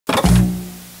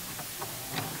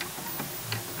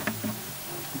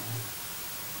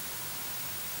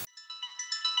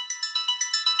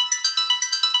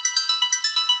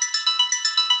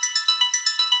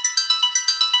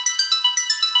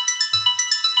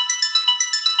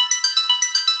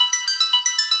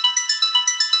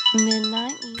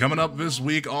Midnight. Coming up this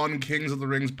week on Kings of the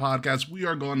Rings podcast, we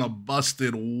are going to bust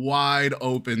it wide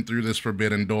open through this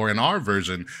Forbidden Door in our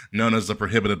version, known as the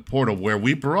Prohibited Portal, where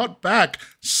we brought back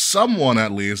someone,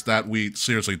 at least, that we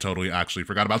seriously, totally, actually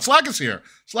forgot about. Slack is here.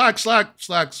 Slack's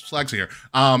here.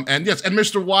 And yes, and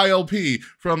Mr. YLP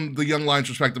from the Young Lions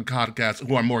Perspective podcast,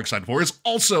 who I'm more excited for, is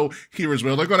also here as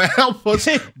well. They're going to help us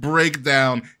break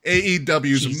down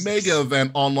AEW's mega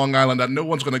event on Long Island that no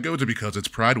one's going to go to because it's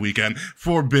Pride Weekend,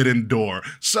 Forbidden Door.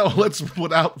 So let's,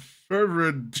 without further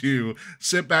ado,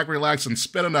 sit back, relax, and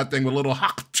spin on that thing with a little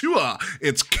Hechicero.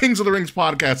 It's Kings of the Rings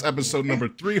podcast, episode number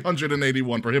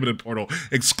 381, Prohibited Portal,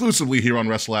 exclusively here on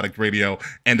Wrestle Addict Radio,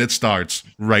 and it starts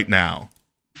right now.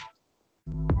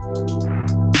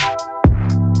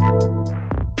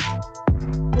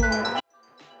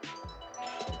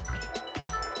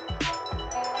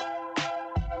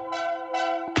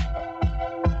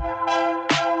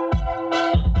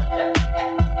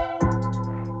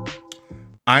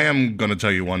 I am going to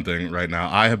tell you one thing right now.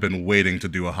 I have been waiting to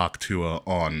do a Hechicero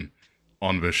on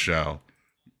this show.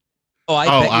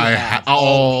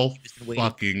 All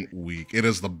fucking week. It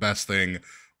is the best thing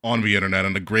on the internet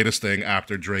and the greatest thing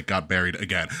after Drake got buried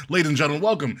again. Ladies and gentlemen,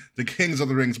 welcome to Kings of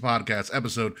the Rings podcast,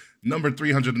 episode number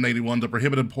 381, The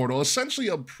Prohibited Portal. Essentially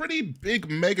a pretty big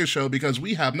mega show because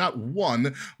we have not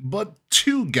one, but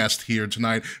two guests here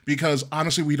tonight because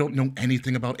honestly, we don't know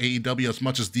anything about AEW as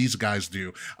much as these guys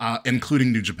do,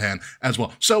 including New Japan as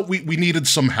well. So we needed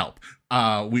some help.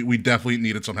 We definitely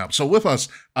needed some help. So with us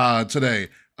today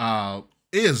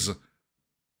is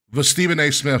the Stephen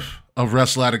A. Smith of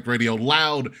Wrestle Addict Radio,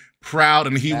 loud, proud,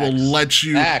 and he will let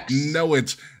you know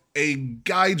it. A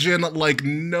gaijin like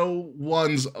no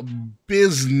one's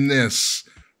business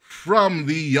from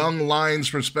the Young Lions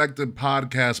Perspective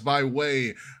podcast by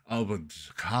way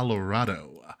of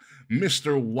Colorado,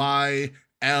 Mr.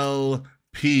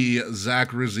 YLP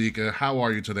Zach Rizika. How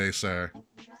are you today, sir?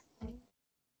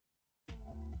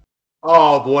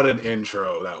 Oh, what an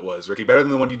intro that was, Ricky. Better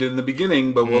than the one you did in the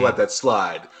beginning, but we'll let that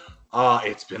slide.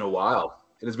 It's been a while.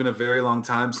 It has been a very long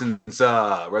time since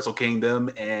Wrestle Kingdom,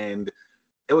 and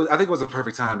I think it was a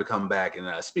perfect time to come back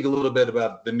and speak a little bit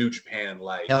about the New Japan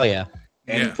life. Hell yeah.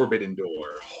 And Forbidden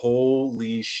Door.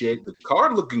 Holy shit. The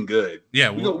card looking good. Yeah,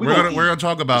 we're gonna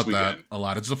talk about that a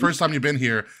lot. It's the first time you've been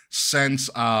here since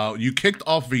you kicked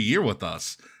off the year with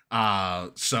us.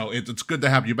 So it's good to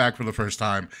have you back for the first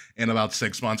time in about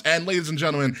 6 months. And ladies and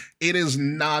gentlemen, it is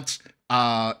not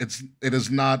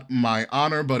my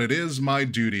honor, but it is my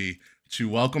duty to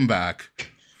welcome back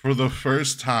for the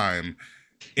first time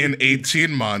in 18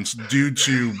 months due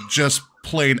to just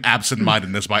plain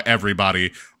absent-mindedness by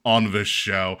everybody on this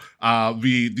show.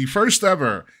 The first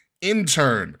ever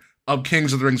intern of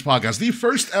Kings of the Rings podcast, the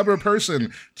first ever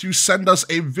person to send us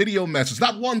a video message,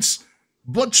 not once,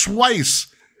 but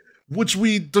twice, which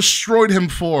we destroyed him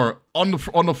for on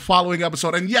the following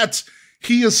episode, and yet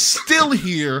he is still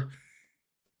here,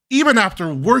 even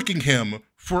after working him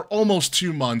for almost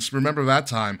 2 months. Remember that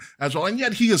time as well, and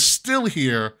yet he is still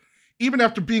here, even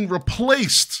after being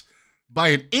replaced by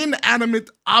an inanimate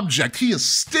object. He is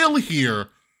still here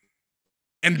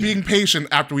and being patient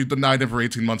after we've denied him for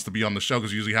 18 months to be on the show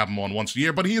because we usually have him on once a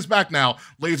year, but he is back now,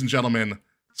 ladies and gentlemen.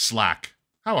 Slack.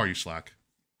 How are you, Slack?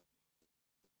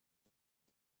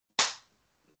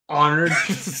 Honored.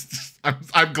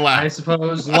 I'm glad. I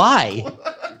suppose. Why?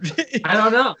 I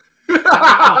don't know.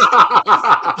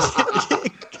 I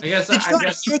guess it's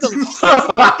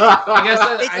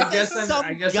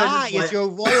your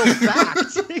royal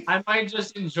fact. I might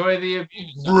just enjoy the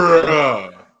abuse.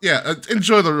 Bruh. Yeah,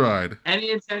 enjoy the ride.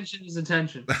 Any attention is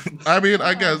attention. I mean,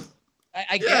 I guess.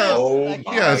 I guess. Oh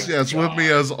Yes, God. with me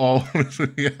as always,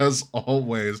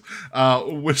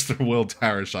 Mr. Will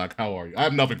Tarashak. How are you? I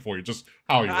have nothing for you. Just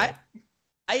how are you?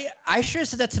 I sure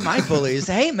said that to my bullies.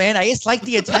 Hey man, I just like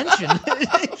the attention.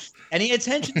 Any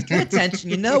attention is good attention.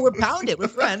 You know, we're pounded. We're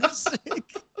friends.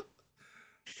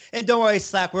 And don't worry,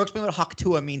 Slack. We're explaining what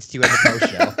Hechicero means to you at the post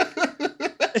show.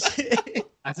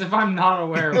 As if I'm not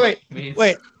aware of what it means.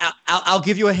 Wait. I'll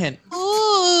give you a hint.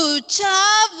 Ooh,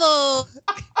 chavo.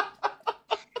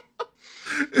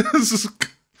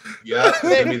 Yeah,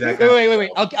 give me that guy.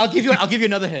 Wait. I'll give you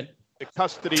another hint. The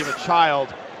custody of a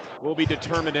child will be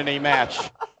determined in a match.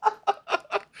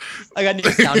 I got new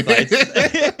sound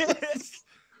bites.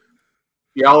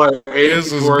 Y'all are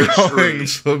This is going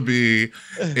to be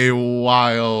a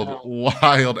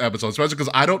wild episode, especially because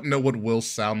I don't know what Will's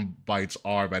sound bites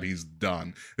are that he's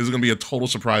done. This is going to be a total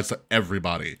surprise to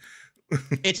everybody.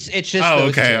 It's just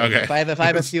those two. Okay. If I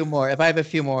have a few more, I'll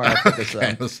put this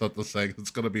Okay, that's what to say. It's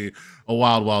going to be a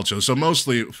wild show. So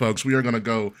mostly, folks, we are going to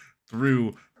go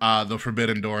through the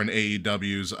Forbidden Door and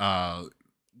AEW's,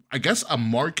 I guess, a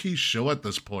marquee show at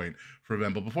this point for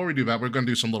them. But before we do that, we're going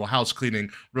to do some little house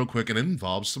cleaning real quick, and it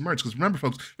involves some merch. Because remember,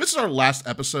 folks, this is our last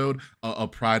episode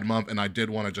of Pride Month, and I did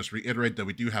want to just reiterate that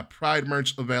we do have Pride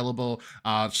merch available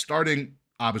starting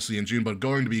obviously in June, but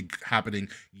going to be happening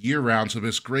year-round. So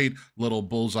this great little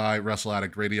Bullseye Wrestle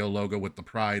Addict Radio logo with the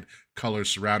Pride colors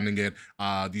surrounding it.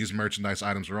 These merchandise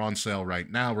items are on sale right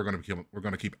now. We're going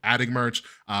to keep adding merch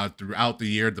throughout the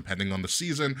year, depending on the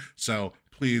season. So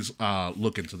please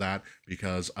look into that,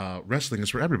 because wrestling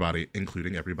is for everybody,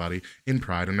 including everybody in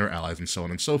Pride and their allies and so on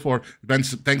and so forth.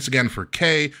 Thanks again for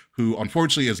Kay, who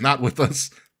unfortunately is not with us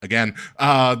again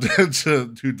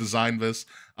to design this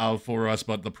for us,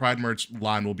 but the Pride merch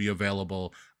line will be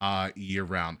available year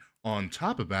round. On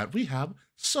top of that, we have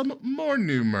some more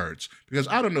new merch, because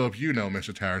I don't know if you know,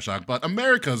 Mr. Tarashak, but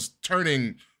America's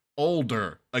turning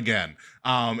older again.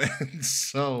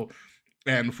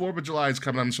 And 4th of July is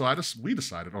coming up, so I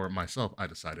decided,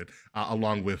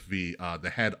 along with the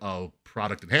head of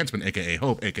product enhancement, aka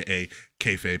Hope, aka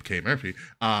Kayfabe K Murphy,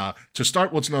 to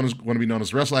start what's going to be known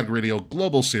as Wrestle Addict Radio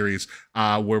Global Series,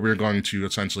 where we're going to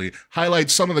essentially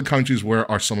highlight some of the countries where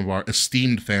some of our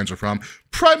esteemed fans are from,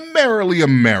 primarily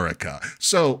America.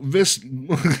 So this,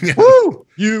 woo,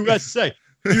 USA,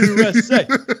 USA,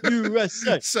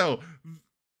 USA. So.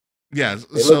 Yes,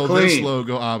 so this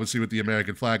logo, obviously with the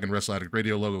American flag and Wrestle Addict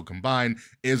Radio logo combined,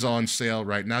 is on sale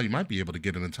right now. You might be able to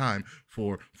get it in time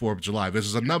for 4th of July. This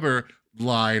is another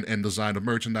line and design of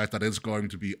merchandise that is going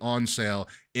to be on sale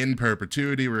in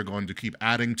perpetuity. We're going to keep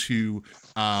adding to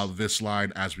this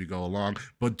line as we go along.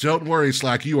 But don't worry,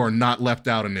 Slack, you are not left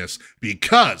out in this,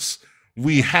 because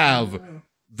we have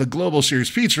the Global Series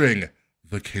featuring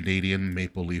the Canadian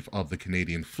maple leaf of the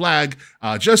Canadian flag,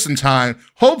 just in time,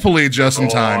 hopefully just in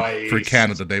time for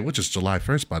Canada Day, which is July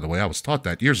 1st, by the way. I was taught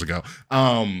that years ago,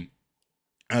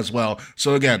 as well.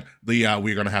 So again,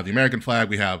 we're going to have the American flag.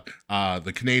 We have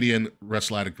the Canadian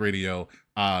Wrestle Addict Radio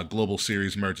Global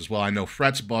Series merch as well. I know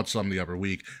Fretz bought some the other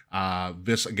week.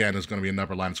 This, again, is going to be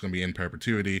another line. It's going to be in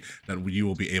perpetuity that you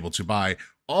will be able to buy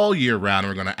all year round.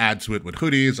 We're going to add to it with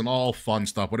hoodies and all fun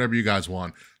stuff. Whatever you guys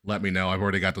want, let me know. I've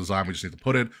already got the design. We just need to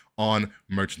put it on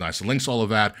merchandise. The links to all of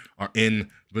that are in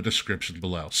the description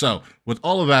below. So with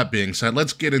all of that being said,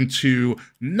 let's get into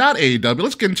not AEW.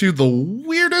 Let's get into the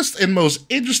weirdest and most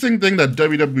interesting thing that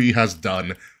WWE has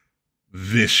done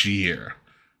this year.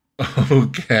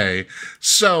 Okay,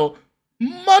 so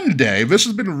Monday, this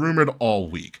has been rumored all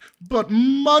week, but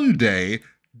Monday,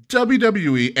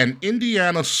 WWE and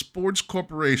Indiana Sports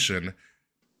Corporation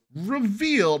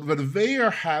revealed that they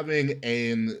are having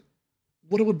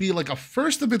what it would be like a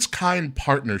first of its kind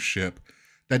partnership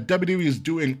that WWE is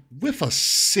doing with a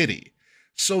city.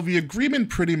 So the agreement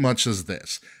pretty much is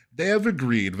this. They have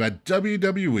agreed that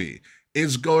WWE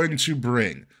is going to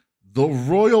bring the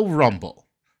Royal Rumble,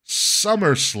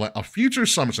 SummerSlam, a future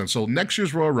SummerSlam, so next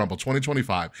year's Royal Rumble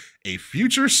 2025, a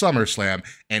future SummerSlam,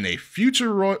 and a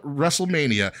future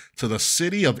WrestleMania to the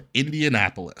city of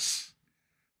Indianapolis.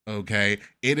 Okay,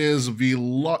 it is the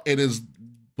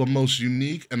most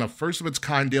unique and a first of its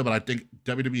kind deal that I think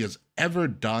WWE has ever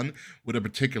done with a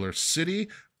particular city.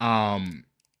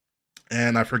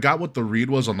 And I forgot what the read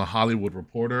was on the Hollywood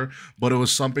Reporter, but it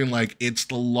was something like it's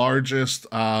the largest,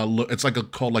 it's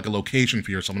like called like a location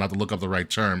fee or something. I have to look up the right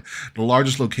term. The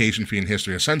largest location fee in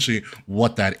history. Essentially,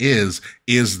 what that is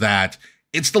that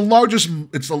it's the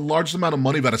largest amount of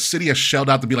money that a city has shelled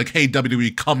out to be like, hey,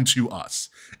 WWE, come to us.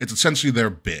 It's essentially their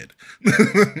bid,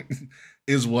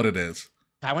 is what it is.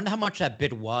 I wonder how much that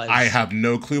bid was. I have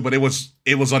no clue, but it was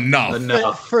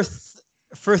enough.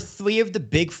 For 3 of the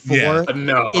big 4 in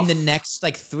the next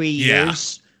like 3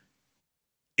 years.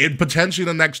 In potentially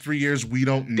the next 3 years, we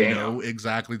don't know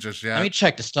exactly just yet. Let me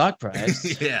check the stock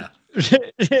price. Yeah.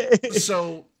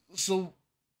 So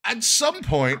at some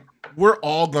point, we're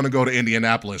all going to go to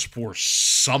Indianapolis for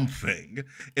something.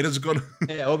 It is going to.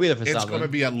 Yeah, we'll be there for It's something. going to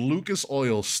be at Lucas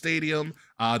Oil Stadium,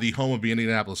 the home of the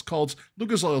Indianapolis Colts.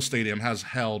 Lucas Oil Stadium has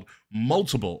held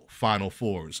multiple Final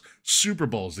Fours, Super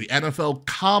Bowls. The NFL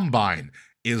Combine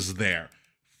is there.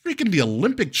 Freaking the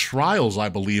Olympic trials, I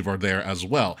believe, are there as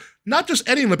well. Not just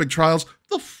any Olympic trials,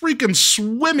 the freaking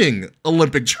swimming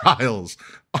Olympic trials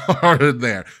are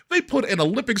there. They put an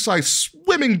Olympic-sized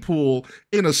swimming pool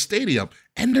in a stadium,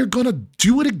 and they're going to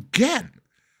do it again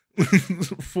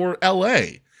for LA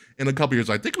in a couple years.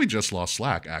 I think we just lost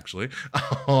Slack, actually.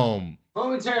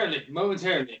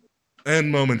 Momentarily.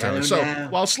 And momentarily. So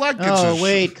while Slack gets Oh,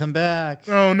 wait, come back.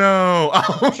 Oh, no.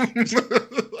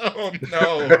 Oh,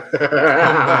 no.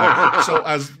 So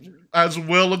as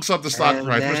Will looks up the stock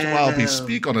price, Mr. YLP,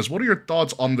 speak on this. What are your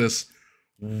thoughts on this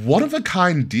what of a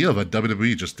kind deal that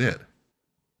WWE just did.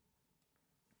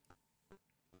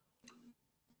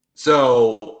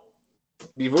 So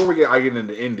before I get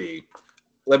into indie,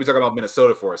 let me talk about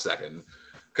Minnesota for a second,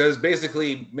 because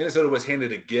basically Minnesota was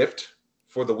handed a gift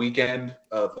for the weekend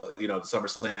of the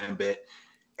SummerSlam bit,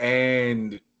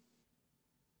 and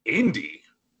indie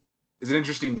is an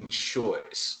interesting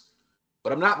choice,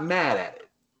 but I'm not mad at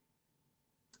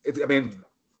it. I mean,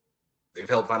 they've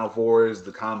held Final Fours,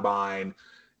 the Combine.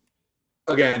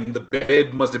 Again, the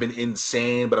bid must have been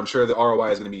insane, but I'm sure the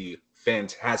ROI is going to be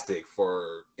fantastic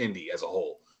for indie as a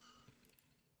whole.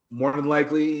 More than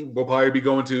likely, we'll probably be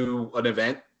going to an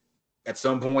event at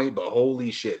some point, but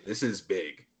holy shit, this is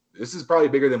big. This is probably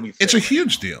bigger than we think. It's a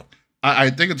huge deal. I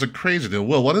think it's a crazy deal.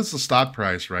 Will, what is the stock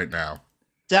price right now?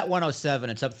 It's at 107.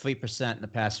 It's up 3% in the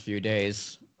past few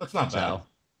days. That's not bad.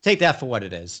 Take that for what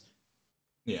it is.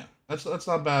 Yeah, that's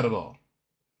not bad at all.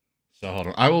 So hold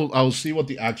on, I will see what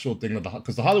the actual thing of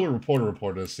because the Hollywood Reporter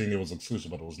reported saying it was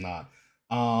exclusive, but it was not.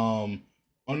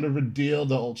 Under the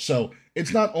deal, so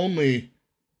it's not only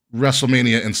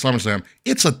WrestleMania and SummerSlam,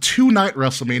 it's a 2-night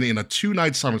WrestleMania and a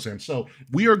 2-night SummerSlam. So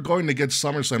we are going to get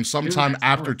SummerSlam sometime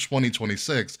after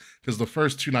 2026 because the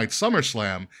first 2-night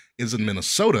SummerSlam is in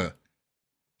Minnesota.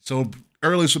 So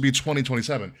earliest would be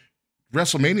 2027.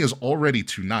 WrestleMania is already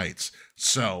 2 nights,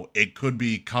 so it could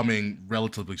be coming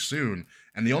relatively soon.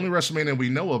 And the only WrestleMania we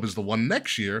know of is the one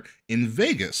next year in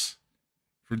Vegas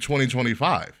for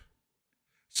 2025.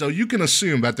 So you can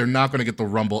assume that they're not going to get the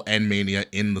Rumble and Mania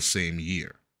in the same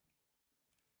year.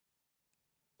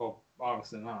 Well,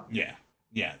 obviously not.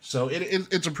 Yeah. So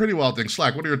it's a pretty wild thing.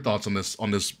 Slack, what are your thoughts on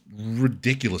this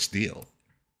ridiculous deal?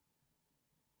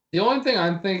 The only thing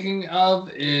I'm thinking of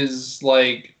is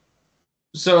like,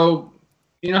 so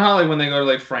you know how like when they go to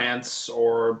like France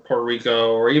or Puerto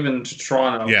Rico or even to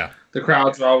Toronto, Yeah. the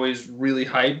crowds are always really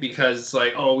hyped because it's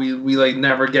like, oh, we like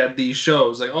never get these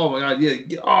shows. Like, oh my god,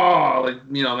 yeah, oh, like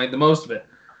make the most of it.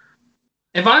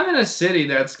 If I'm in a city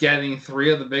that's getting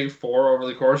 3 of the big 4 over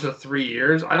the course of 3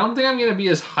 years, I don't think I'm gonna be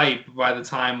as hyped by the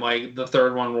time like the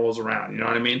third one rolls around. You know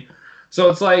what I mean? So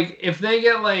it's like if they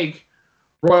get like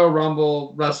Royal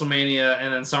Rumble, WrestleMania,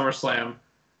 and then SummerSlam,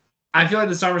 I feel like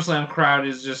the SummerSlam crowd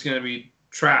is just gonna be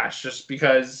trash, just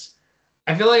because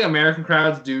I feel like American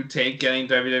crowds do take getting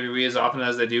WWE as often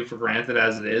as they do for granted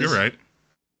as it is. You're right.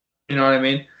 You know what I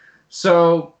mean?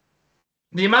 So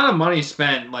the amount of money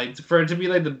spent, like for it to be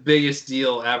like the biggest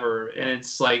deal ever, and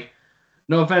it's like,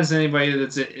 no offense to anybody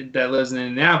that lives in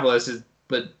Indianapolis,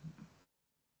 but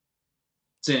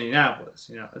it's Indianapolis.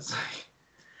 It's like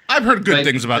I've heard good like,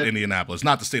 things about Indianapolis,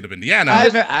 not the state of Indiana.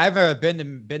 I've never been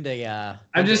to.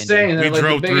 I'm just saying that we like,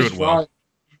 drove through it. Well,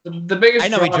 the biggest I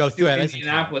know we draw drove through to it.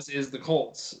 Indianapolis is the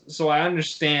Colts, so I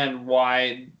understand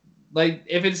why. Like,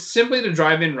 if it's simply to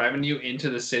drive in revenue into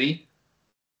the city,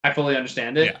 I fully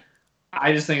understand it. Yeah.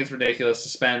 I just think it's ridiculous to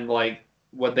spend like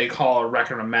what they call a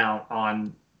record amount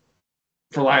on,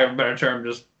 for lack of a better term,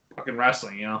 just fucking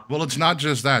wrestling. Well, it's not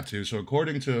just that too. So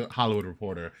according to Hollywood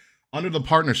Reporter, under the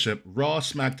partnership, Raw,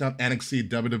 SmackDown, NXT,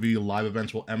 WWE live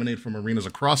events will emanate from arenas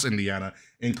across Indiana,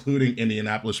 including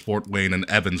Indianapolis, Fort Wayne, and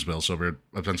Evansville. So we're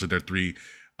essentially there are 3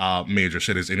 major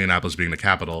cities, Indianapolis being the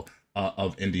capital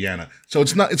of Indiana. So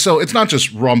it's not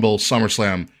just Rumble,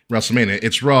 SummerSlam, WrestleMania.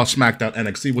 It's Raw, SmackDown,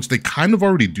 NXT, which they kind of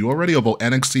already do already, although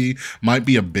NXT might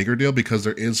be a bigger deal because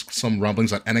there is some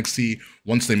rumblings that NXT,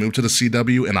 once they move to the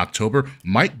CW in October,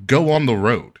 might go on the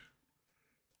road.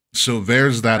 So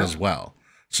there's that as well.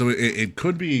 So it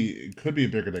could be a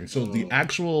bigger thing. So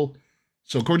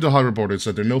according to Hollywood Reporter, it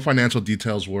said there no financial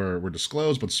details were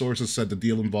disclosed, but sources said the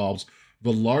deal involves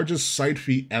the largest site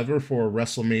fee ever for a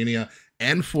WrestleMania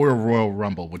and for a Royal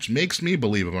Rumble, which makes me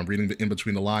believe, if I'm reading in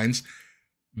between the lines,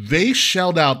 they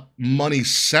shelled out money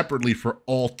separately for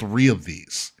all 3 of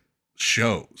these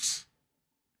shows.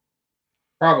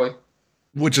 Probably.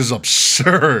 Which is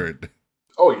absurd.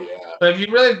 Oh yeah. But if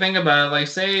you really think about it, like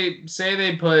say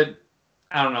they put,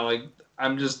 I don't know, like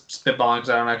I'm just spitballing because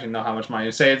I don't actually know how much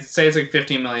money. Say it's like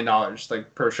 $15 million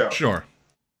like per show. Sure.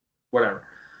 Whatever.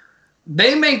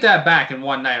 They make that back in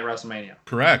one night at WrestleMania.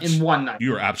 Correct. In one night.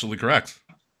 You are absolutely correct.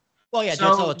 Well, yeah, So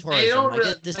that's all the they tourism. don't Like,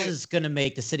 really- this is going to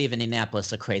make the city of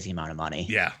Indianapolis a crazy amount of money.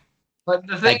 Yeah. But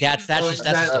the thing Like, that's is, just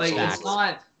that, a like, fact. it's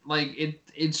not like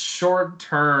it's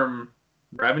short-term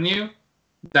revenue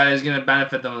that is going to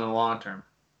benefit them in the long term.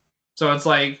 So it's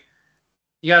like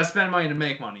you got to spend money to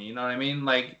make money. You know what I mean?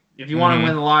 Like if you want to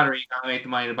win the lottery, you got to make the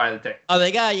money to buy the ticket. Oh,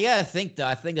 you gotta think though.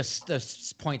 I think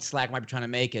the point Slack might be trying to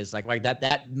make is like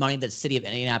that money that city of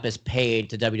Indianapolis paid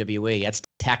to WWE. That's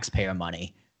taxpayer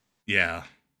money. Yeah.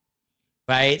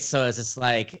 Right, so it's just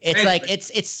like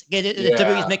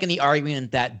WWE's making the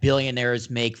argument that billionaires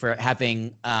make for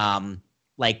having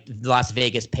like Las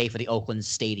Vegas pay for the Oakland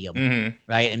Stadium,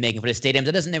 right, and making for the stadiums.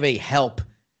 It doesn't really help.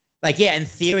 Like, yeah, in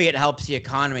theory it helps the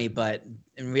economy, but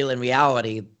in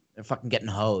reality, they're fucking getting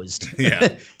hosed. Yeah,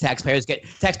 taxpayers get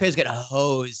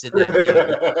hosed in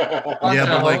that. Yeah,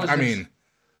 but like, I mean,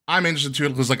 I'm interested too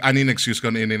because like I need an excuse to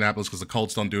go to Indianapolis because the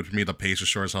Colts don't do it for me. The Pacers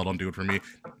sure as hell don't do it for me.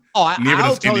 Oh, I'll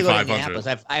does totally Indy go to 500.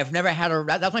 Indianapolis. I've never had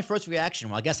that's my first reaction.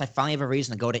 Well, I guess I finally have a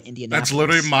reason to go to Indianapolis. That's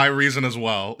literally my reason as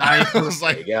well. I was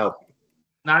like,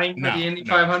 not even for the Indy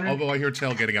 500. Although I hear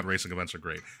tailgating at racing events are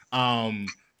great. But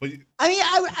I mean,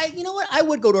 I you know what? I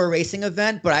would go to a racing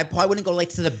event, but I probably wouldn't go like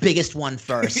to the biggest one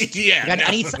first. Yeah, like,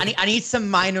 I need some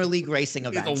minor league racing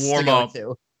events to warm up.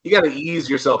 You got to ease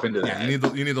yourself into that.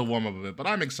 Yeah, you need to warm up a bit. But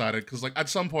I'm excited because like at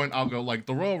some point I'll go. Like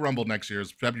the Royal Rumble next year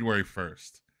is February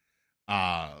 1st.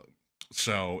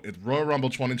 So Royal Rumble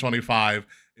 2025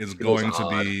 is going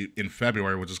to be in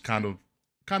February, which is kind of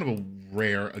a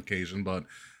rare occasion, but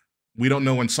we don't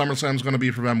know when SummerSlam is going to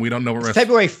be for them. We don't know what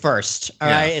February 1st. All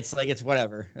right, it's like it's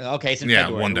whatever. Okay, it's in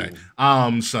February. One day.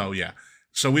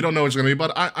 So we don't know what it's going to be,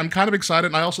 but I'm kind of excited.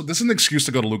 And I also this is an excuse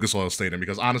to go to Lucas Oil Stadium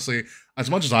because honestly, as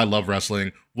much as I love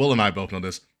wrestling, Will and I both know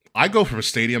this. I go for the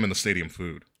stadium and the stadium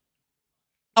food.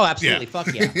 Oh, absolutely! Yeah.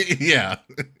 Fuck yeah! Yeah.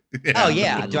 Oh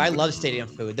yeah, dude, I love stadium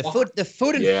food. The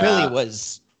food in Philly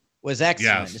was excellent.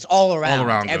 Yes. It's all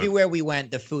around everywhere we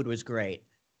went, the food was great.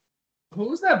 Who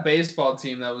was that baseball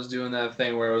team that was doing that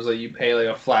thing where it was like you pay like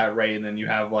a flat rate and then you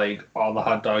have like all the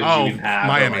hot dogs you can have?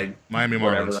 Miami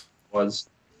Marlins. That was.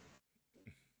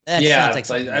 That like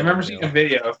I remember seeing a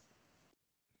video,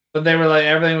 but they were like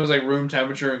everything was like room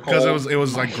temperature and cold. Because it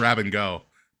was like grab and go.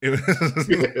 It was.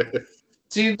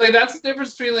 See, like that's the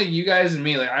difference between like you guys and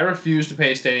me. Like I refuse to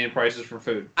pay stadium prices for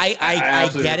food. I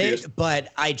get it,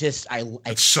 but it's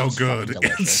so good.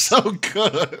 It's so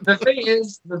good. The thing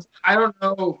is, I don't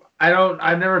know.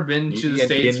 I've never been to the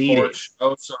States sports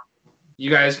show, so you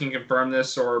guys can confirm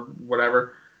this or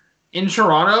whatever. In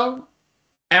Toronto,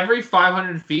 every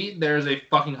 500 feet, there's a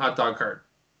fucking hot dog cart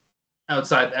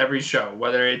outside every show.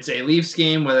 Whether it's a Leafs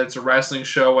game, whether it's a wrestling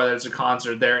show, whether it's a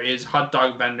concert, there is hot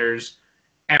dog vendors.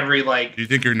 Every like, do you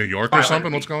think you're in New York or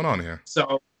something? What's going on here?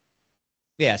 So,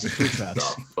 yeah, it's food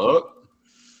trucks. Fuck.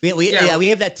 We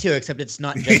have that too, except it's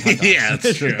not just hot dogs. Yeah,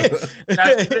 that's true. That's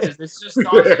what it is. It's just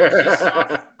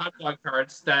hot dog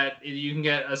carts that you can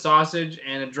get a sausage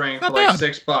and a drink for like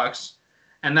 $6,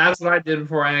 and that's what I did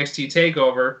before NXT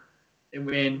Takeover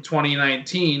in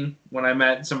 2019 when I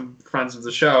met some friends of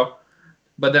the show.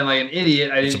 But then, like an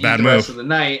idiot, I didn't eat the rest of the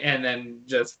night, and then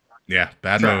just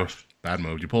bad move. Bad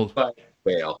move. You pulled.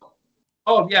 Fail.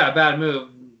 Oh yeah, bad move.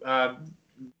 A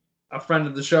friend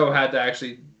of the show had to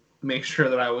actually make sure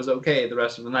that I was okay the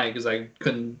rest of the night because I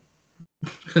couldn't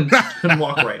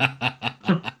walk right.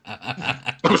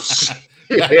 Ooh,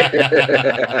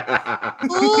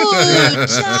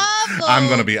 Chavo. I'm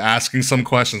gonna be asking some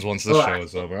questions once this show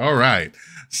is over. All right.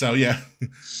 So yeah,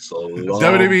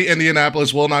 WWE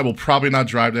Indianapolis. Will and I will probably not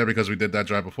drive there because we did that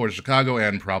drive before to Chicago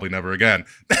and probably never again.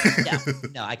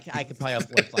 No, I could probably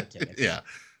afford flight tickets. Yeah.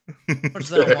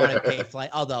 Which I don't want to pay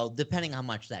flight, although depending how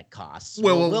much that costs.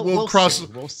 We'll cross. See.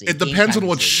 We'll see. It depends on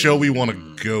what show we want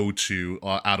to go to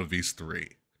out of these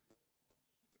three.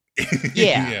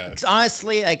 Yeah.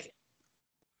 Honestly, like.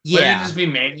 Yeah. Would it just be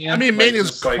Mania? I mean,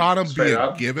 Mania's gotta be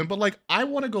a given, but like, I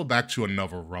want to go back to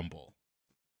another Rumble.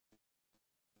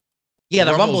 Yeah,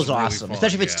 the Rumble's awesome, really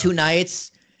especially if it's 2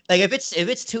 nights. Like if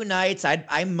it's 2 nights,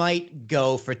 I might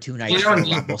go for 2 nights for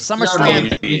the Rumble.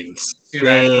 SummerSlam.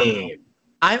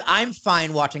 I'm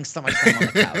fine watching SummerSlam on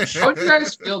the couch. How do you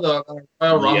guys feel though?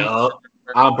 Rumble? Yep.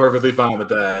 I'm perfectly fine with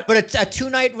that. But it's a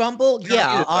 2-night Rumble.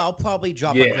 Yeah, I'll probably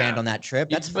drop $1,000 on that trip.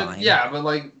 That's fine. Yeah, but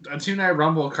like a 2-night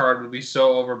Rumble card would be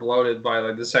so overbloated by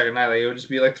like the second night. Like it would just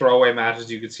be like throwaway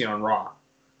matches you could see on Raw.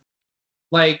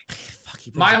 Like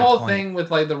my whole thing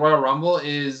with like the Royal Rumble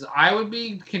is I would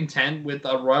be content with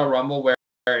a Royal Rumble where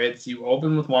it's you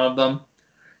open with one of them,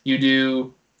 you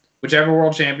do whichever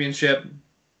World Championship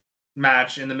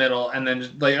match in the middle, and then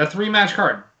just like a 3-match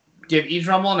card. Give each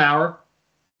Rumble an hour,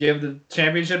 give the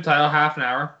championship title half an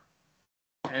hour,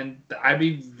 and I'd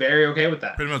be very okay with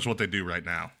that. Pretty much what they do right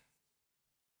now.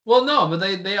 Well, no, but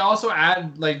they also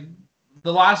add like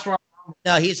the last Royal.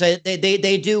 No,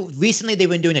 they do. Recently, they've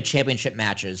been doing the championship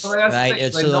matches,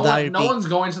 right? Like, no one's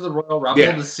going to the Royal Rumble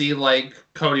to see like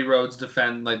Cody Rhodes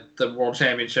defend like the World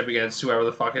Championship against whoever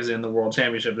the fuck is in the World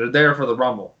Championship. They're there for the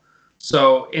Rumble.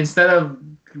 So instead of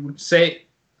say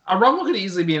a Rumble could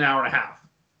easily be an hour and a half,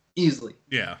 easily.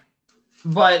 Yeah.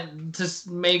 But to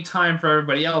make time for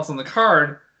everybody else on the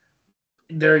card,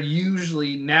 they're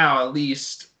usually now at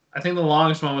least. I think the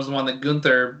longest one was the one that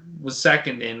Gunther was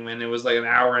second in when it was like an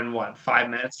hour and 5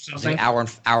 minutes or something. Like hour and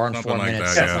Something 4 like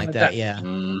minutes, that, something yeah. like that. Yeah,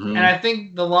 Mhm. And I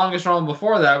think the longest one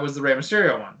before that was the Rey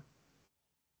Mysterio one.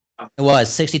 it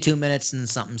was 62 minutes and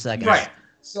something seconds. Right.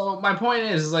 So my point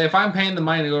is like if I'm paying the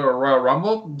money to go to a Royal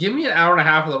Rumble, give me an hour and a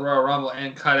half of the Royal Rumble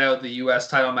and cut out the U.S.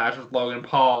 title match with Logan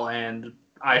Paul and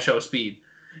I Show Speed.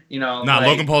 You know, Nah, like,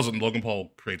 Logan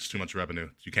Paul creates too much revenue.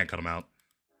 You can't cut him out.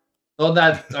 Well,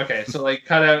 that okay. So like,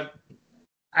 cut out.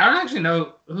 I don't actually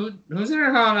know who's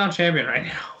Intercontinental Champion right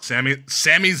now. Sami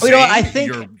Zayn, Oh, you know what, I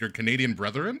think- your Canadian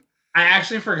brethren. I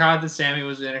actually forgot that Sammy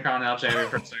was the Intercontinental Champion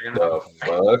for a second. The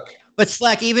fuck? But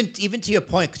Slack, even to your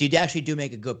point, because you actually do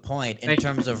make a good point in Thank you.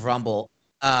 terms of Rumble.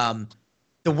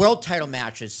 The world title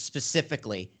matches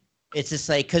specifically, it's just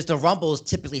like because the Rumbles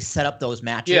typically set up those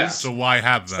matches. Yeah. So why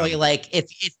have them? So you're like,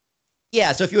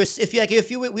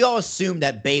 we all assumed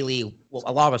that Bailey, well,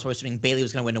 a lot of us were assuming Bailey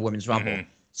was going to win the women's Rumble. Mhm.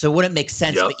 So it wouldn't make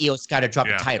sense Yep. for Io Sky to drop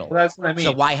Yeah. the title. Well, that's what I mean.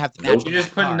 So why have the match? Nope. on You're just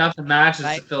that putting card? enough matches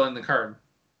Right? to fill in the card.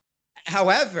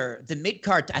 However, the mid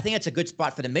card, I think it's a good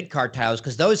spot for the mid card titles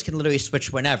because those can literally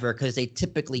switch whenever because they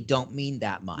typically don't mean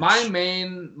that much. My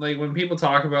main, like, when people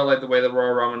talk about like the way the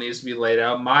Royal Rumble needs to be laid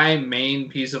out, my main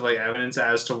piece of like evidence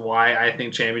as to why I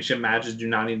think championship matches do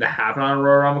not need to happen on a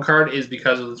Royal Rumble card is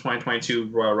because of the 2022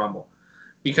 Royal Rumble,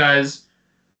 because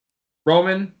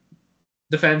Roman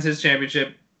defends his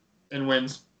championship and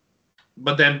wins,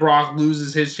 but then Brock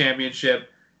loses his championship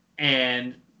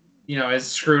and is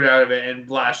screwed out of it, and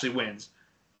Lashley wins.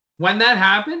 When that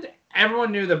happened,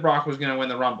 everyone knew that Brock was going to win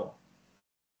the Rumble,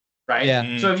 right?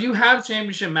 Yeah. So if you have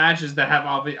championship matches that have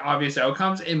obvious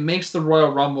outcomes, it makes the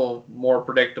Royal Rumble more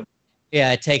predictable.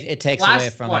 Yeah, it takes away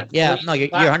from it. Yeah, no, you're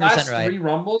 100% last right. 3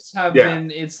 Rumbles have Yeah. been.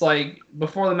 It's like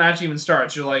before the match even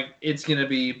starts, you're like, it's going to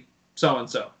be so and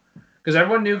so, because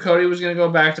everyone knew Cody was going to go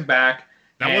back to back.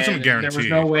 That wasn't a and guarantee. There was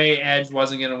no way Edge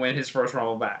wasn't going to win his first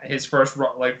Rumble back, his first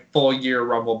full year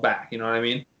Rumble back. You know what I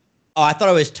mean? Oh, I thought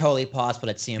it was totally possible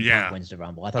that CM Yeah. Punk wins the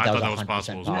Rumble. I thought that was 100%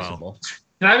 possible as well. possible.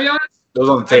 Can I be honest? Those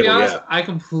on the Can I be table, honest? yeah. I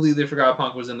completely forgot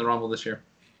Punk was in the Rumble this year.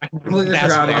 I completely That's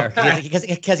forgot fair. about that. Because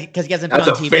he hasn't been That's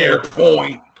on a TV. fair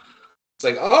point. It's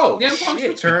like, oh, CM Punk's shit.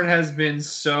 return has been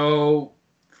so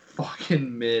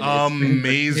fucking mid. It's been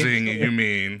Amazing, ridiculous. you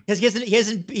mean? Because he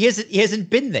hasn't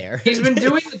been there. He's been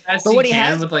doing the best But he what he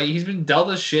can has- with he's been dealt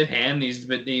a shit hand. He's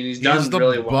done He's the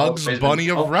really well. Bugs He's been Bunny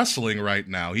so- of wrestling right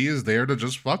now. He is there to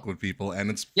just fuck with people, and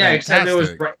it's Yeah,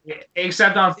 fantastic.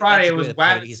 except on Friday it was That's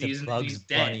WAP good. He's season. the And Bugs he's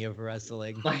Bunny dead. of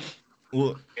wrestling. Like,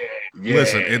 Well, Yeah.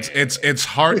 listen, it's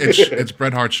hard. It's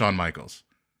Bret Hart, Shawn Michaels.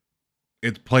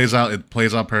 It plays out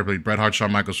perfectly. Bret Hart,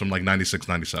 Shawn Michaels from like 96,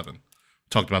 97.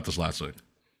 Talked about this last week.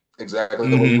 Exactly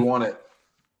the way you want it.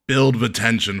 Build the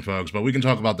tension, folks. But we can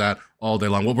talk about that all day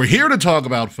long. What we're here to talk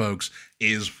about, folks,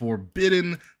 is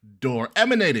Forbidden Door,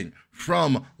 emanating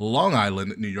from Long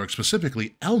Island, New York,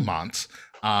 specifically Elmont,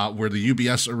 where the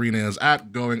UBS Arena is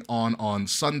at, going on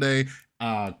Sunday.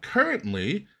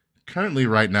 Currently,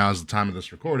 right now is the time of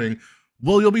this recording.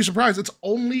 Well, you'll be surprised. It's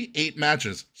only 8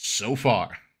 matches so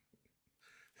far.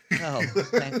 Oh,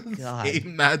 thank God. 8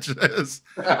 matches.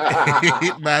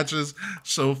 8 matches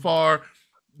so far.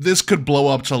 This could blow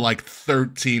up to like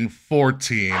 13,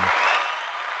 14.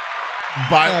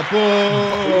 By the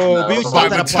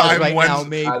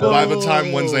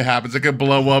time Wednesday happens, it could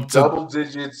blow up to Double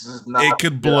digits is not. it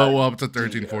could blow up to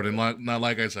 13, 14. Now,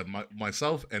 like I said,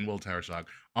 myself and Will Tarashok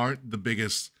aren't the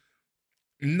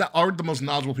most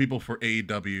knowledgeable people for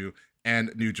AEW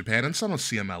and New Japan and some of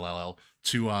CMLL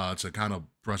to kind of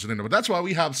brush it in. But that's why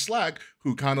we have Slack,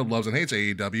 who kind of loves and hates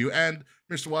AEW, and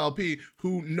Mr. YLP,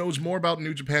 who knows more about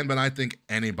New Japan than I think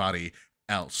anybody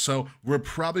else. So we're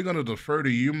probably going to defer to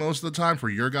you most of the time for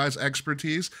your guys'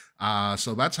 expertise.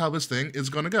 So that's how this thing is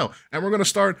going to go. And we're going to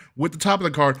start with the top of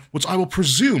the card, which I will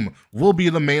presume will be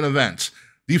the main event.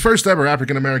 The first ever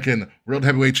African-American World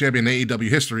Heavyweight Champion in AEW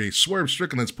history, Swerve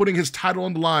Strickland, is putting his title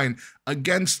on the line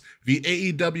against the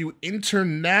AEW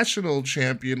International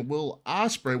Champion, Will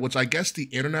Ospreay, which I guess the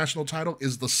International title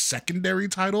is the secondary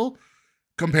title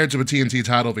compared to the TNT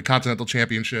title, the Continental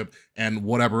Championship, and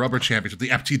whatever other championship, the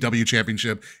FTW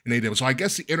Championship in AEW. So I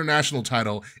guess the International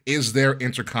title is their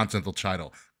Intercontinental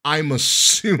title. I'm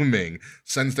assuming,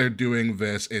 since they're doing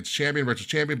this, it's champion versus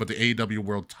champion, but the AEW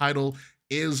World title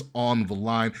is on the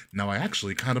line. Now, I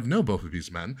actually kind of know both of these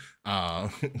men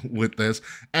with this,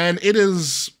 and it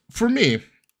is, for me,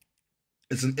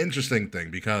 it's an interesting thing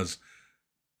because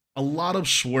a lot of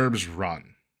Swerve's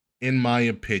run, in my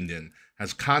opinion,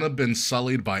 has kind of been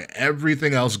sullied by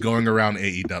everything else going around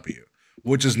AEW,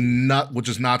 which is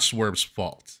not Swerve's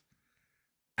fault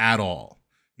at all.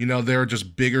 there are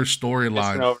just bigger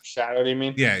storylines. It's overshadowed, you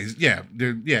mean? Yeah,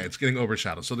 it's getting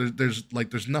overshadowed. So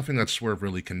there's nothing that Swerve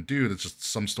really can do. That's just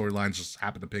some storylines just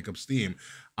happen to pick up steam.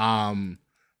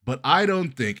 But I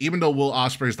don't think, even though Will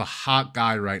Ospreay is the hot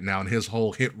guy right now, and his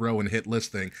whole hit row and hit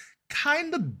list thing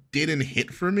kind of didn't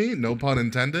hit for me, no pun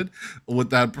intended, with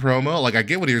that promo. Like, I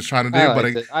get what he was trying to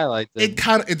do, I liked it.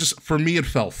 It just, for me, it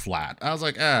fell flat. I was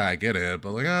like, I get it,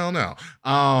 but like, I don't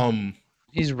know.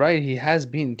 He's right. He has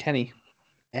beaten Kenny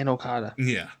and Okada.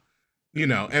 Yeah.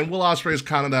 And Will Ospreay is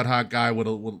kind of that hot guy with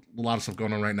a lot of stuff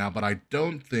going on right now, but I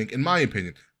don't think, in my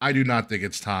opinion, I do not think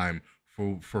it's time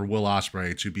for Will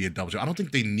Ospreay to be a double champ. I don't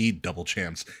think they need double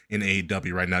champs in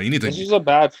AEW right now. You need to. This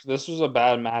was a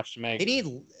bad match to make. You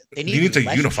need to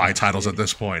unify titles at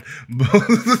this point. But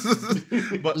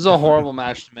this is a horrible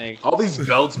match to make. All these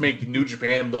belts make New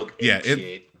Japan look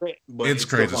it's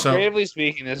crazy. So, creatively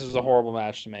speaking, this is a horrible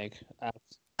match to make.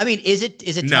 I mean, is it?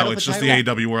 No, it's just the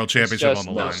AEW World Championship on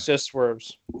the line. It's just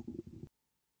Swerves.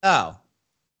 Oh,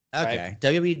 okay. Right.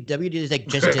 WWE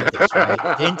just did this,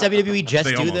 right? Didn't WWE just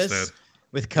do this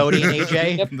with Cody and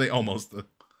AJ? Yep. They almost did.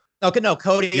 Okay, no,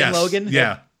 Cody and Logan.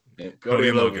 Yeah, Cody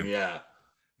and Logan. Yeah,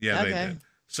 they did.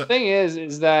 So, the thing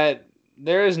is that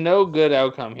there is no good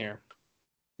outcome here,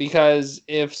 because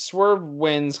if Swerve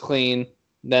wins clean,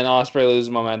 then Ospreay loses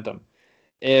momentum.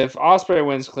 If Ospreay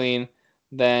wins clean,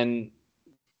 then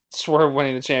Swerve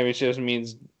winning the championships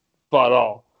means butt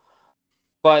all.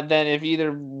 But then if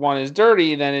either one is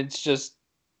dirty, then it's just,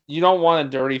 you don't want a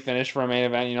dirty finish for a main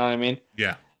event, you know what I mean?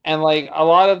 Yeah. And like a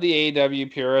lot of the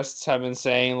AEW purists have been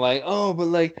saying like, oh, but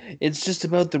like it's just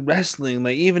about the wrestling.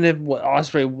 Like even if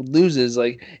Ospreay loses,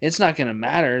 like it's not gonna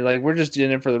matter. Like we're just doing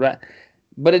it for the rest.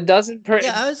 But it doesn't.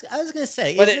 I was gonna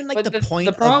say, isn't the point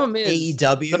of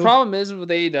AEW? The problem is with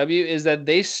AEW is that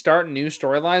they start new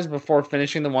storylines before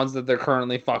finishing the ones that they're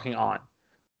currently fucking on,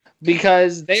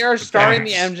 because they are starting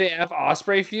the MJF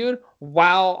Ospreay feud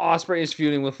while Ospreay is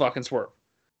feuding with fucking Swerve.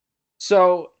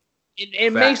 So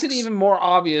it makes it even more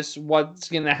obvious what's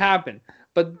gonna happen.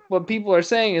 But what people are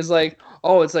saying is like,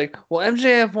 oh, it's like, well,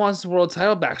 MJF wants the world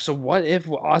title back. So what if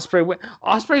Ospreay win?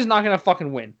 Ospreay's not gonna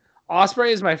fucking win.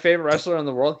 Ospreay is my favorite wrestler in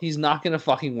the world. He's not going to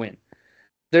fucking win.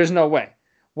 There's no way.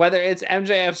 Whether it's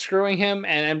MJF screwing him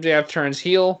and MJF turns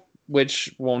heel,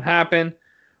 which won't happen,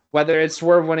 whether it's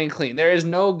Swerve winning clean, there is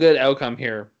no good outcome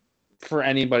here for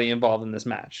anybody involved in this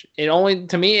match.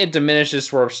 To me, it diminishes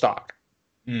Swerve's stock.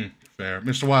 Fair.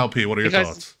 Mr. YLP, what are your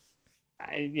thoughts?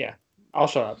 I'll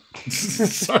shut up.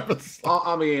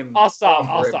 I mean, I'll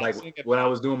stop. Like, when I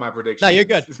was doing my predictions. No, you're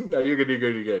good. No,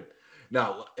 you're good.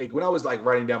 No, like when I was like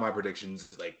writing down my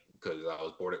predictions, like because I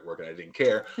was bored at work and I didn't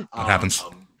care. That happens.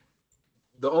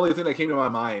 The only thing that came to my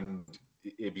mind,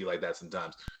 it'd be like that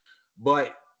sometimes,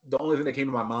 but the only thing that came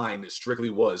to my mind strictly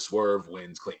was Swerve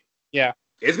wins clean. Yeah,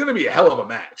 it's gonna be a hell of a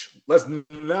match. Let's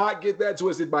not get that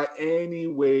twisted by any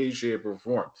way, shape, or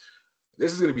form.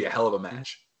 This is gonna be a hell of a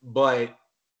match, but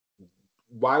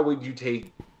why would you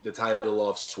take the title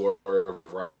off Swerve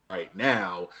right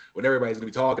now when everybody's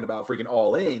going to be talking about freaking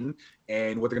All In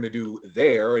and what they're going to do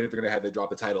there, and if they're going to have to drop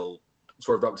the title,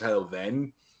 Swerve drop the title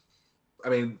then? I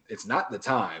mean, it's not the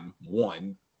time,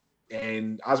 one,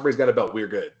 and Ospreay's got a belt. We're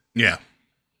good. Yeah.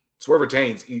 Swerve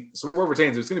retains. It's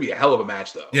going to be a hell of a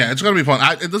match, though. Yeah, it's going to be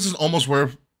fun. This is almost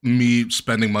worth me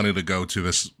spending money to go to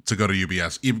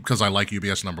UBS, even because I like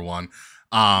UBS number one.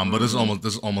 But this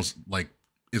is almost like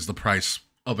is the price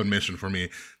of admission for me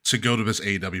to go to this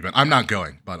AEW event. I'm not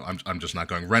going, but I'm just not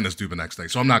going. Rent is due the next day,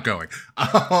 so I'm not going.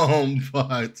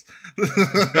 But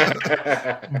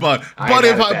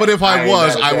if I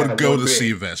was, I would go to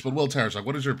see this. But Will Tarasuk,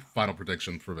 what is your final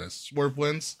prediction for this? Swerve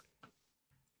wins?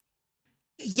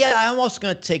 Yeah, I'm also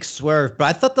going to take Swerve, but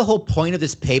I thought the whole point of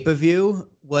this pay-per-view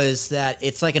was that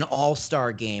it's like an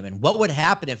all-star game, and what would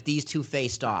happen if these two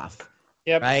faced off?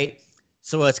 Yep. Right?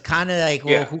 So it's kind of like,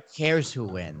 well, who cares who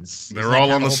wins? They're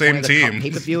all on the same team.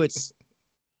 Pay-per-view, it's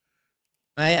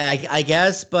I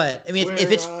guess, but I mean, if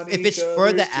it's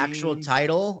for the actual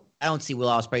title, I don't see Will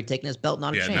Ospreay taking his belt.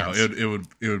 Not a chance. No,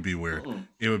 it would be weird.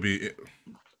 It would be.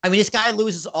 I mean, this guy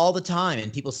loses all the time,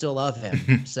 and people still love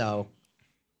him. So,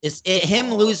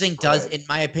 him losing does, in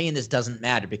my opinion, this doesn't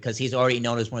matter because he's already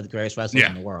known as one of the greatest wrestlers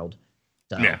in the world.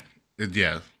 So. Yeah.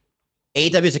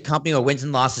 AEW is a company where wins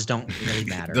and losses don't really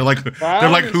matter. they're like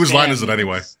whose line is it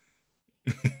anyway?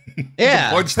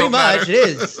 Yeah, pretty much it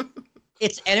is.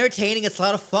 It's entertaining. It's a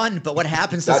lot of fun, but what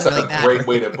happens doesn't really matter. That's a great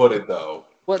way to put it, though.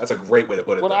 That's a great way to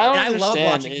put it. What I don't love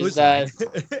understand watching is that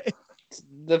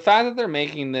the fact that they're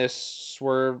making this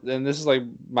Swerve, and this is like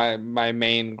my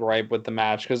main gripe with the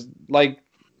match, because like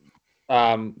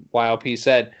YLP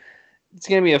said, it's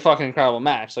gonna be a fucking incredible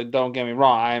match. Like, don't get me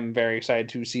wrong, I'm very excited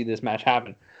to see this match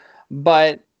happen.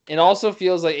 But it also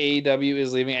feels like AEW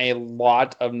is leaving a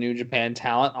lot of New Japan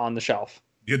talent on the shelf.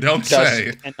 You don't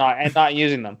say. And not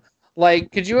using them.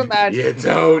 Like, could you imagine? You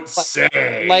don't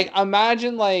say. Like,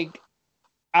 imagine, like,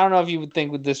 I don't know if you would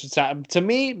think this would sound to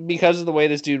me, because of the way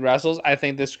this dude wrestles. I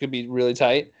think this could be really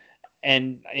tight,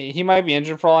 and he might be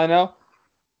injured for all I know.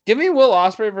 Give me Will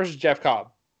Ospreay versus Jeff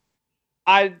Cobb.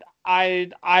 I'd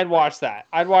watch that.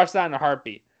 I'd watch that in a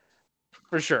heartbeat,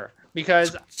 for sure.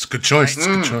 Because it's a good choice. It's a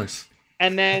good choice.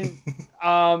 And then,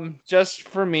 just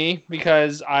for me,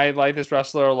 because I like this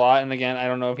wrestler a lot, and again, I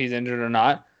don't know if he's injured or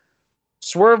not.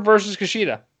 Swerve versus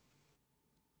Kushida.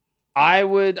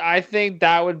 I think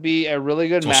that would be a really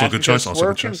good match. Also a good choice. Also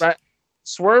good choice.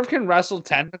 Swerve can wrestle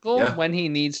technical when he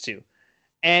needs to,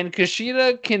 and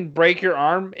Kushida can break your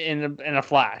arm in a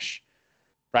flash,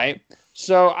 right?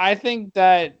 So I think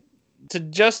that to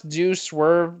just do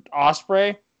Swerve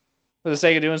Ospreay for the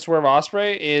sake of doing Swerve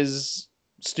Ospreay is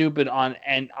stupid. On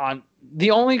the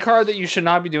only card that you should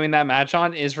not be doing that match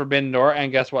on is Forbidden Door,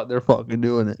 and guess what? They're fucking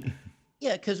doing it.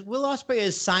 Yeah, because Will Ospreay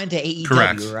is signed to AEW,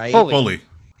 Correct. right? Fully.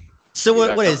 So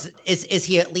what is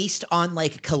he at least on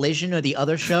like Collision or the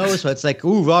other show? So it's like,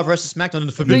 ooh, Raw versus SmackDown and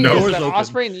the Forbidden No. Doors open.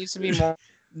 Ospreay needs to be more.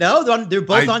 No, they're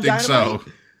both on I think Dynamite. so.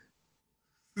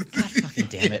 God fucking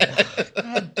damn it!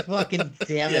 God fucking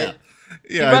damn it!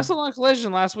 He wrestled on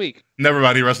Collision last week. Never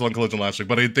mind, he wrestled on Collision last week,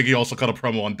 but I think he also cut a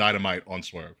promo on Dynamite on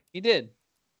Swerve. He did.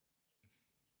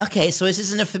 Okay, so this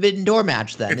isn't a Forbidden Door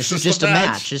match then. It's This is just just a a match.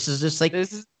 match. This is just like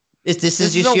This is this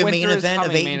is just a your Winter main is event of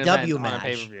Coming main AEW event on a match.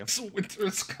 pay-per-view. So winter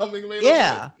is coming, man.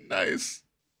 Yeah. Nice.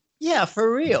 Yeah,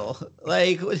 for real.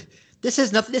 Like this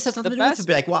has nothing. This has nothing to do with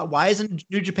it. Like, why isn't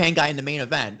New Japan guy in the main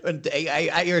event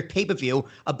at your pay per view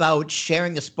about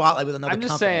sharing the spotlight with another? I'm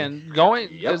just company? saying,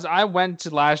 because I went to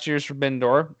last year's Forbidden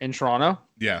Door in Toronto.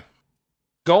 Yeah.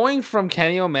 Going from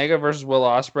Kenny Omega versus Will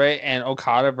Ospreay and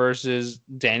Okada versus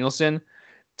Danielson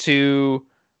to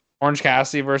Orange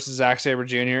Cassidy versus Zack Sabre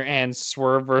Jr. and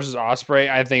Swerve versus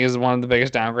Ospreay, I think is one of the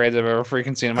biggest downgrades I've ever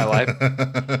freaking seen in my life.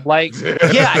 Like,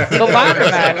 yeah, the ladder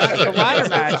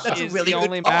match is really the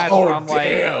only match where I'm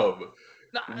like,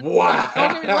 wow.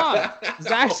 Don't get me wrong.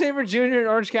 Zack Sabre Jr. and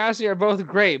Orange Cassidy are both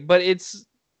great, but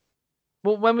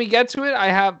when we get to it, I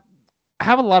have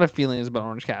a lot of feelings about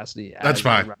Orange Cassidy. That's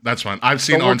fine. That's fine. I've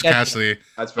seen Orange Cassidy.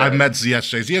 I've met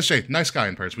ZSJ. ZSJ, nice guy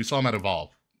in person. We saw him at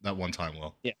Evolve that one time.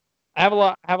 Will. Yeah. I have a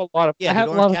lot of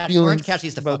Orange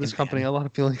Cassidy's the about this company. A lot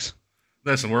of feelings.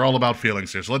 Listen, we're all about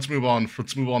feelings here, so let's move on.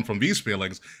 Let's move on from these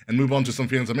feelings and move on to some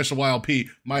feelings that Mr. YLP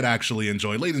might actually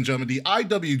enjoy. Ladies and gentlemen, the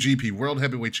IWGP World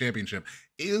Heavyweight Championship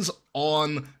is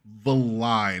on the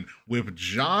line with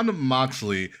Jon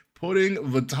Moxley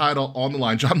putting the title on the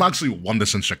line. Jon Moxley won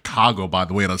this in Chicago, by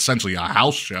the way, at essentially a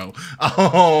house show.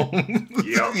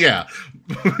 Yeah. Yeah.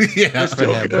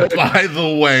 By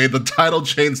the way, the title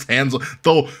changed hands,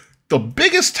 though. The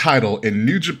biggest title in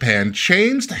New Japan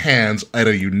changed hands at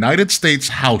a United States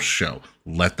house show.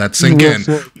 Let that sink in.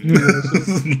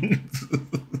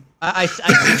 I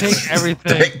take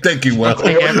everything. Thank you, Will.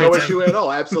 No issue at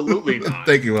all. Absolutely not.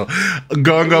 Thank you, Will.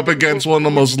 Going up against one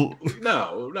of the most.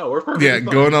 No, we're perfectly fine.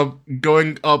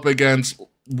 Going up against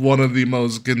one of the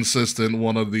most consistent,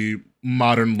 one of the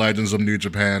modern legends of New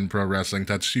Japan Pro Wrestling,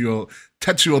 Tetsuya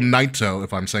Naito,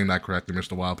 if I'm saying that correctly,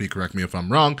 Mr. YLP, correct me if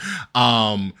I'm wrong,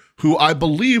 who I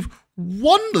believe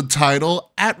won the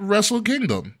title at Wrestle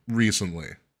Kingdom recently.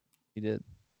 He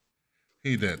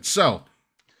did. So,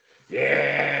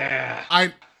 yeah.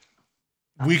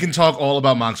 We can talk all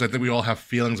about Moxley. I think we all have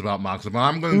feelings about Moxley, but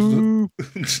I'm going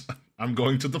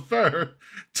to defer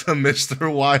to Mr.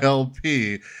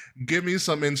 YLP. Give me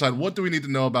some insight. What do we need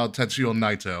to know about Tetsuya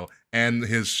Naito and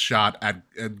his shot at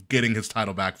getting his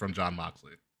title back from Jon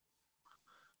Moxley?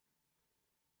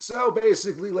 So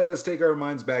basically, let's take our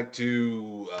minds back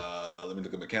to, let me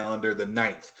look at my calendar, the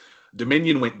 9th.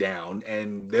 Dominion went down,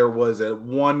 and there was a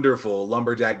wonderful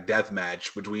lumberjack death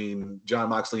match between Jon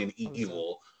Moxley and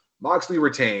Evil. Moxley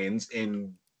retains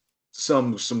in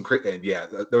some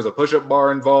there was a push-up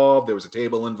bar involved, there was a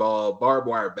table involved, barbed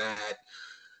wire bat.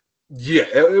 Yeah,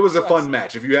 it was a fun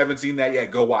match. If you haven't seen that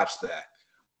yet, go watch that.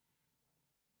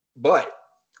 But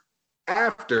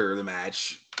after the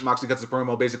match, Moxley cuts a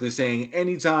promo basically saying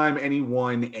anytime,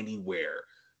 anyone, anywhere.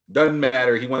 Doesn't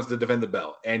matter. He wants to defend the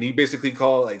belt. And he basically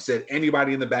said,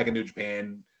 anybody in the back of New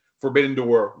Japan, Forbidden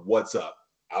Door, what's up?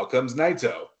 Out comes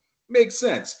Naito. Makes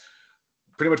sense.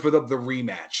 Pretty much put up the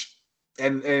rematch.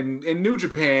 And in New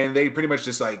Japan, they pretty much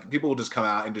just people will just come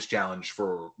out and just challenge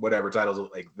for whatever titles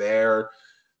there.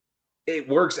 It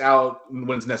works out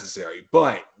when it's necessary.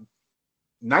 But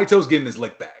Naito's getting his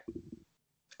lick back.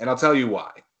 and I'll tell you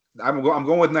why. I'm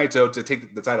going with Naito to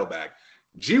take the title back.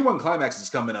 G1 Climax is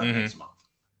coming up next month,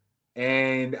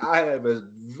 and I have a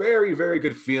very, very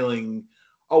good feeling.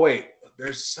 Oh wait,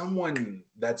 there's someone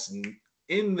that's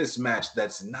in this match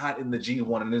that's not in the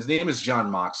G1, and his name is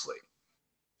Jon Moxley.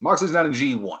 Moxley's not in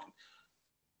G1.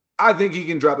 I think he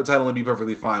can drop the title and be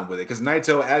perfectly fine with it, because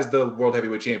Naito, as the World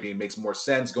Heavyweight Champion, makes more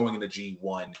sense going into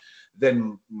G1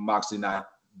 than Moxley not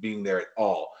being there at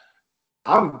all.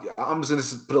 I'm just going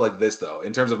to put it like this, though,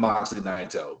 in terms of Moxley and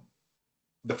Naito.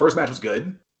 The first match was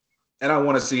good, and I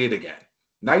want to see it again.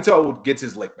 Naito gets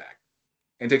his lick back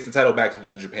and takes the title back to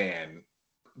Japan,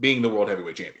 being the World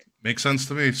Heavyweight Champion. Makes sense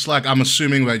to me. Slack, I'm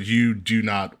assuming that you do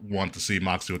not want to see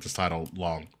Moxley with this title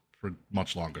for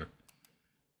much longer.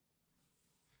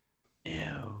 Ew.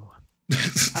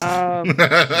 No,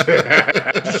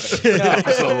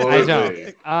 I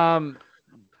don't.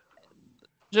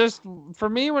 Just for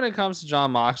me, when it comes to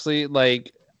Jon Moxley,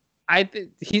 like I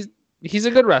think he's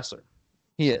a good wrestler.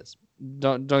 He is.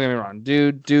 Don't get me wrong,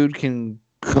 dude can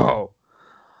go.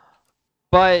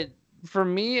 But for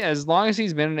me, as long as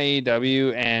he's been in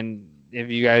AEW, and if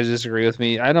you guys disagree with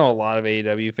me, I know a lot of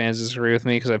AEW fans disagree with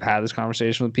me because I've had this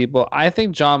conversation with people. I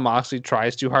think Jon Moxley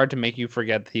tries too hard to make you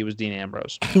forget that he was Dean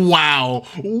Ambrose. Wow.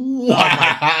 Oh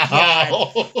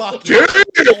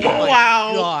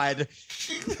Wow. God.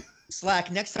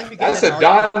 Slack, next time you get That's a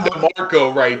Don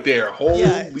DeMarco right there.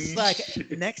 Holy Slack,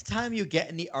 shit. next time you get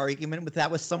in the argument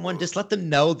with someone, just let them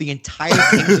know the entire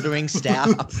Kings of the Ring staff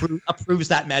approves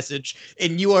that message,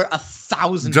 and you are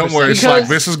 1,000%. Don't worry, Slack.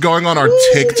 This is going on our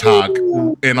TikTok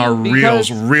and our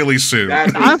Reels really soon.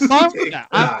 I'm fine with that.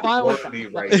 I'm fine with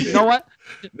that. Right You know what?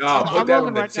 No, put that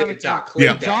on the TikTok.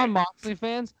 Yeah. Jon Moxley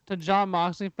fans, Oh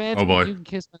boy. you can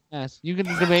kiss my ass. You can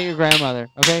debate your grandmother.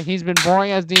 Okay, he's been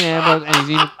boring as Dean Ambrose, and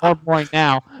he's even more boring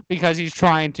now because he's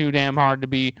trying too damn hard to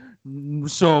be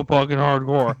so fucking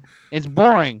hardcore. It's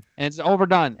boring and it's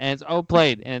overdone and it's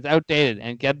outplayed and it's outdated,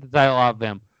 and get the title off of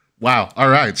him. Wow. All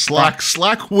right. Slack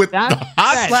with the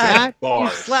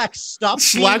hot Slack, stop.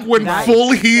 Slack went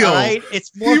full heel. Right?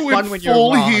 It's more He went fun when you're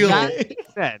full wrong. heel.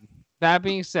 That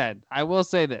being said, I will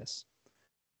say this.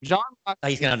 Jon Moxley.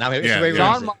 He's gonna now. Yeah.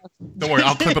 Jon Moxley. Don't worry.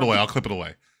 I'll clip it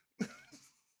away.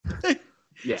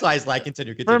 Yeah. So he's like,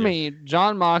 continue. For me,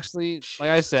 Jon Moxley, like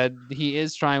I said, he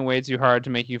is trying way too hard to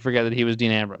make you forget that he was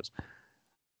Dean Ambrose.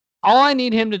 All I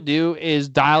need him to do is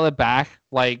dial it back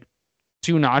like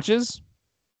 2 notches,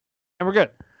 and we're good.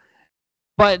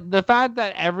 But the fact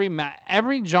that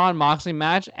every Jon Moxley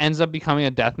match ends up becoming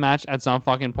a death match at some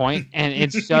fucking point, and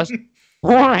it's just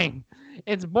boring.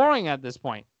 It's boring at this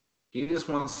point. He just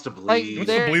wants to bleed. Like, He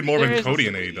wants to bleed more than Cody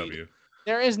in AEW.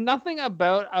 There is nothing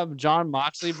about a Jon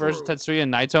Moxley versus Tetsuya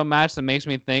Naito match that makes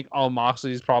me think, oh,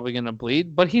 Moxley's probably gonna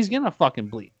bleed, but he's gonna fucking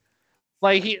bleed.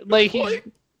 The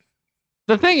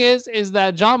thing is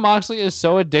that Jon Moxley is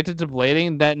so addicted to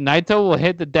blading that Naito will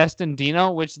hit the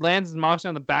Destindino, which lands Moxley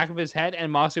on the back of his head,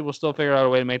 and Moxley will still figure out a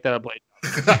way to make that a blade.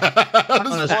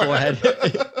 On his forehead.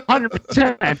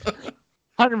 100%.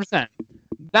 100%.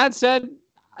 That said,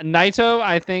 Naito,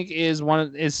 I think, is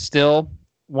still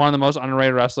one of the most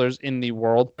underrated wrestlers in the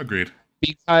world. Agreed.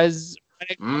 Because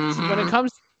when it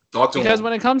comes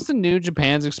to New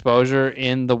Japan's exposure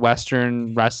in the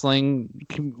Western wrestling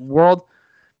world,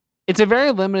 it's a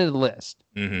very limited list.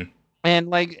 Mm-hmm.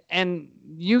 And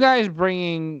you guys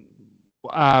bringing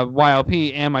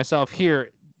YLP and myself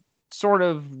here sort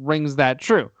of rings that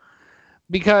true,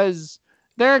 because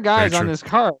there are guys on this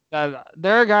card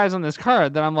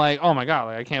that I'm like, oh my god,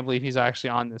 like, I can't believe he's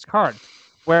actually on this card.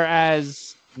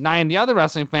 Whereas 90 other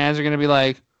wrestling fans are going to be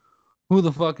like, who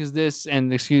the fuck is this?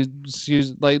 And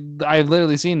excuse, like, I've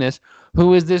literally seen this.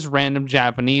 Who is this random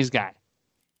Japanese guy?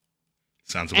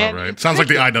 Sounds about right. Sounds like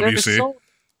the IWC.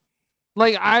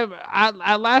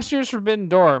 At last year's Forbidden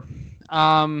Door,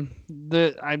 I'm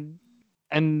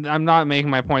not making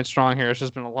my point strong here. It's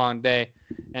just been a long day,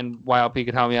 and YLP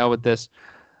could help me out with this.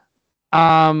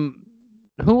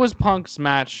 Who was Punk's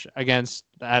match against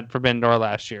at Forbidden Door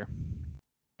last year?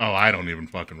 Oh, I don't even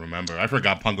fucking remember. I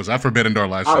forgot Punk was at Forbidden Door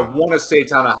last year. I want to say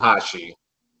Tanahashi.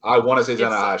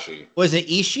 Was it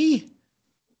Ishii?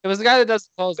 It was the guy that does the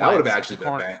clothes. That would have actually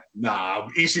been bad. Nah,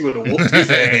 Ishii would have whooped his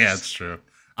ass. Yeah, that's true.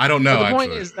 I don't know. But the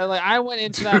point is that, like, I went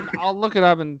into that. I'll look it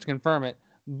up and confirm it.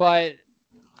 But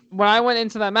when I went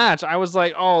into that match, I was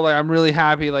like, oh, like, I'm really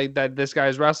happy, like, that this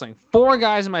guy's wrestling. 4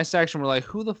 guys in my section were like,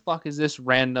 who the fuck is this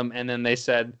random? And then they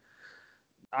said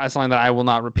something that I will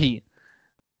not repeat.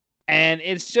 And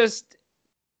it's just,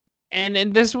 and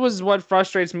this was what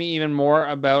frustrates me even more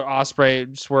about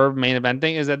Ospreay Swerve main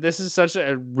eventing, is that this is such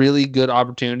a really good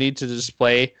opportunity to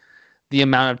display the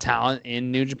amount of talent in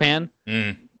New Japan.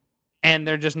 and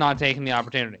they're just not taking the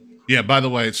opportunity. Yeah, by the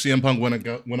way, CM Punk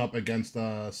went up against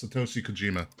Satoshi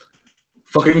Kojima.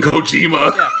 Fucking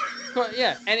Kojima.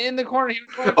 Yeah, and in the corner, he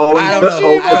was going, I don't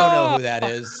know who that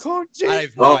is. Kojima! I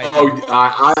have no idea.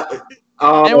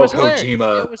 It was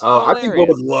Kojima. It was I think Will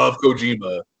would hilarious. love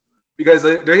Kojima because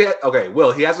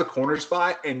Will, he has a corner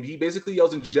spot and he basically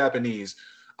yells in Japanese,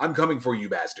 "I'm coming for you,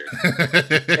 bastard!"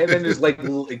 And then there's like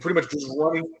pretty much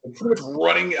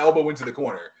running elbow into the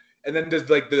corner, and then there's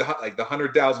like the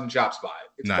 100,000 chop spot.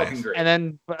 It's Nice. fucking great. And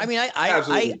then, I mean,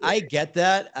 I get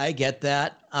that.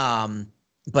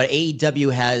 But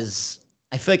AEW has,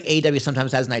 I feel like AEW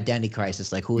sometimes has an identity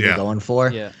crisis. Like, who are they going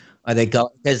for? yeah, Are they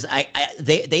go? Because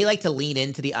they like to lean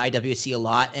into the IWC a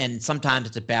lot, and sometimes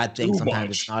it's a bad thing.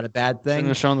 Sometimes it's not a bad thing.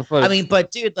 they're showing the footage. I mean,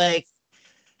 but dude, like,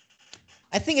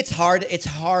 I think it's hard. It's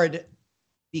hard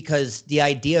because the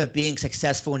idea of being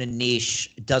successful in a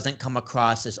niche doesn't come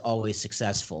across as always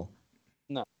successful.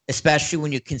 No. Especially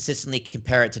when you consistently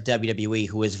compare it to WWE,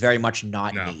 who is very much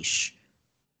not niche.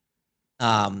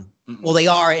 Well, they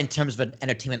are in terms of an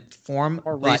entertainment form,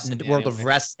 but in the world of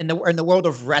in the world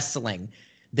of wrestling,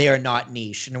 they are not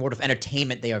niche. In the world of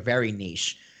entertainment, they are very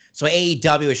niche. So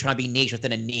AEW is trying to be niche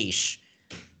within a niche,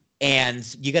 and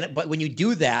but when you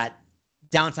do that,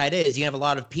 downside is you have a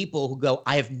lot of people who go,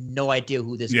 "I have no idea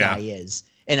who this guy is,"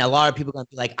 and a lot of people are going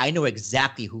to be like, "I know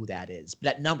exactly who that is," but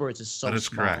that number is just so small. That is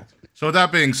correct. So with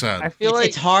that being said, I feel like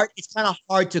it's hard. It's kind of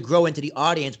hard to grow into the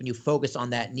audience when you focus on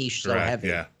that niche so heavy.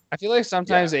 Yeah. I feel like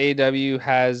sometimes AEW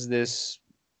has this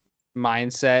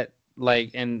mindset,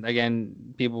 like, and again,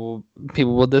 people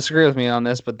will disagree with me on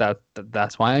this, but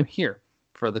that's why I'm here,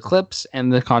 for the clips and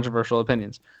the controversial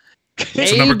opinions.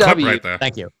 AEW, right there.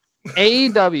 Thank you.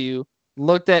 AEW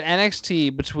looked at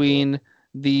NXT between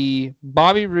the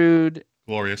Bobby Roode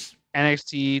glorious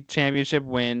NXT championship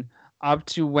win up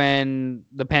to when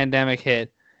the pandemic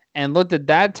hit, and looked at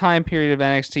that time period of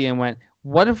NXT and went,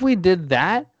 what if we did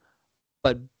that,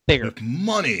 but bigger? With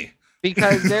money.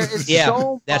 Because there is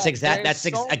so that's much, exact. That's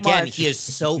so again, much, he is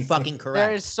so fucking correct.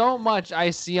 There is so much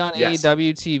I see on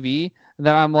AEW TV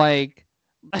that I'm like,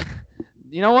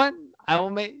 you know what? I will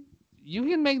make. You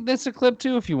can make this a clip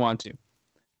too if you want to.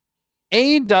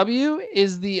 AEW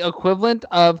is the equivalent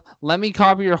of let me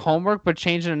copy your homework, but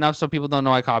change it enough so people don't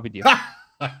know I copied you.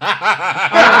 They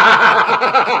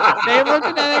looked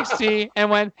at NXT and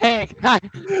went, "Hey, can I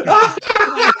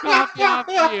copy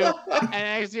off you?" And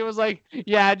NXT was like,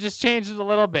 "Yeah, just change it a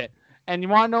little bit." And you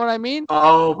want to know what I mean?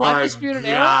 Oh my Undisputed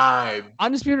god! Era,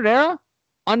 Undisputed Era,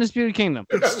 Undisputed Kingdom.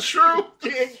 It's true,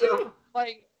 Kingdom.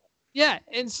 Like, yeah,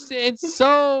 it's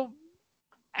so.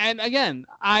 And again,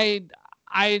 I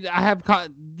have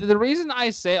the reason I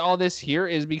say all this here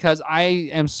is because I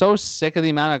am so sick of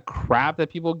the amount of crap that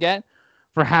people get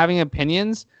for having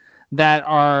opinions that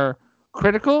are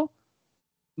critical,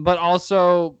 but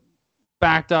also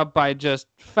backed up by just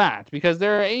fact. Because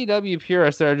there are AEW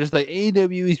purists that are just like,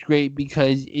 AEW is great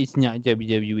because it's not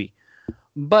WWE.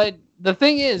 But the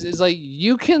thing is like,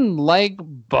 you can like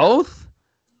both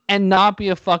and not be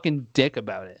a fucking dick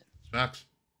about it. Facts.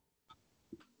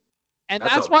 And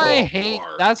that's why I hate.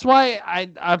 That's why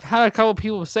I've had a couple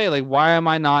people say, like, why am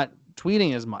I not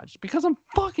tweeting as much? Because I'm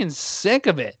fucking sick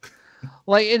of it.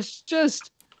 Like, it's just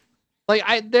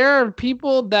like there are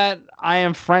people that I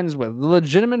am friends with,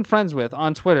 legitimate friends with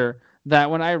on Twitter, that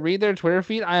when I read their Twitter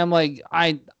feed, I am like,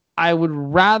 I would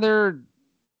rather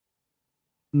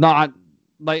not,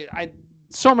 like,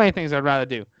 so many things I'd rather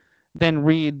do than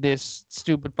read this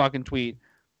stupid fucking tweet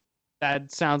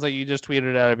that sounds like you just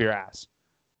tweeted it out of your ass.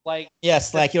 Like,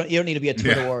 yes, like you don't need to be a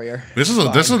Twitter warrior. This is a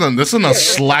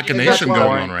Slackination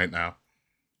going on right now.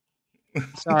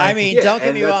 Sorry. I mean, don't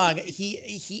get me wrong.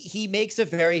 He makes a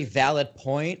very valid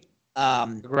point.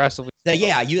 Aggressively. That,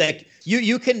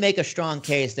 you can make a strong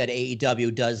case that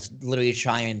AEW does literally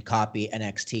try and copy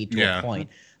NXT to a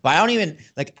point. But I don't even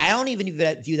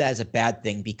view that as a bad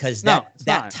thing, because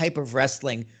that type of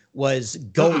wrestling was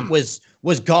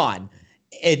gone.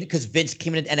 And because Vince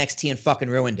came into NXT and fucking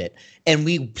ruined it. And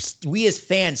we as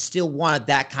fans still wanted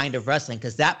that kind of wrestling,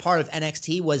 because that part of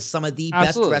NXT was some of the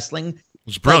best wrestling. It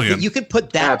was brilliant. Like, you could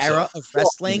put that era of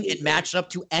wrestling and match up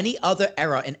to any other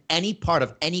era in any part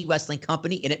of any wrestling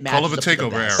company, and it matches Call of a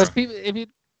Takeover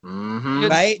era.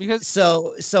 Right? Because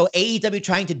so AEW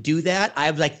trying to do that, I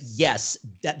was like, yes,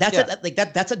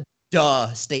 that's a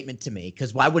duh statement to me,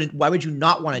 because why would you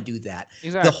not want to do that?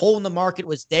 Exactly. The hole in the market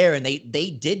was there, and they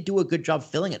did do a good job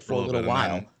filling it for a little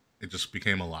while. It just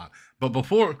became a lot. But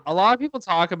before, a lot of people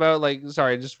talk about, like,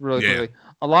 sorry, just really quickly,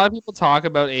 a lot of people talk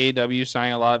about AEW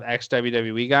signing a lot of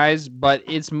ex-WWE guys, but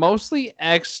it's mostly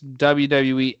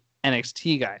ex-WWE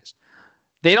NXT guys.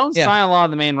 They don't Yeah. sign a lot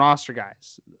of the main roster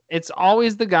guys. It's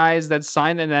always the guys that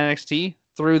signed in NXT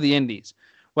through the indies,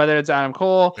 whether it's Adam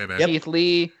Cole, Yep. Keith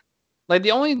Lee. Like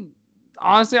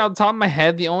honestly, off the top of my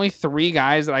head, the only 3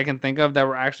 guys that I can think of that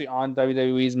were actually on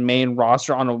WWE's main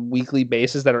roster on a weekly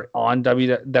basis that are on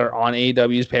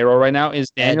AEW's payroll right now is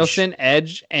Danielson,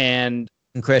 Edge, and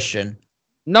Christian.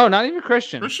 No, not even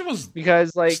Christian. Christian was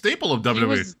Because like staple of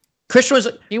WWE.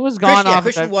 He was gone off.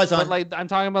 Christian was on. But like I'm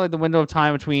talking about like the window of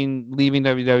time between leaving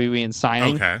WWE and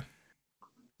signing. Okay.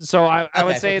 So I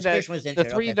would Okay, say so that Christian was the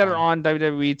injured. 3 Okay, that are fine. on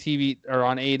WWE TV or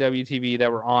on AEW TV that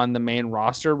were on the main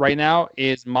roster right now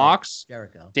is Mox,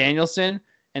 Jericho. Danielson,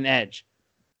 and Edge.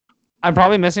 I'm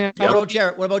probably missing a couple.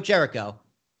 What about Jericho?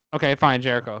 Okay, fine,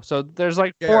 Jericho. So there's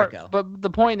like Jericho. 4, but the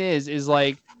point is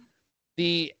like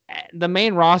the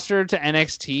main roster to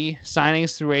NXT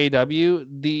signings through AEW,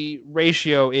 the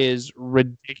ratio is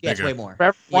ridiculous. Yeah, it's way more. For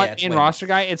every one it's main way roster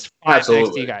guy, it's 5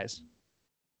 Absolutely. NXT guys.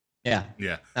 Yeah.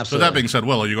 Yeah. Absolutely. So that being said,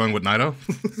 Will, are you going with Naito?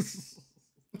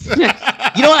 You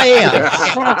know what I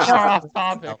am? Far off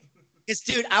topic. Because,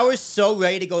 dude, I was so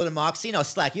ready to go to Moxley. No,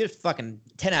 Slack, you're fucking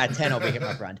 10 out of 10 over here,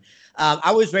 my friend.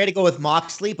 I was ready to go with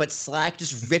Moxley, but Slack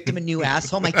just ripped him a new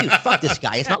asshole. I'm like, dude, fuck this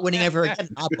guy. He's not winning ever again.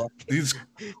 It's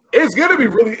gonna be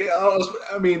really.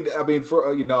 I mean, for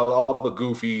all the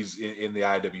goofies in the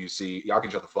IWC, y'all can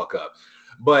shut the fuck up.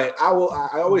 But I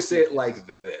always say it like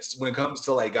this: when it comes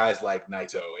to like guys like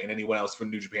Naito and anyone else from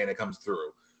New Japan that comes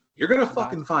through, you're gonna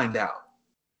fucking find out.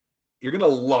 You're gonna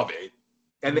love it,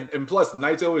 and plus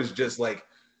Naito is just like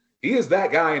he is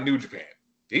that guy in New Japan.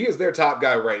 He is their top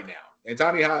guy right now. And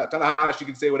Tanahashi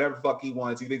can say whatever the fuck he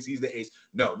wants. He thinks he's the ace.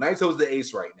 No, Naito's the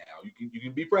ace right now. You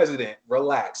can be president,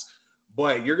 relax.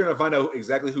 But you're gonna find out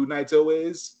exactly who Naito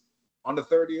is on the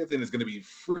 30th, and it's gonna be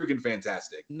freaking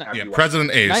fantastic. Yeah, President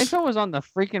Ace. Naito was on the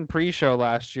freaking pre-show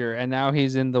last year, and now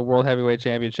he's in the World Heavyweight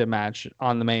Championship match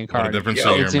on the main card. What a difference Yeah,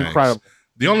 a year it's makes. incredible.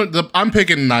 I'm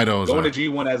picking Naito as Going well. to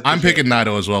G1 as I'm picking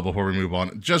Naito as well before we move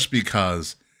on, just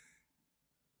because.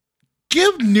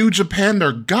 Give New Japan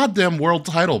their goddamn world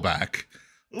title back.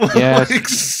 Yes. Like,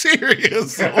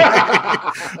 seriously.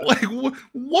 Like,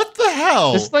 what the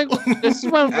hell? This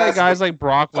is when like, guys like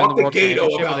Brock win the Talk to World Gato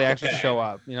Championship about and they actually that. show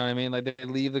up. You know what I mean? Like they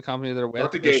leave the company they're with,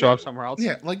 Talk to they show up Gato. somewhere else.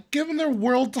 Yeah, like give them their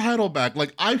world title back.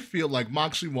 Like I feel like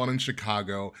Moxley won in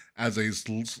Chicago as a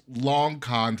long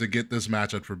con to get this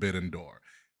match at Forbidden Door.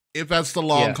 If that's the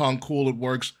long con, cool, it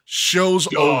works. Show's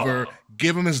over.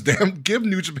 Give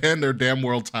New Japan their damn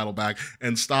world title back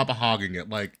and stop hogging it.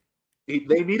 Like they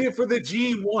need it for the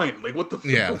G1. Like what the fuck?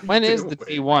 Yeah. When is the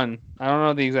T1? I don't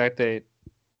know the exact date.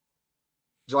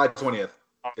 July 20th.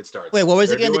 It starts. Wait, what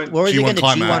was They're it again? doing What was it again? The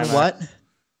Climax. G1 what?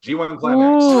 G1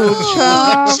 climax.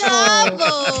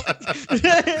 Chavo.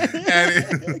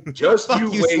 Just Fuck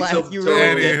you you, wait Slack, till you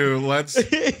ruined it. Anywho, let's.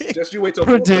 just you wait till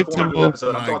Predictable.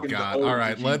 episode. I'm My talking God! the All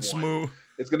right, G1. let's move.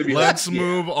 It's gonna be. Let's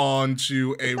move on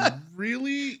to a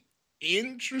really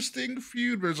interesting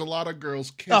feud. There's a lot of girls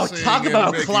kissing. Oh, talk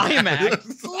about and making climax.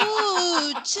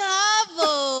 Ooh,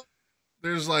 Chavo.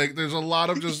 There's a lot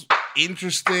of just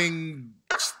interesting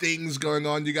things going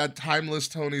on. You got timeless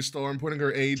Toni Storm putting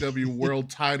her AEW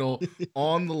world title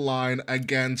on the line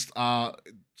against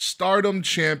Stardom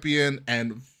champion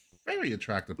and very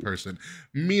attractive person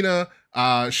Mina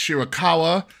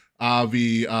Shirakawa, I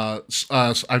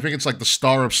think it's like the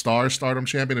Star of Stars Stardom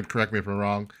champion, if correct me if I'm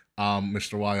wrong,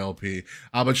 Mr. YLP.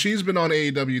 But she's been on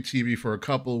AEW TV for a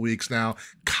couple of weeks now,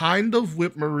 kind of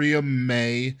with Maria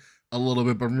May a little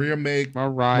bit, but Maria,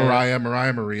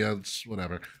 it's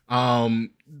whatever.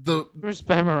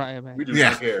 Respect Mariah, man. We do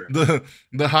not care.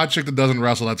 The hot chick that doesn't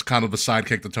wrestle, that's kind of a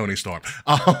sidekick to Toni Storm.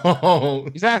 Oh,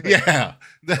 Exactly. yeah,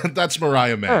 that's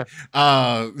Mariah May.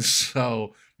 Sure.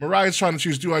 So Mariah's trying to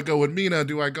choose, do I go with Mina?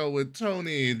 Do I go with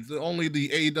Toni? Only the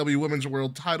AEW Women's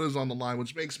World title is on the line,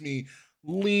 which makes me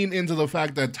lean into the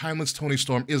fact that timeless Toni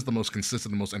Storm is the most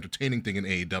consistent, the most entertaining thing in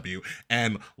AEW,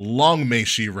 and long may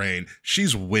she reign.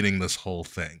 She's winning this whole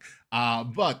thing.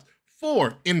 But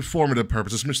for informative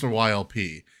purposes, Mr.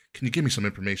 YLP, can you give me some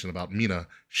information about Mina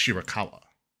Shirakawa?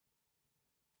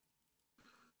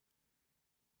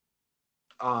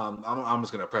 I'm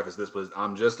just gonna preface this with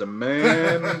I'm just a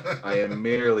man. I am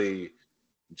merely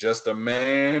just a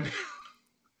man.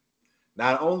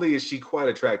 Not only is she quite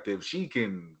attractive, she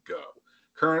can go.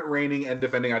 Current reigning and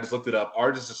defending, I just looked it up,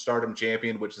 Artist of Stardom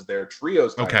champion, which is their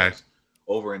trios titles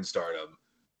over in Stardom.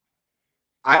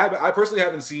 I personally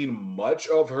haven't seen much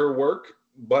of her work,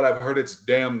 but I've heard it's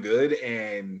damn good,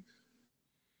 and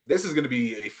this is going to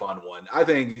be a fun one. I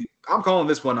think I'm calling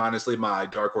this one, honestly, my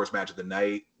dark horse match of the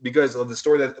night because of the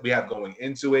story that we have going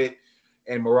into it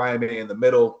and Mariah May in the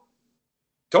middle.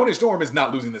 Toni Storm is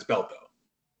not losing this belt, though.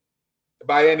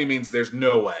 by any means, there's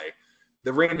no way.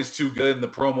 The ring is too good, and the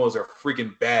promos are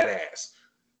freaking badass.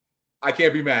 I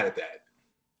can't be mad at that.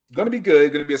 Going to be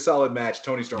good. Going to be a solid match.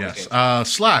 Toni Storm. Yes.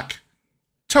 Slack.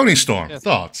 Toni Storm. Yes.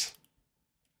 Thoughts?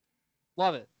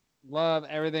 Love it. Love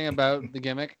everything about the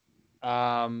gimmick.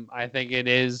 I think it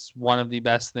is one of the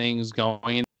best things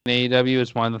going in AEW.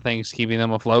 It's one of the things keeping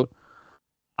them afloat.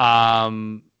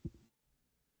 That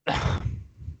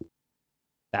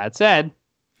said,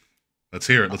 let's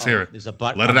hear it. Let's hear it. There's a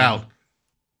butt. Let it out.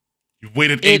 You've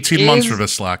waited 18 months for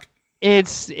this, Slack.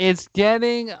 It's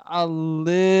getting a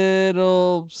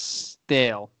little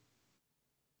stale.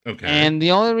 Okay. And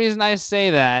the only reason I say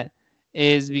that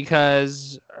is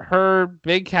because her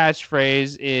big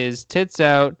catchphrase is tits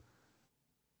out,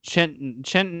 chin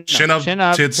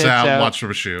up, tits out, watch for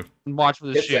the shoe. Watch for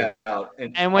the shoe.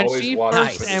 And when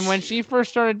when she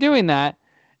first started doing that,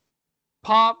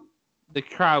 pop, the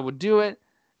crowd would do it,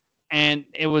 and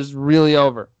it was really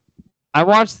over. I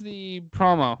watched the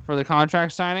promo for the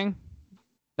contract signing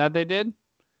that they did.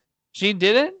 She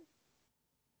did it.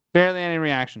 Barely any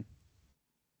reaction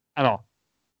at all.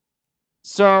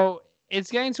 So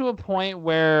it's getting to a point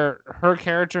where her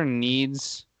character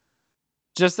needs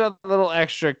just a little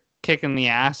extra kick in the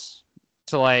ass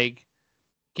to like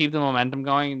keep the momentum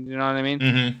going. You know what I mean?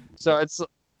 Mm-hmm. So it's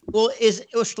Well, is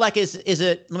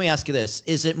it? Let me ask you this: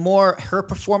 is it more her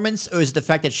performance, or is it the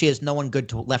fact that she has no one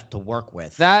good left to work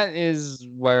with? that is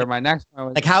where my next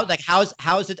point was.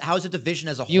 How's the division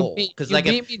as a whole? Because like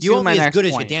beat me if to you won't my be as next good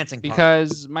as your point, dancing partner.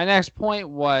 because my next point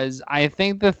was I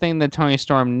think the thing that Toni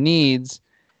Storm needs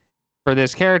for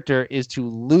this character is to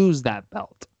lose that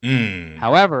belt.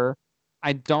 However,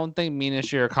 I don't think Mina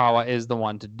Shirakawa is the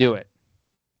one to do it.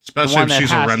 Especially if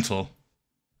she's a rental.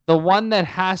 The one that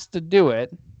has to do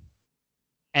it,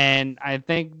 and I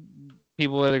think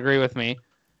people would agree with me,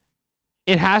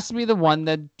 it has to be the one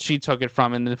that she took it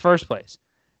from in the first place.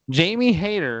 Jamie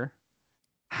Hayter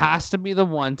has to be the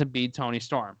one to beat Toni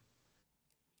Storm.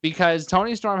 Because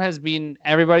Toni Storm has beaten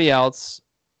everybody else,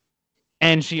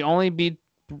 and she only beat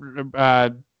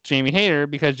Jamie Hayter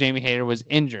because Jamie Hayter was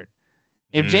injured.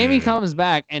 If Jamie comes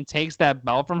back and takes that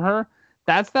belt from her,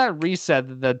 that's that reset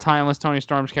that the timeless Toni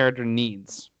Storm's character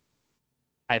needs,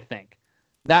 I think.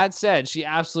 That said, she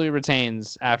absolutely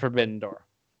retains at Forbidden Door.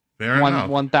 Fair enough.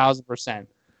 1,000%.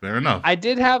 Fair enough. I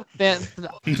did have...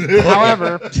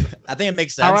 however... I think it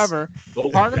makes sense. However,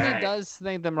 part of me does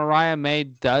think that Mariah May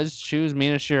does choose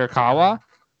Mina Shirakawa,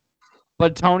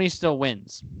 but Toni still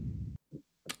wins.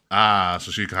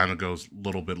 So she kind of goes a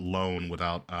little bit lone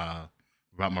without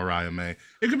Mariah May.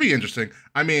 It could be interesting.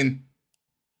 I mean...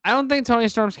 I don't think Toni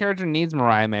Storm's character needs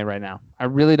Mariah May right now. I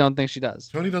really don't think she does.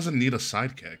 Toni doesn't need a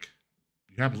sidekick.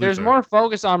 There's more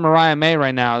focus on Mariah May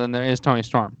right now than there is Toni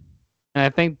Storm. And I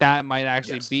think that might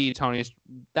actually be Toni's...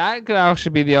 That could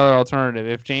actually be the other alternative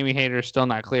if Jamie Hayter is still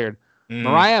not cleared.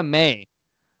 Mariah May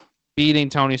beating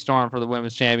Toni Storm for the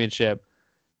Women's Championship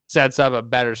sets up a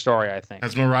better story, I think.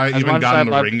 Has Mariah even gotten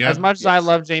in the ring yet? As much as I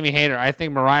love Jamie Hayter, I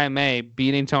think Mariah May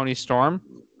beating Toni Storm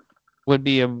would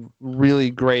be a really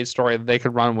great story that they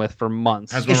could run with for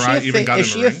months. Has Mariah even gotten in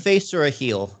the ring? Is she a face or a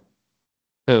heel?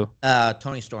 Who?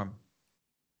 Toni Storm.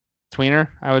 Tweener,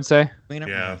 I would say. Tweener?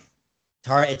 Yeah.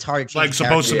 It's hard to change. Like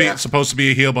supposed to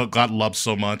be a heel, but got loved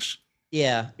so much.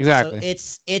 Yeah, exactly.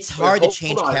 So it's hard to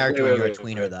change character when you're a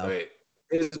tweener, though.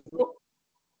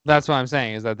 That's what I'm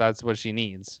saying. Is that's what she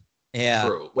needs. Yeah.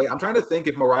 True. Wait, I'm trying to think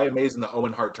if Mariah May's in the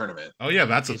Owen Hart tournament. Oh yeah,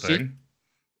 that's a thing.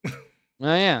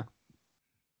 Oh yeah.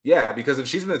 Yeah, because if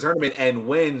she's in the tournament and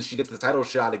wins, she gets the title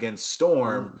shot against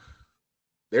Storm.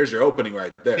 There's your opening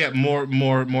right there. Yeah,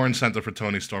 more incentive for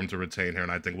Toni Storm to retain her,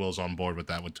 and I think Will's on board with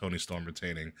that, with Toni Storm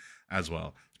retaining as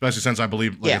well. Especially since I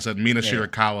believe, like I said, Mina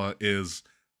Shirakawa is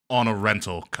on a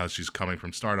rental because she's coming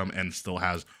from Stardom and still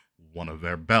has one of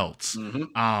their belts.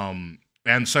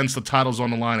 And since the title's on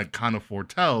the line, it kind of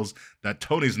foretells that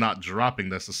Tony's not dropping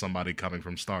this to somebody coming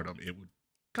from Stardom. It would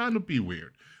kind of be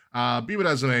weird. Be it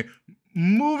as it may,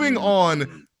 moving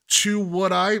on to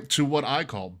what I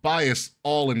call bias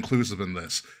all inclusive in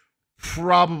this.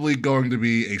 Probably going to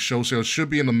be a show should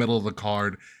be in the middle of the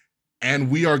card, and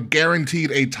we are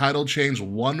guaranteed a title change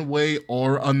one way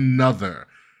or another.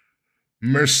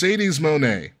 Mercedes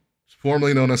Mone,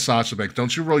 formerly known as Sasha Banks.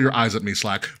 Don't you roll your eyes at me,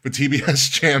 Slack. For TBS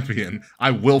champion,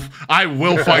 I will fight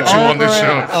you on this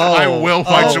show. I will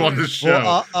fight you on this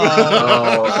show.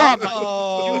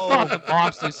 You thought the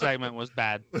Boston segment was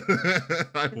bad.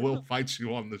 I will fight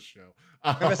you on this show.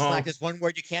 Remember, Slack, there's one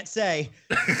word you can't say.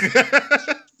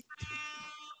 I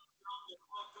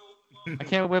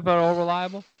can't whip out all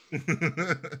reliable.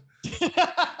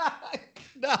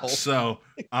 No. So,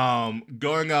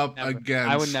 going up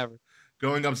against... I would never.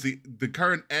 going up to the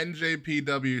current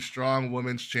NJPW Strong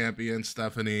Women's Champion,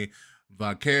 Stephanie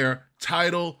Vaquer,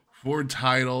 title for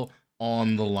title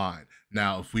on the line.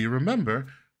 Now, if we remember,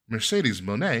 Mercedes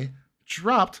Mone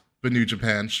dropped the New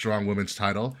Japan Strong Women's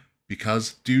title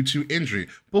because due to injury.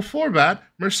 Before that,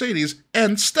 Mercedes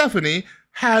and Stephanie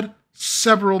had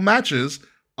several matches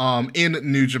in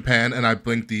New Japan, and I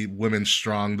think the Women's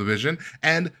Strong division,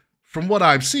 and from what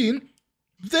I've seen,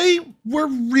 they were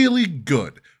really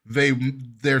good.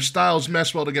 Their styles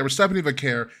mesh well together. Stephanie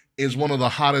Vaquer is one of the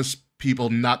hottest people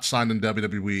not signed in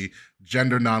WWE,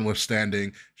 gender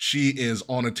notwithstanding. She is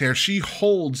on a tear. She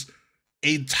holds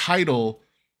a title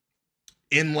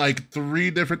in like 3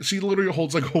 different, she literally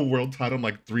holds like a world title in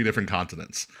like 3 different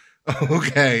continents.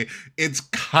 Okay, it's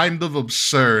kind of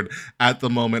absurd at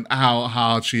the moment how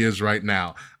hot she is right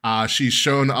now. She's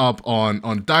shown up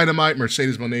on Dynamite.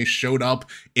 Mercedes Mone showed up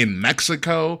in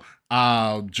Mexico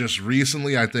just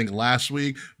recently, I think last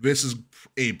week. This is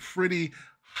a pretty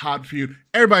hot feud.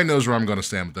 Everybody knows where I'm going to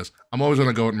stand with this. I'm always going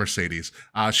to go with Mercedes.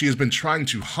 She has been trying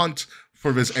to hunt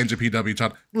for this NJPW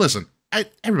title. Listen,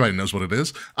 everybody knows what it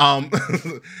is.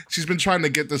 She's been trying to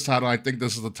get this title. I think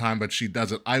this is the time that she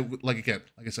does it. Like I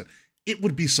said, it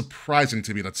would be surprising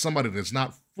to me that somebody that's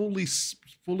not fully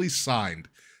signed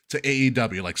to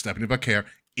AEW, like Stephanie Vaquer,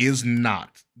 is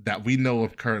not, that we know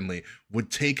of currently, would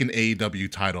take an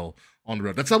AEW title on the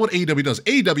road. That's not what AEW does.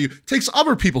 AEW takes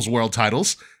other people's world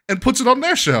titles and puts it on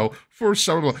their show for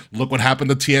several. Look what happened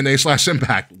to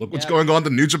TNA/Impact. Look what's going on to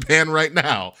New Japan right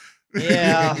now.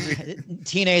 Yeah,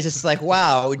 TNA is just like,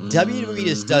 wow, WWE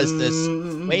just does this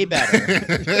way better.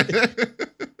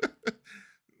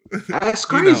 That's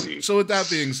crazy. So with that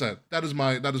being said, that is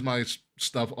my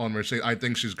stuff on Mercedes. I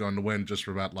think she's going to win just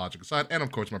for that logic aside, and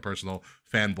of course my personal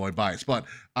fanboy bias. But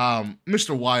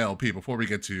Mr. YLP, before we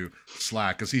get to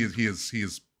Slack, because he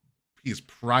is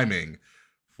priming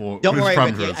for. Don't worry,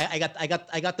 Ricky,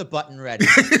 I got the button ready.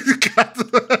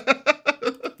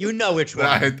 You know which one.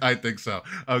 I think so.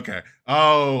 Okay.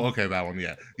 Oh, okay, that one.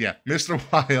 Yeah. Mr.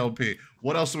 YLP.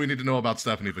 What else do we need to know about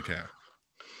Stephanie Vaquer?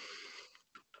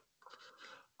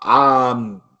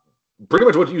 Pretty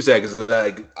much what you said, because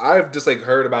like I've just like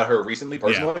heard about her recently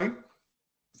personally. Yeah.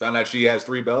 Found out she has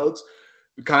 3 belts.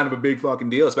 Kind of a big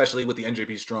fucking deal, especially with the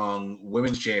NJP Strong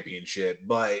Women's Championship.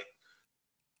 But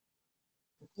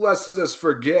let's just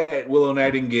forget Willow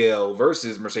Nightingale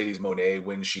versus Mercedes Mone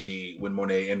when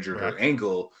Mone injured her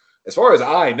ankle. As far as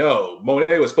I know, Mone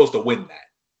was supposed to win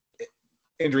that,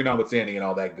 injury notwithstanding and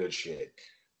all that good shit.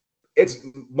 It's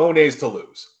Mone's to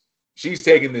lose. She's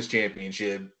taking this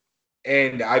championship,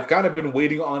 and I've kind of been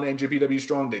waiting on NJPW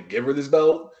Strong to give her this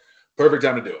belt. Perfect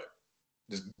time to do it.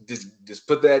 Just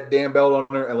put that damn belt on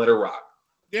her and let her rock.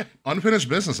 Yeah, unfinished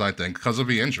business, I think, because of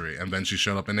the injury, and then she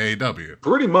showed up in AEW.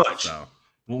 Pretty much. So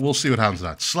we'll see what happens to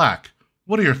that. Slack,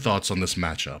 what are your thoughts on this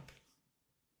matchup?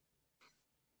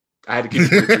 I had to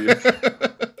keep it for you.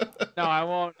 No, I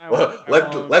won't.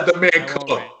 Let the man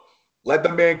cook. Let the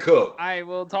man cook. I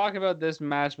will talk about this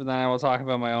match, but then I will talk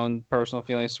about my own personal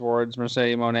feelings towards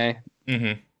Mercedes Mone.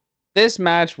 Mm-hmm. This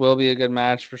match will be a good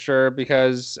match for sure,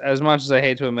 because as much as I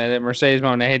hate to admit it, Mercedes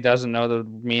Mone doesn't know the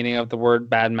meaning of the word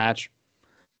bad match.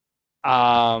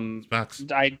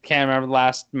 I can't remember the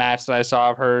last match that I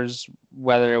saw of hers,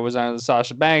 whether it was under the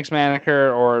Sasha Banks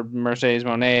moniker or Mercedes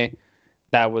Mone,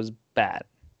 that was bad.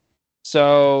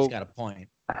 So she's got a point.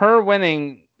 Her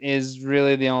winning is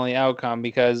really the only outcome,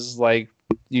 because like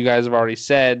you guys have already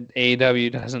said,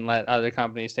 AEW doesn't let other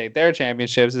companies take their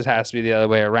championships. It has to be the other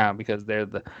way around, because they're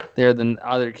the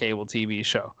other cable TV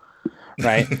show,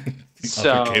 right?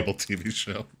 Other cable TV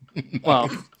show. Well,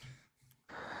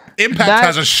 Impact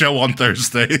has a show on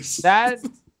Thursdays. That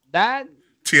TNA,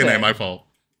 said, my fault.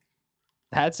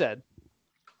 That said,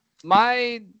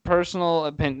 my personal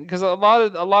opinion, because a lot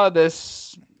of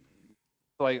this,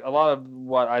 like a lot of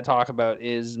what I talk about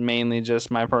is mainly just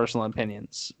my personal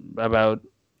opinions about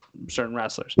certain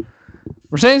wrestlers.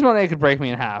 Mercedes Mone could break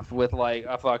me in half with like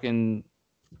a fucking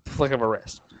flick of a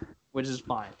wrist, which is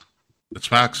fine. It's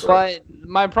facts. But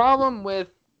my problem with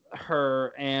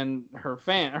her and her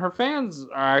fans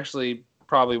are actually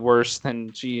probably worse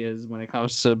than she is when it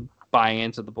comes to buying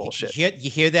into the bullshit. You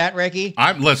hear that, Ricky?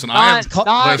 Listen. Me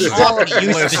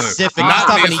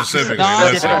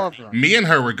and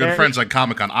her were good friends at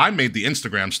Comic-Con. I made the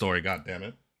Instagram story. God damn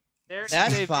it.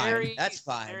 That's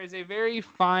fine. There is a very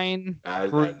fine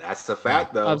that's the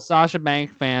fact, though. Of Sasha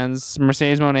Banks fans,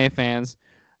 Mercedes Mone fans,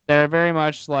 that are very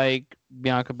much like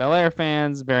Bianca Belair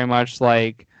fans, very much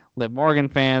like Liv Morgan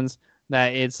fans.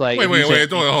 That it's like wait,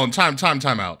 hold on,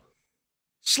 time out.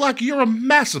 Slack, you're a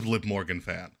massive Liv Morgan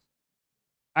fan.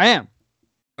 I am.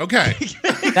 Okay.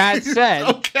 That said,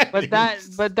 Okay. but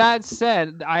that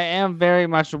said, I am very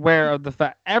much aware of the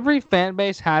fact every fan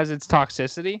base has its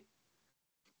toxicity,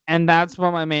 and that's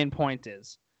what my main point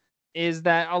is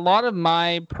that a lot of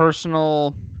my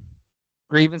personal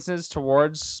grievances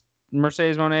towards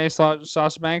Mercedes Mone /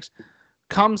 Sasha Banks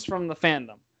comes from the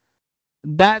fandom.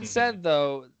 That said,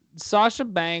 though, Sasha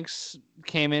Banks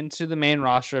came into the main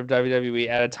roster of WWE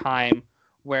at a time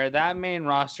where that main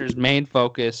roster's main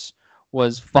focus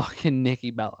was fucking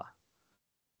Nikki Bella,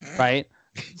 right?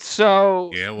 So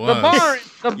Yeah, it the was. bar It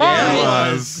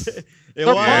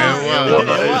the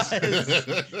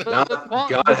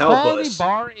God help quality us.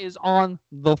 bar is on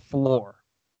the floor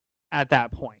at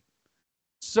that point.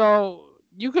 So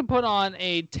you could put on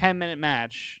a 10-minute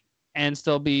match and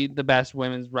still be the best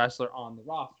women's wrestler on the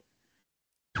roster.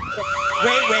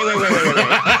 Wait.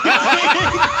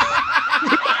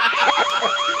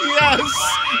 Yes,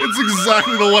 it's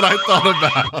exactly the one I thought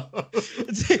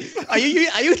about. Are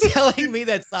you telling me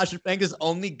that Sasha Banks is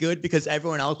only good because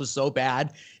everyone else was so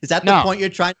bad? Is that the No. point you're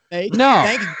trying to make? No.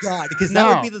 Thank God, because that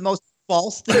would be the most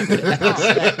false thing you could ever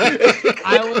say.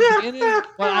 I was in it,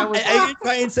 but I was. Are you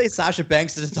trying to say Sasha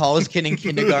Banks is the tallest kid in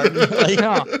kindergarten? Like,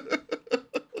 No.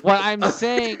 What I'm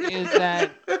saying is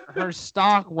that her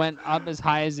stock went up as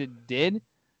high as it did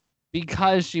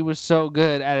because she was so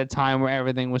good at a time where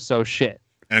everything was so shit.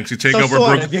 NXT so Takeover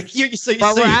sort Brooklyn. of.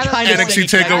 But we're at a- NXT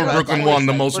Takeover Brooklyn won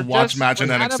the most We're watched just- match in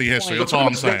we're at a NXT history. point- That's all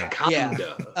I'm saying. Yeah.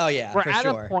 Oh yeah, We're for at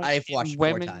sure. a point I've watched in it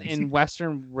 4 women times. in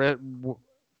Western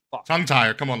Tongue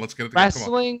tire. Come on, let's get it together. Come on.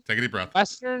 wrestling. Take a deep breath.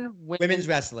 Western Women's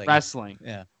wrestling. wrestling.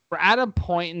 Yeah. We're at a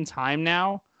point in time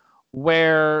now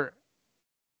where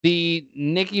the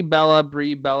Nikki Bella,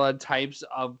 Brie Bella types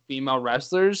of female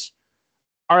wrestlers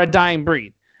are a dying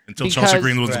breed. Until Because- Chelsea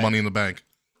Green loses Right. Money in the Bank.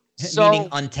 So- Meaning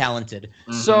untalented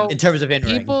So in terms of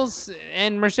in-ring.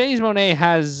 and Mercedes Mone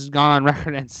has gone on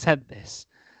record and said this,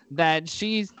 that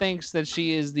she thinks that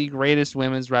she is the greatest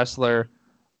women's wrestler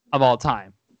of all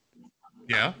time.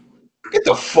 Yeah, Get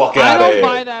the fuck I out of don't here.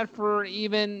 buy that for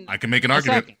even I can make an a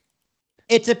argument. second.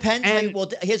 It depends. How you, And- well,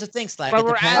 here's the thing, Slack. but It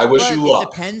we're depends, at- I wish you it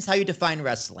luck. depends how you define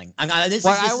wrestling. This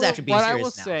What is actually being what I serious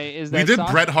will now. say is We that did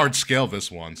Sasha- Bret Hart scale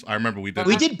this once. I remember we did.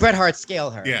 We did Bret Hart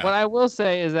scale her. Yeah. What I will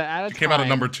say is that at a She came out at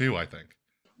number 2, I think.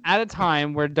 at a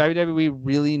time where WWE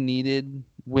really needed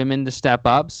women to step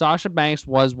up, Sasha Banks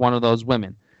was one of those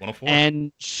women. 104.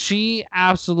 And she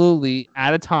absolutely,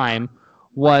 at a time,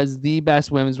 was the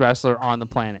best women's wrestler on the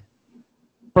planet.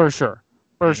 For sure.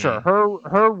 For sure.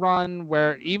 Her run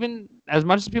where even as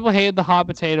much as people hated the hot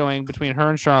potatoing between her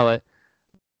and Charlotte,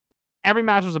 every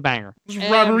match was a banger. It was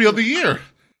rivalry of the year.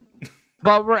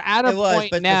 But we're at a It was,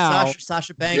 point but now.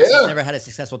 Sasha Banks Yeah. has never had a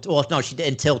successful. Well, no, she did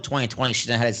until 2020. She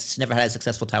never had a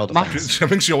successful title defense. I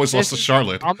think she always lost to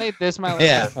Charlotte. I'll make this my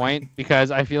Yeah. last point because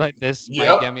I feel like this might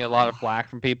Yep. get me a lot of flack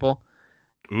from people.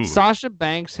 Ooh. Sasha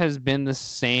Banks has been the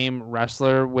same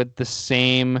wrestler with the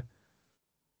same.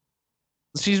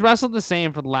 She's wrestled the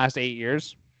same for the last 8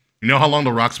 years. You know how long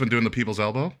The Rock's been doing the People's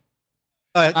Elbow?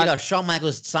 Shawn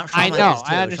Michaels. Shawn I Michaels know, too.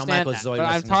 I understand Shawn Michaels that, is always but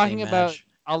I'm wrestling the talking same about match.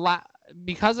 a lot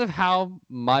because of how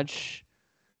much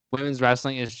women's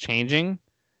wrestling is changing.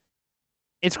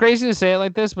 It's crazy to say it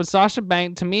like this, but Sasha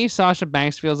Banks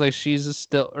feels like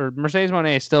Mercedes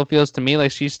Mone still feels to me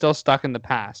like she's still stuck in the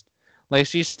past. Like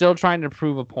she's still trying to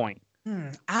prove a point.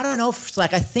 I don't know.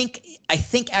 Slack. I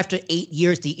think after 8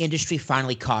 years, the industry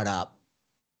finally caught up.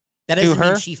 That To doesn't mean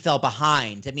her? she fell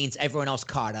behind. It means everyone else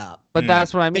caught up. But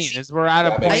that's what I mean. Is we're at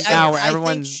a point now where I think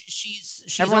everyone's she's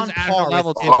everyone's on at her par level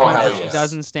with to the all point hell where she yes.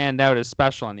 doesn't stand out as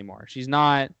special anymore. She's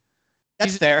not.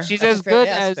 That's fair. She's That's as fair. good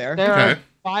Yeah, that's as fair. there Okay. are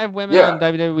 5 women Yeah. on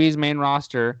WWE's main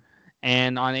roster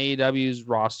and on AEW's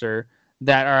roster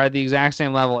that are at the exact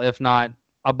same level, if not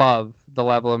above the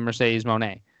level of Mercedes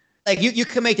Mone. Like you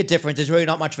can make a difference. There's really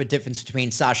not much of a difference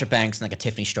between Sasha Banks and like a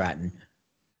Tiffany Stratton.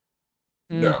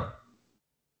 No.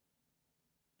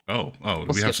 Oh, We'll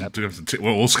we have skip some.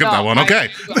 We'll skip that one. Okay.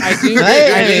 I do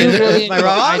Hey, really am I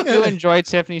wrong? I do enjoy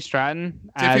Tiffany Stratton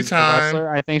as a time.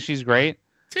 wrestler. I think she's great.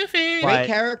 Tiffy. But- Great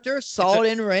character, solid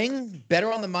in ring,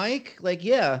 better on the mic. Like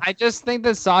yeah. I just think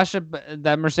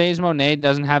that Mercedes Mone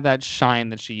doesn't have that shine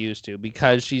that she used to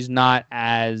because she's not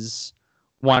as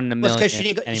one in a Well, million it's because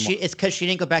she didn't. anymore. It's because she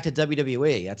didn't go back to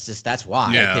WWE. That's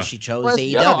why. Yeah. Because she chose Well,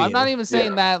 AEW. no, I'm not even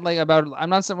saying Yeah. that like about. I'm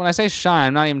not when I say shine,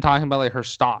 I'm not even talking about like her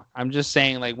stock. I'm just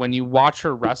saying like when you watch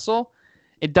her wrestle,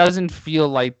 it doesn't feel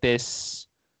like this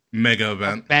mega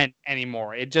event.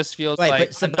 anymore. It just feels Right,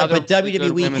 like but really good WWE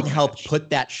can women's help match. put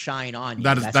that shine on you.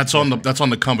 That's on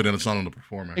the company, and it's not on the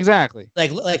performer. Exactly.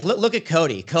 Like look at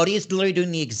Cody. Cody is literally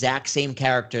doing the exact same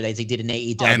character as he did in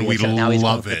AEW, And we except now he's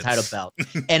going love for the it. title belt.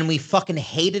 And we fucking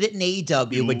hated it in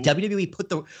AEW, but WWE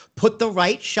put the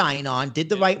right shine on, did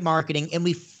the right marketing, and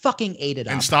we fucking ate it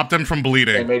up. And stopped them from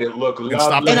bleeding. They made it look stop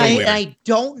lovely. them from bleeding. I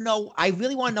don't know. I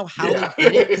really want to know how Yeah. they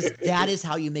did it, because that is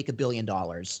how you make $1 billion.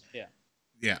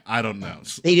 Yeah, I don't know.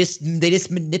 They just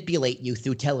manipulate you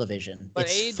through television. But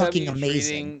It's fucking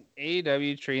amazing.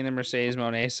 AEW treating the Mercedes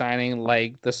Mone signing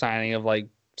like the signing of like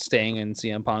Sting and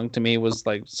CM Punk to me was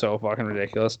like so fucking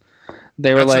ridiculous.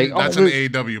 They were That's an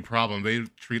AEW problem. They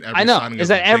treat every I know signing is as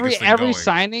that the biggest thing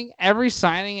going. every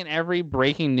signing and every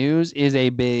breaking news is a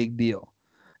big deal.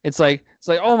 It's like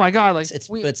oh my god, like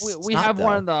we not, have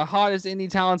one though. of the hottest indie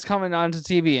talents coming onto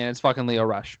TV and it's fucking Leo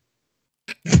Rush,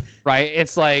 right?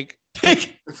 It's like y'all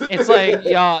said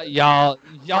Yeah,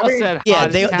 hottest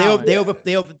talent.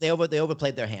 they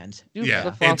overplayed their hand. Dude, Yeah,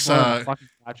 the fuck it's, won the fucking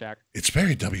Jack. It's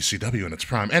very WCW in its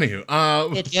prime. Anywho,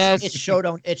 It's show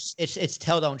don't it's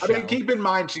tell don't I show. mean, keep in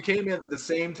mind she came in at the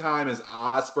same time as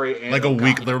Ospreay and like a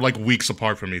week, Okada. they're like weeks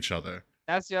apart from each other.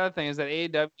 That's the other thing is that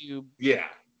AEW Yeah.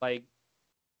 like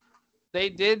they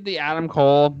did the Adam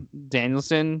Cole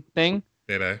Danielson thing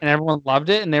Baby. and everyone loved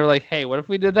it and they were like, hey, what if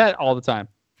we did that all the time?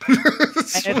 And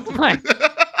it's like,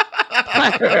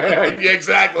 Yeah,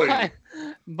 exactly.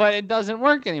 but it doesn't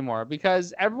work anymore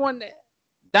because everyone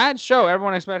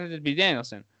expected it to be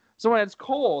Danielson. So when it's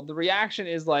Cole, the reaction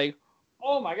is like,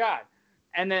 oh my god.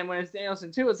 And then when it's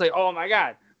Danielson too, it's like, oh my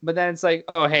god. But then it's like,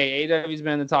 oh hey, AEW's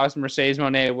been in the talks with Mercedes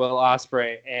Moné, Will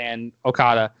Ospreay, and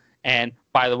Okada. And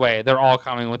by the way, they're all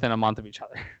coming within a month of each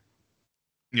other.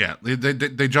 Yeah,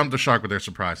 they jumped the shark with their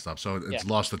surprise stuff, so it's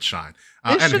lost its shine.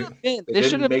 This should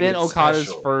have make been it Okada's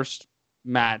special. first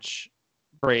match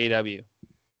for AEW.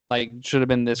 Like, should have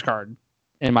been this card,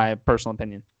 in my personal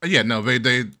opinion. Yeah, no,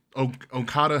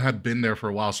 Okada had been there for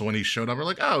a while, so when he showed up, we're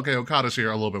like, oh, okay, Okada's here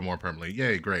a little bit more permanently.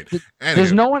 Yay, great.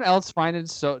 Does no one else find it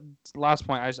so? Last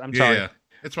point. I'm sorry. Yeah,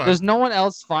 it's fine. Does no one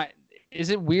else find? Is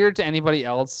it weird to anybody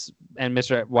else? And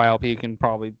Mr. YLP can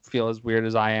probably feel as weird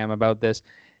as I am about this.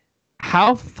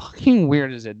 How fucking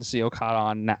weird is it to see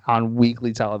Okada on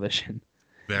weekly television?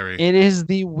 Very. It is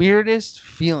the weirdest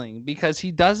feeling because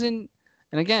he doesn't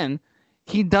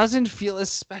feel as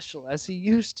special as he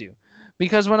used to.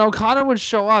 Because when Okada would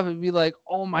show up, it'd be like,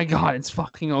 oh my god, it's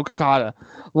fucking Okada.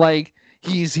 Like,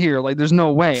 he's here. Like, there's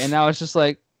no way. And now it's just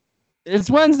like, it's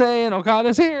Wednesday and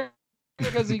Okada's here.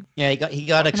 Because he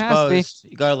got exposed.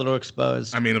 He got a little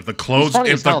exposed. I mean, if the funny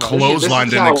as hell, though. clothesline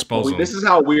didn't expose him. This is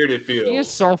how weird it feels. He is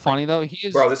so funny though. He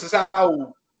is. Bro, this is how.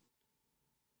 Go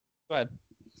ahead.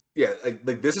 Yeah,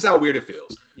 like this is how weird it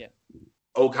feels. Yeah.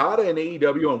 Okada and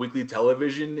AEW on weekly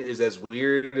television is as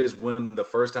weird as when the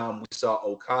first time we saw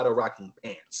Okada rocking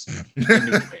pants in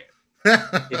New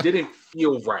Japan. It didn't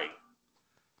feel right.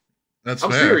 That's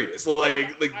I'm fair. serious.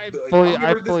 I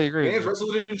fully agree. Fans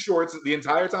wrestled in shorts the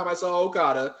entire time I saw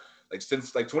Okada, like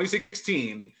since like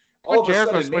 2016. All of a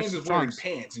Jericho sudden, man switched is wearing trunks.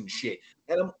 pants and shit.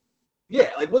 And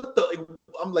what the? Like,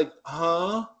 I'm like,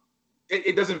 huh?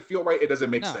 It doesn't feel right. It doesn't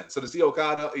make sense. So to see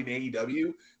Okada in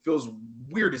AEW feels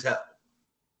weird as hell.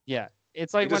 Yeah.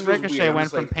 It's like It when just feels Ricochet weird. I'm went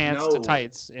just from like, pants no. to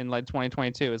tights in like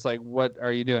 2022. It's like, what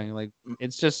are you doing? Like,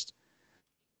 it's just.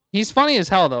 He's funny as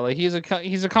hell though. Like he's a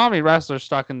comedy wrestler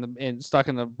stuck in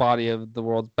the body of the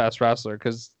world's best wrestler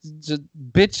because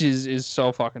bitches is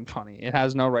so fucking funny. It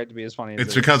has no right to be as funny. As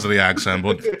It's because of the accent,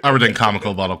 but everything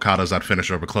comical about Okada's that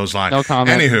finisher over clothesline. No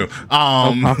comment. Anywho,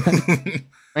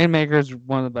 Rainmaker is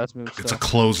one of the best moves. it's a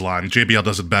clothesline. JBL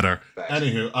does it better.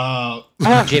 Anywho,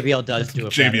 JBL does do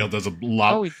it. JBL does a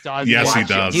lot. Oh, he does. Yes, he Watch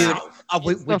your does. Dude,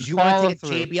 mouth. would you want to take a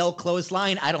follow-through. JBL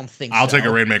clothesline? I don't think so. I'll take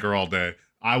a Rainmaker all day.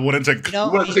 I wouldn't take. You know,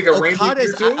 You wanna take a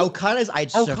Rainmaker too? Okada's I'd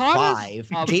Okada's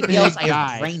survive. a JBL's I big have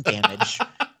guy. brain damage.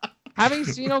 Having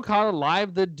seen Okada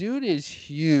live, the dude is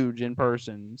huge in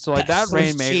person. So like that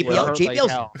Rainmaker would hurt like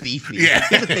JBL's hell. beefy. Yeah.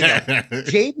 Here's the thing, though.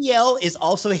 JBL is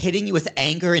also hitting you with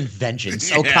anger and vengeance.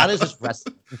 Yeah. Okada's just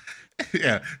wrestling.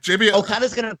 Yeah, JBL.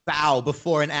 Okada's gonna bow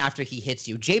before and after he hits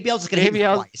you. JBL's just gonna hit you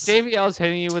twice. JBL's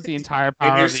hitting you with the entire And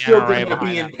power you're of the still NRA going to behind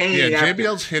be in him. pain. Yeah, after.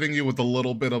 JBL's hitting you with a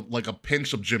little bit of like a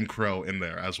pinch of Jim Crow in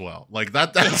there as well. Like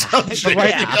that's how The The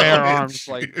right JBL bare hits arms,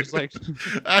 like you. just like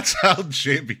That's how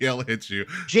JBL hits you.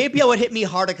 JBL would hit me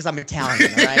harder because I'm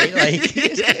Italian, all right? Like,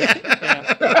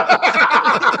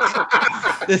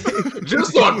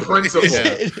 Just on principle.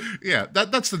 Yeah,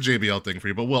 that's the JBL thing for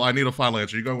you. But Will, I need a final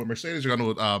answer. You going with Mercedes? Or you going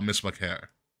with Miss Vaquer?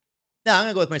 No, I'm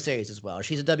gonna go with Mercedes as well.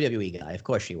 She's a WWE guy. Of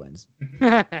course she wins.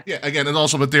 Yeah, again, and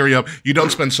also the theory of you don't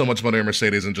spend so much money on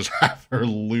Mercedes and just have her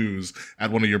lose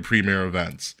at one of your premier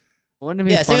events. Wouldn't it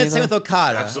be Yeah, funny, same with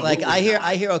Okada. Absolutely Like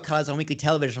I hear Okada's on weekly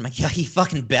television. I'm like, yeah, he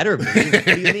fucking better be. What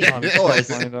do you mean? Of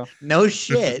course. No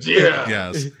shit. Yeah.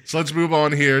 Yes. So let's move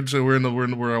on here to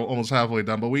we're almost halfway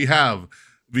done, but we have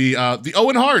the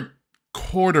Owen Hart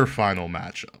quarterfinal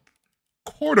matchup.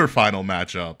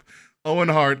 Owen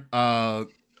Hart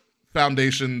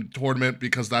Foundation tournament,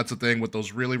 because that's the thing with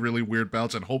those really, really weird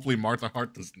belts, and hopefully Martha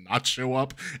Hart does not show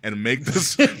up and make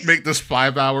this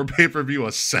 5-hour pay-per-view a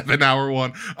 7-hour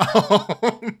one.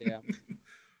 Yeah.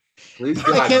 Please,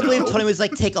 God, I can't believe no. Tony was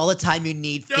like, take all the time you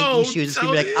need, No, thinking she was just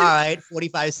gonna be like, Tony. all right,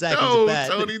 45 seconds No, of bet.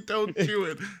 Tony, don't do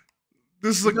it.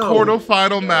 This is a No,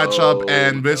 quarterfinal no, matchup,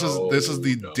 and this is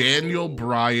the no. Daniel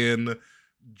Bryan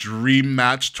dream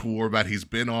match tour that he's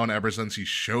been on ever since he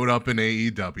showed up in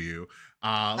AEW.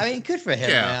 I mean, good for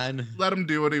him, Yeah. man. Let him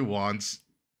do what he wants.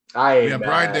 I ain't We have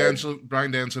mad.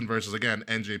 Bryan Danielson versus, again,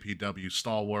 NJPW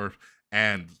stalwart,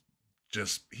 and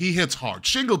just he hits hard.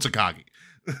 Shingo Takagi.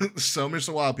 So,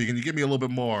 Mr. YLP, can you give me a little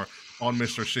bit more on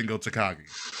Mr. Shingo Takagi?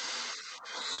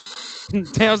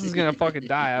 Danielson's gonna fucking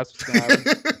die. That's what's gonna happen.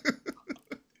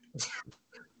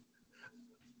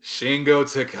 Shingo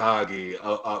Takagi,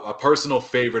 a personal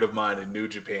favorite of mine in New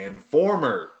Japan,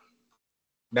 former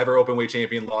never openweight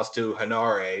champion, lost to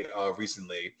Hanare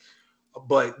recently,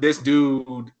 but this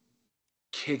dude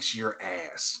kicks your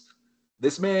ass.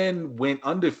 This man went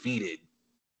undefeated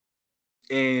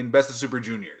in Best of Super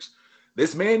Juniors.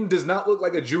 This man does not look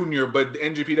like a junior, but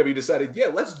NJPW decided, yeah,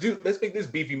 let's make this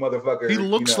beefy motherfucker. He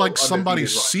looks like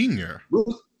somebody's undefeated senior.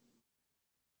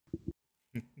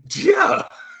 Yeah.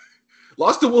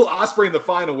 Lost to Will Ospreay in the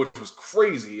final, which was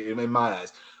crazy in my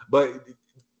eyes. But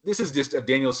this is just a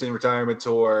Danielson retirement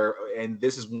tour, and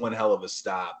this is one hell of a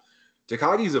stop.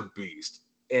 Takagi's a beast,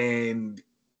 and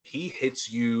he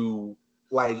hits you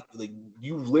like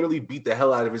you literally beat the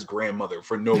hell out of his grandmother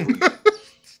for no reason.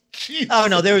 Oh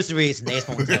no, there was a reason. They just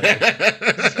won't tell you.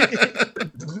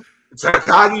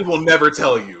 Takagi will never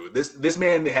tell you. This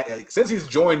man, since he's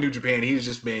joined New Japan, he's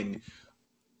just been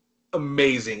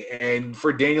amazing. And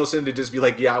for Danielson to just be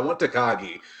like, yeah, I want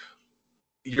Takagi,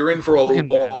 you're in for a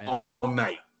long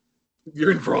night.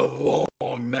 You're in for a long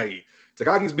night.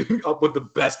 Takagi's been up with the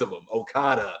best of them.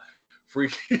 Okada,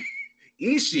 freaking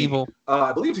Ishii. Evil.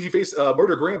 I believe he faced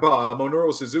Murder Grandpa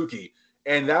Minoru Suzuki,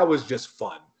 and that was just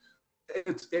fun.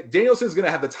 Danielson's going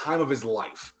to have the time of his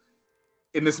life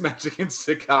in this match against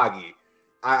Takagi.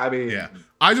 I mean, Yeah.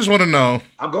 I just want to know.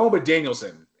 I'm going with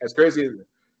Danielson.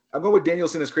 I'm going with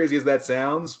Danielson, as crazy as that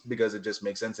sounds, because it just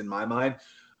makes sense in my mind.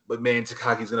 But man,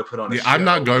 Takagi's going to put on a Yeah, show. I'm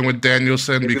not going with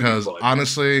Danielson It's gonna be because fun.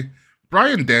 honestly,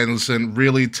 Bryan Danielson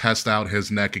really tests out his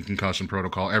neck and concussion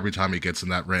protocol every time he gets in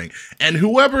that ring. And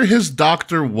whoever his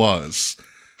doctor was,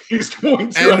 He's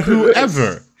going to. and after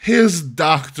whoever this. his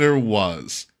doctor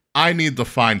was, I need to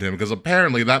find him, because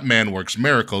apparently that man works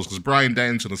miracles, because Bryan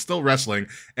Danielson is still wrestling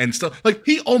and still, like,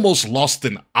 he almost lost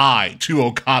an eye to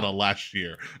Okada last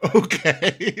year.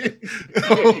 Okay.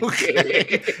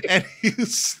 Okay. And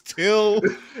he's still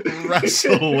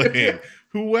wrestling.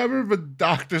 Whoever the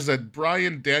doctors that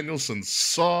Bryan Danielson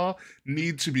saw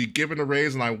need to be given a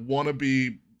raise, and I want to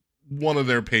be one of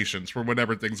their patients for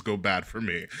whenever things go bad for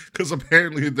me, because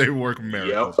apparently they work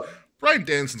miracles. Yep. Bryan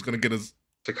Danielson's going to get his...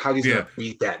 Takagi's Yeah. going to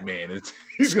beat that man. It's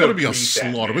He's going going to be a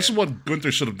slaughter. This is what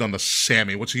Gunther should have done to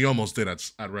Sammy, which he almost did at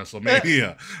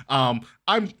WrestleMania.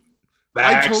 I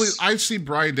see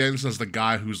Bryan Danielson as the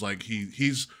guy who's like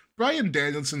he's Bryan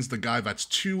Danielson's the guy that's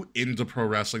too into pro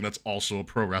wrestling that's also a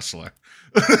pro wrestler.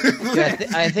 Yeah,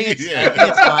 I think it's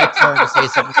my turn to say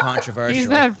something controversial. He's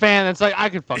that fan that's like, I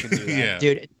could fucking do that.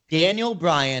 Yeah. Dude,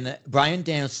 Bryan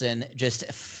Danielson just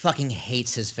fucking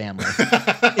hates his family.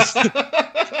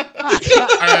 All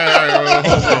right,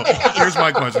 whoa. Here's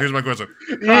my question.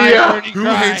 Yeah. Who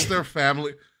hates their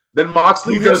family? Then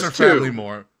Moxley Who hates does their too. family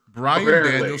more? Bryan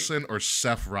Apparently. Danielson or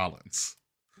Seth Rollins?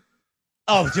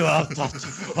 Oh, dude, fuck,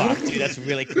 dude, that's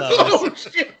really close. Oh,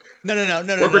 shit. No.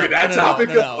 We're bringing that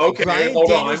topic up? Okay, Bryan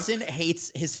hold on. Danielson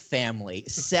hates his family.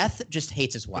 Seth just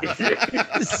hates his wife.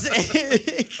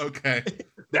 Okay.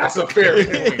 That's a fair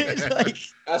point. Like,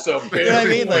 That's a you fair know what I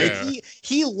mean? point. Like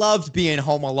he loved being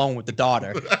home alone with the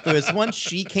daughter. Because once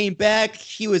she came back,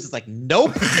 he was just like,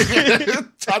 nope.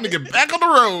 Time to get back on the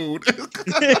road.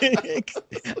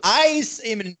 I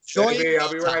am enjoying. Hey,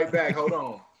 I'll be right back. Hold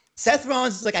on. Seth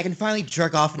Rollins is like, I can finally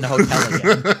jerk off in the hotel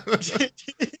again.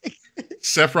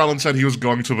 Seth Rollins said he was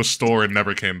going to the store and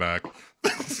never came back.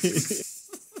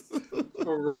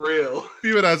 for real.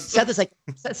 Even as Seth is like,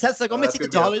 Seth's like, I'm gonna That's take the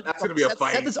gonna be daughter. that's gonna be a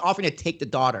fight. Seth is offering to take the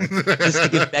daughter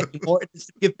just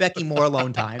to give Becky more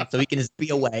alone time, so he can just be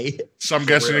away. so I'm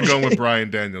guessing you're going with Bryan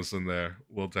Danielson there,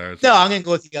 Will Terrace. No, I'm gonna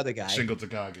go with the other guy. Shingo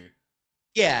Takagi.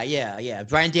 Yeah.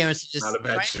 Bryan Danielson just Not a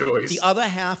bad choice. The other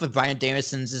half of Bryan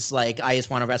Danielson's just like, I just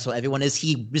want to wrestle everyone. Is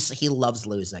he loves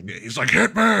losing. Yeah, he's like,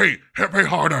 hit me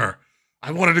harder.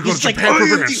 I wanted to go He's to like, Japan I for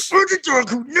am this. the underdog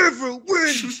who never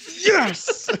wins.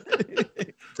 Yes.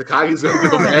 Takagi's gonna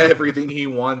give him everything he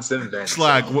wants and then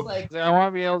Slack. some. I want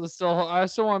to be able to I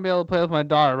still want to be able to play with my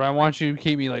daughter, but I want you to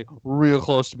keep me like real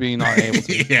close to being not able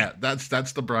to. Yeah, that's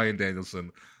the Bryan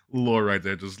Danielson lore right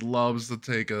there. Just loves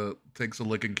to takes a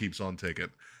lick and keeps on taking.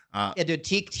 Yeah, dude,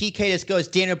 TK just goes,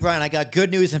 Daniel Bryan, I got good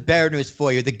news and better news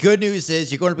for you. The good news is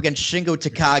you're going up against Shingo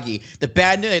Takagi. The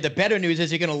better news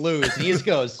is you're going to lose. And he just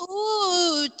goes,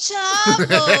 Ooh,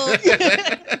 Chavo.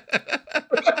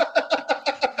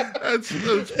 That's For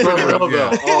pretty real good, yeah.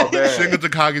 though. Oh man. Shingo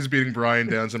Takagi's beating Bryan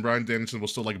Danielson. Bryan Danielson will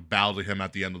still like bow to him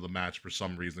at the end of the match for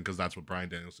some reason because that's what Bryan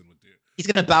Danielson would do. he's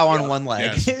going to bow on one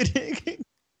leg. Yes.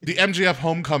 The MJF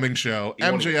Homecoming show. You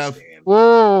won't MJF understand.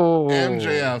 Whoa.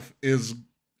 MJF is.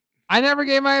 I never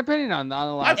gave my opinion on the I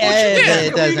last thought you did.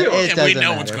 It doesn't, it And we doesn't know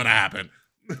matter. what's gonna happen.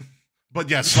 But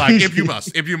yes, Slack. If you must,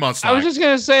 Slack. I was just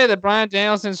gonna say that Bryan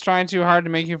Danielson's trying too hard to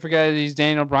make you forget that he's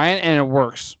Daniel Bryan, and it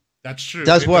works. That's true. It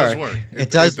does work. It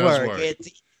It does work.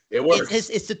 It works.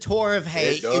 It's the tour of,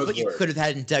 hey, It does what you work. could have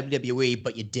had in WWE,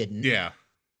 but you didn't. Yeah.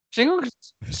 Shingo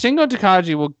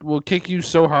Takagi will kick you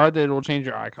so hard that it will change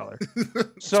your eye color.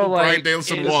 So like, Bryan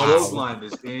Danielson it- The was. stroke line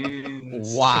is insane.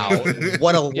 Wow.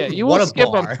 What a Yeah, you what will a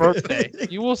skip bar. a birthday.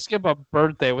 You will skip a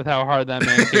birthday with how hard that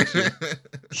man kicks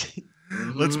you.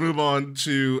 Let's move on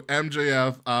to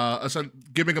MJF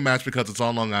giving a match because it's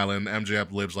on Long Island.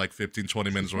 MJF lives like 15,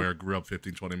 20 minutes away, or grew up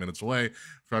 15, 20 minutes away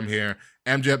from here.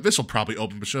 MJF, this will probably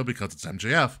open the show because it's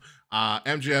MJF.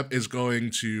 MJF is going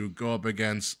to go up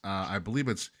against, I believe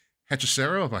it's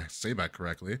Hechicero, if I say that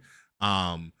correctly,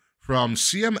 from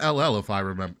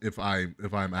CMLL,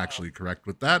 if I'm actually correct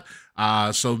with that.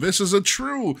 So this is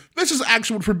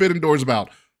actually what Forbidden Door is about.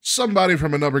 Somebody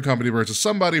from another company versus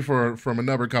somebody from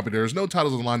another company. There's no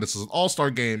titles on the line. This is an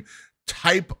all-star game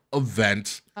type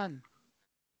event. Fun.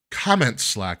 Comment,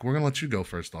 Slack. We're gonna let you go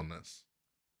first on this.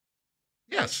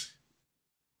 Yes.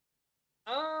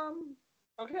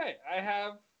 Okay, I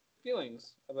have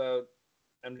feelings about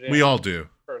MJF. We all do.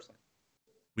 Personally.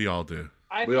 We all do.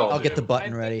 I'll get the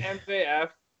button I ready. think MJF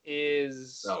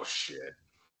is. Oh shit.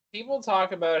 People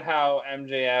talk about how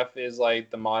MJF is like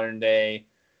the modern day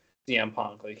CM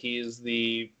Punk. Like he's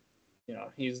the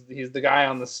guy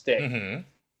on the stick. Mm-hmm.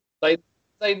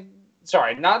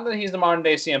 Sorry, not that he's the modern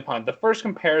day CM Punk. The first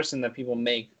comparison that people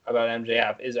make about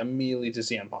MJF is immediately to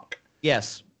CM Punk.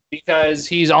 Yes. Because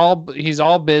he's all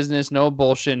business, no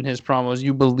bullshit in his promos.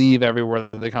 You believe every word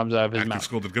that comes out of his Acting mouth.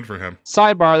 school did good for him.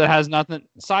 Sidebar that has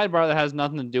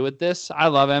nothing to do with this. I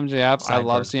love MJF. I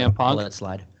love CM I'll Punk. let it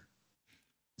slide.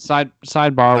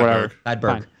 Sidebar, whatever.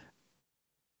 Sideberg. Fine.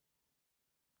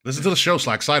 Listen to the show,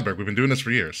 Slack. Sideberg. We've been doing this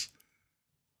for years.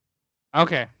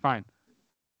 Okay, fine.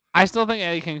 I still think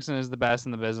Eddie Kingston is the best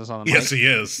in the business on the mic. Yes, he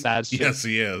is. That's Yes,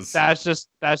 he is. That's just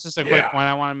a quick Yeah. point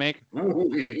I want to make.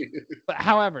 But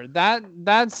however,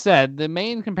 that said, the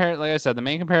main comparison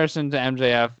to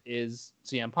MJF is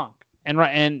CM Punk,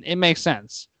 and it makes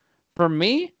sense. For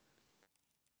me,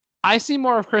 I see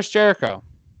more of Chris Jericho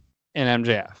in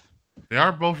MJF They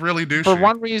are both really douchey. for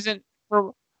one reason,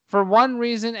 for one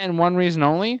reason and one reason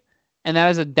only, and that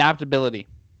is adaptability.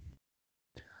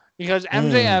 Because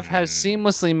MJF has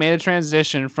seamlessly made a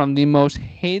transition from the most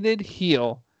hated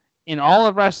heel in all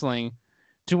of wrestling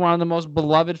to one of the most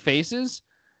beloved faces.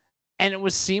 And it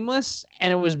was seamless,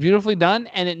 and it was beautifully done,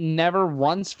 and it never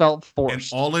once felt And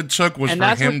forced. all it took was And for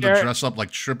that's what him to Jarrett- dress up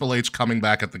like Triple H coming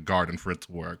back at the Garden for it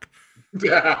to work.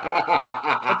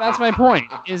 But that's my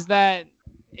point. Is that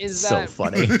So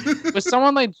funny. with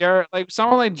someone like Jericho,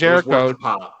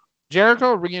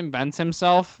 Jericho reinvents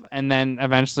himself, and then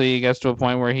eventually he gets to a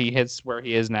point where he hits where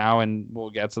he is now, and we'll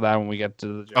get to that when we get to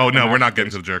the. Oh, Jericho no, we're match. not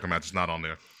getting to the Jericho match. It's not on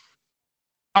there.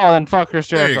 Oh, then fuck Chris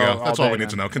There Jericho. you go. That's all day we need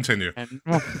to then. know. Continue. And,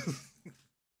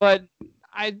 but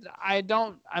I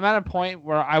don't. I'm at a point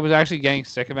where I was actually getting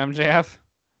sick of MJF,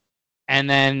 and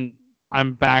then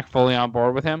I'm back fully on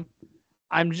board with him.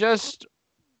 I'm just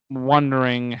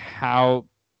wondering how,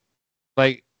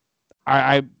 like,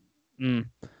 I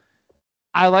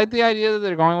like the idea that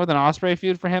they're going with an Ospreay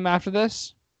feud for him after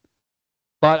this,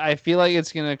 but I feel like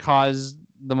it's going to cause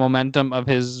the momentum of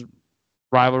his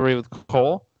rivalry with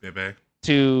Cole Baby.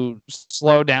 to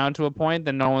slow down to a point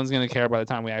that no one's going to care by the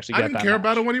time we actually I get didn't that care match.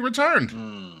 about it when he returned.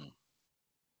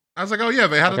 I was like, oh yeah,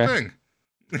 they had a Okay.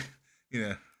 thing.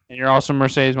 Yeah. And you're also a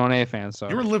Mercedes Monet fan, so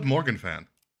You're a Liv Morgan fan.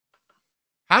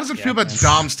 How does it Yeah, feel about man.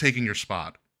 Dom's taking your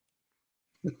spot?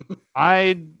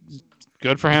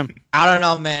 good for him. I don't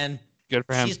know, man. Good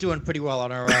for him. She's doing pretty well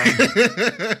on her own.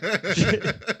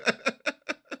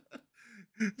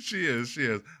 She is.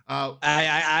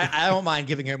 I don't mind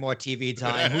giving her more TV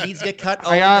time. Who needs to get cut?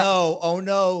 Oh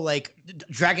no! Like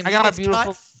Dragon I Lee got a gets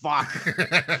beautiful- cut. Fuck.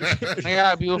 I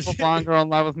got a beautiful blonde girl in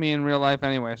love with me in real life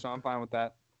anyway, so I'm fine with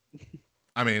that.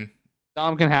 I mean,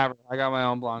 Dom can have her. I got my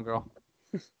own blonde girl.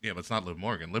 yeah, but it's not Liv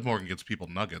Morgan. Liv Morgan gets people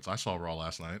nuggets. I saw Raw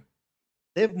last night.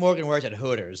 Liv Morgan worked at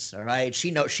Hooters. All right,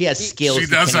 she has skills. She you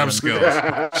does can't have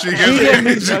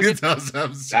even- skills. She does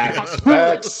have skills.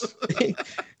 Facts.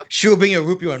 She will bring a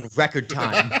rupee in record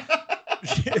time.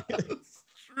 That's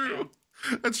true.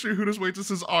 That's true. Hooters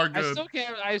waitresses are I good. still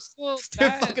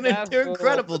can't. They're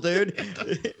incredible,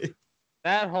 dude.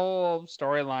 That whole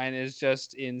storyline is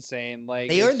just insane. Like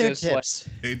They it's earn their just tips.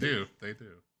 They do.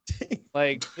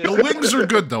 Like The wings are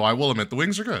good, though. I will admit, the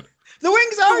wings are good. The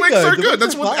wings are The wings good. are The good. wings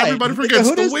That's are what fine. everybody The forgets. The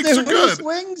Hooters- wings are Hooters good.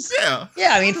 Wings. Yeah. Yeah,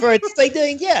 I mean, for it's like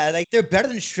they're better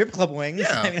than strip club wings.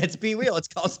 Yeah. I mean, let's be real. It's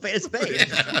called spade a spade.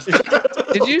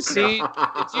 Did you see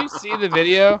the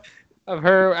video of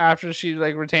her after she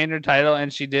like retained her title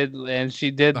and she did the hug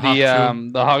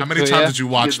too. the hug? How many too, times yeah? did you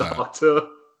watch Get the that? hot tub.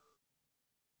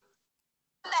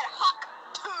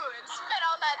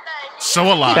 So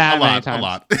a lot. That A many lot. A times.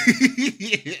 lot.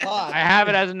 I have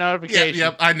it as a Yeah, notification.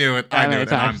 yep, I knew it. I That knew many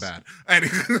it. And I'm times.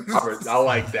 bad. I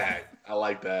like that. I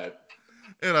like that.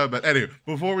 And I'm bad. Anyway,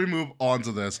 before we move on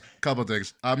to this, couple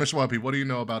things. Mr. YP, what do you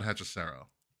know about Hechicero?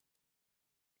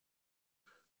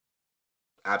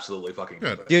 Absolutely fucking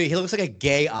Good. Dude, he looks like a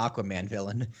gay Aquaman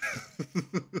villain.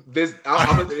 This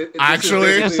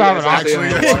Actually, Just have an actually,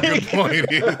 Aquaman. that's a good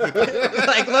point.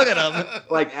 Like, look at him.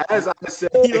 like as I said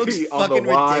He looks on the fucking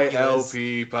ridiculous.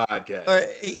 YLP podcast, Or,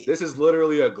 this is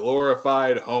literally a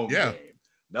glorified home Yeah. game.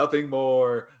 Nothing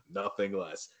more, nothing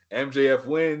less. MJF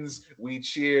wins, we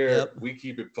cheer, Yep. we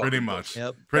keep it fucking Pretty much.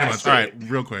 Yep. Pretty That's much. All right, it.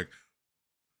 real quick.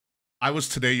 I was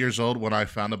today years old when I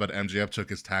found out that MJF took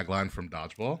his tagline from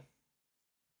Dodgeball.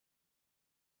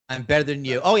 I'm better than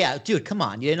you. Oh yeah, dude, come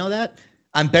on. You didn't know that?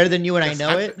 I'm better than you and I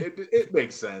know it. It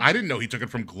makes sense. I didn't know he took it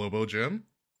from Globo Gym.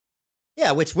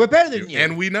 Yeah, which we're better than you.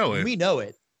 And we know it. We know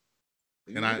it.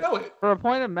 and I- know it. For a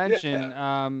point of mention,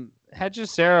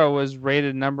 Hechicero was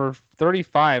rated number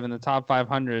 35 in the top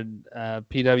 500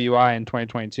 PWI in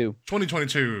 2022.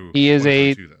 2022. He is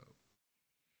a- 2022, though.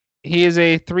 He is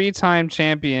a 3-time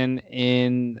champion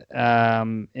in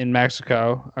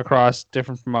Mexico across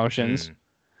different promotions. Mm.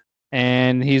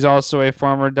 And he's also a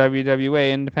former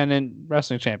WWA independent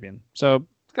wrestling champion. So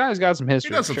the guy's got some He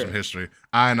history. does for have sure. some history.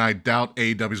 And I doubt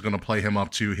AEW is going to play him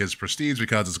up to his prestige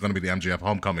because it's going to be the MJF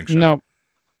homecoming show. No,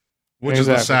 Which is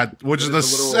the exactly.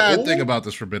 sad thing about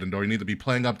this Forbidden Door. You need to be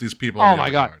playing up these people. Oh on the my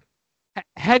other God. card.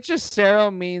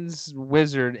 Hechicero means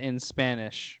wizard in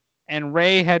Spanish. And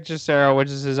Rey Hechicero, which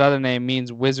is his other name,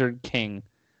 means Wizard King.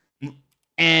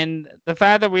 And the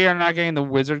fact that we are not getting the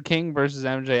Wizard King versus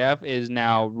MJF is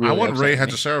now really I want Rey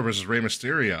upsetting me. Hechicero versus Rey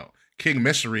Mysterio. King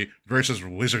Mystery versus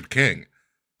Wizard King.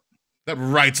 That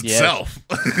writes Yes. itself.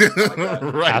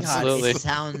 Right. Absolutely. God, it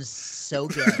sounds so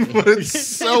But good. it's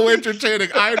so entertaining.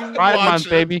 I'd Right watch month, it.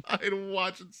 baby. I'd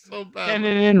watch it so Getting bad.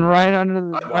 it in right under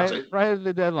the I'd watch it. right at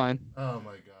the deadline. Oh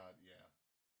my God,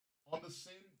 yeah. On the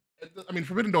same, I mean,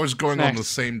 Forbidden Door is going on Next. the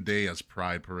same day as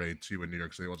Pride Parade 2 in New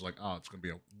York City. I was like, oh, it's going to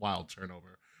be a wild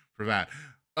turnover for that.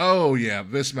 Oh yeah,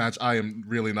 this match I am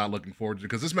really not looking forward to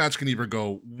because this match can either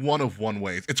go one of one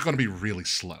ways. It's going to be really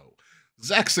slow.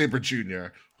 Zack Sabre Jr.,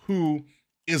 who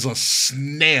is a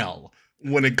snail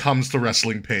when it comes to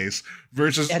wrestling pace,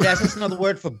 versus Yeah, that's just another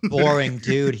word for boring,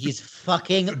 dude. He's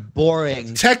fucking boring.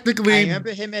 I technically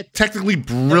remember him at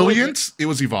brilliant. It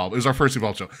was Evolve. It was our first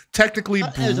Evolve show. Technically,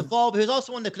 it was Evolve. He was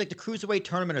also in the cruiserweight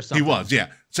tournament or he something. was, yeah.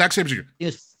 Zack Sabre Jr. He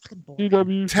was fucking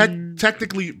boring.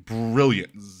 Technically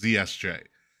brilliant, ZSJ.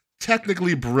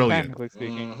 Technically brilliant. Technically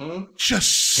speaking. Mhm.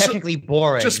 Just Technically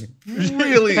boring. just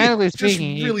really, Technically just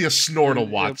speaking, he- really a snore to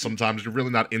watch sometimes. You're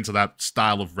really not into that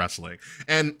style of wrestling.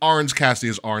 And Orange Cassidy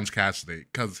is Orange Cassidy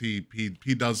because he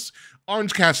does.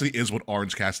 Orange Cassidy is what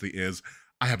Orange Cassidy is.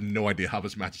 I have no idea how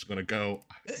this match is going to go.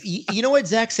 You know what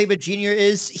Zack Sabre Jr.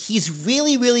 is? He's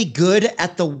really, really good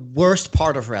at the worst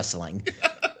part of wrestling.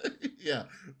 Yeah.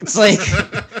 It's like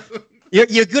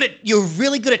you're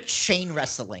really good at chain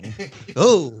wrestling.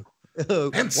 Oh,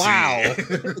 And wow.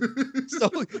 see. So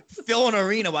fill an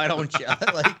arena, why don't you?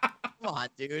 Like, come on,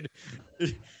 dude.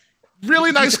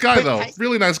 Really nice He's a guy quick though. guy.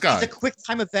 Really nice It's guy. a quick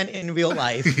time event in real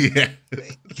life. Yeah.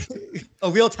 A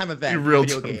real-time event.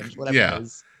 Video games, whatever it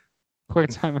is. Quick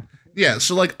time. Yeah,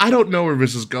 so like I don't know where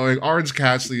this is going. Orange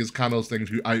Cassidy is kind of those things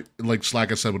I like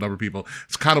Slack I said with other people.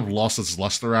 It's kind of lost its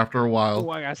luster after a while.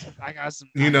 Oh, I got some.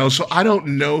 You know, so I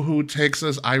don't know who takes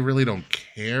this. I really don't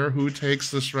care who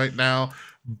takes this right now.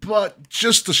 But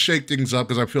just to shake things up,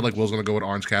 because I feel like Will's gonna go with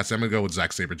Orange Cassidy, I'm gonna go with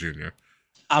Zack Sabre Jr.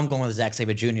 I'm going with Zack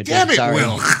Sabre Jr. Damn it, Sorry.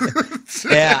 Will.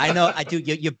 Yeah, I know. I do.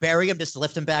 You bury him just to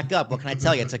lift him back up. What can I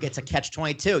tell you? It's a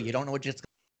catch-22. You don't know what you're.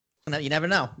 You never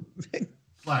know.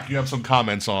 Slack, you have some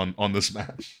comments on this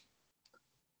match.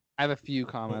 I have a few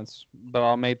comments, but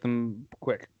I'll make them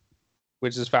quick,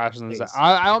 which is faster than Zack.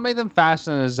 I'll make them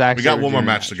faster than Zack. We got one more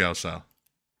match to go, so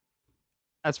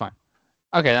that's fine.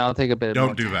 Okay, I'll take a bit.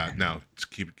 Don't do that. No, just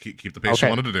keep the pace you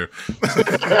wanted to do.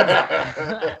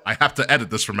 I have to edit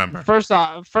this. Remember. First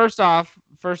off,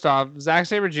 Zack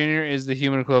Sabre Jr. is the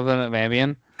human equivalent of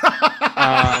Ambien.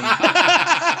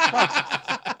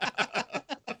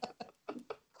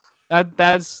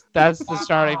 That's the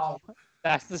starting.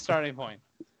 That's the starting point.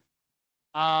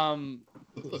 Wow.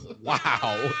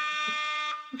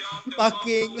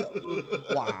 Fucking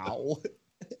wow.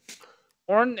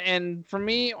 And for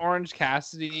me, Orange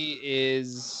Cassidy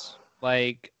is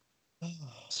like.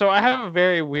 So I have a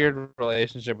very weird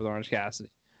relationship with Orange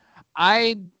Cassidy.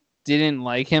 I didn't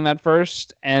like him at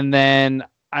first, and then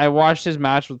I watched his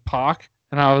match with Pac,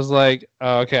 and I was like,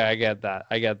 oh, okay, I get that.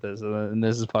 I get this, and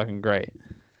this is fucking great.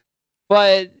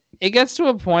 But it gets to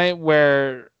a point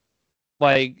where,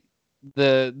 like,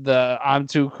 the I'm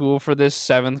too cool for this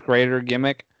 7th grader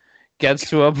gimmick gets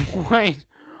to a point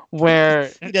where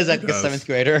he does that like a 7th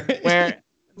grader. Where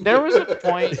there was a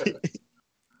point,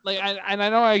 like, I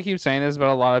know I keep saying this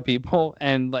about a lot of people,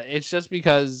 and it's just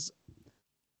because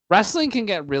wrestling can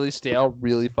get really stale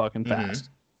really fucking fast,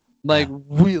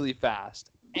 really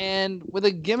fast. And with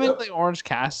a gimmick like Orange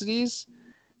Cassidy's,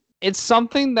 it's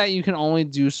something that you can only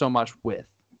do so much with.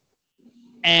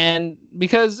 And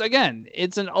because, again,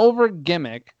 it's an over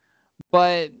gimmick,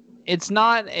 but it's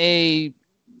not a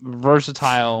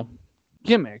versatile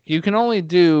gimmick. You can only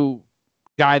do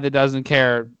guy that doesn't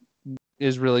care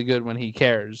is really good when he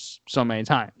cares so many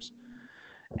times.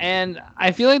 And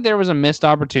I feel like there was a missed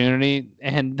opportunity,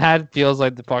 and that feels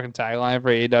like the fucking tagline for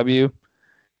AEW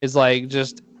is like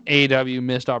just AEW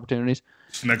missed opportunities.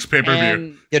 Next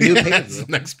pay-per-view. The new pay-per-view.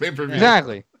 Next pay-per-view.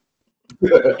 Exactly.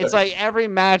 It's like every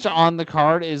match on the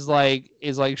card is like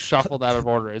shuffled out of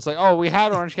order. It's like, oh, we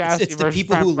had Orange Cassidy versus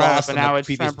Trent Beretta, but now it's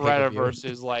Trent Beretta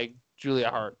versus like Julia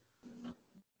Hart.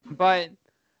 But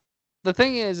the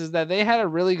thing is that they had a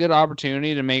really good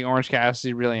opportunity to make Orange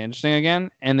Cassidy really interesting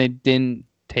again, and they didn't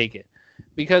take it.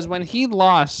 Because when he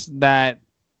lost that,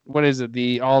 what is it,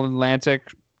 the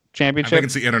All-Atlantic Championship? I think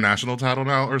it's the international title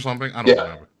now or something. I don't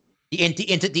remember. The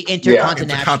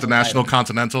intercontinental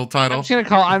continental title. I'm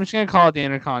just gonna call it the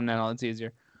Intercontinental. It's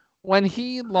easier. When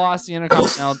he lost the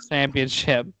Intercontinental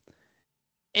Championship,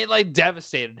 it like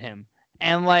devastated him,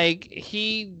 and like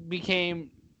he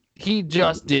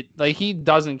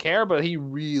doesn't care, but he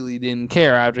really didn't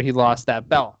care after he lost that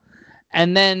belt.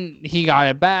 And then he got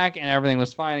it back, and everything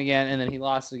was fine again. And then he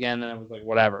lost again, and it was like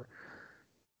whatever.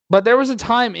 But there was a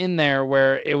time in there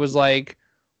where it was like,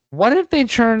 what if they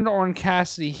turned Orange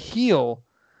Cassidy heel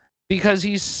because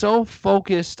he's so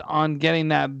focused on getting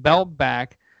that belt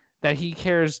back that he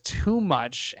cares too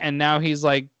much, and now he's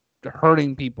like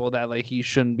hurting people that like he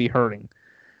shouldn't be hurting.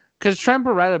 Because Trent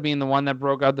Beretta being the one that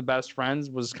broke out the Best Friends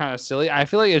was kind of silly. I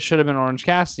feel like it should have been Orange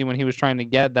Cassidy when he was trying to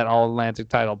get that All-Atlantic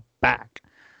title back.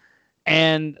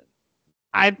 And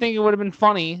I think it would have been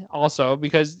funny also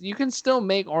because you can still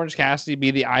make Orange Cassidy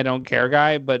be the I don't care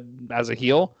guy, but as a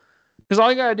heel. Because all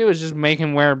you got to do is just make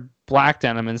him wear black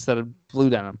denim instead of blue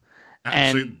denim.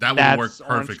 Actually, and that would work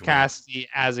perfectly. Orange Cassidy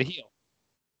as a heel.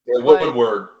 It would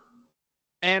work.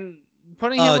 And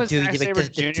putting him with Zack Sabre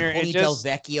Jr. The Tony Del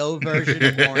Vecchio version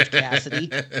of Orange Cassidy.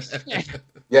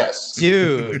 Yes.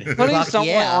 Dude. Putting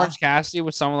someone like Orange Cassidy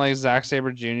with someone like Zack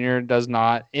Sabre Jr. does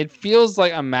not. It feels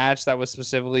like a match that was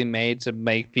specifically made to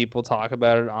make people talk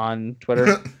about it on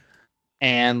Twitter.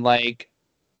 And like,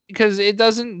 because it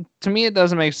doesn't, to me, it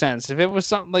doesn't make sense. If it was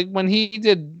something like when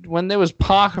there was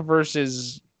Pac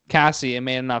versus Cassidy, it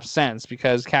made enough sense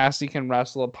because Cassidy can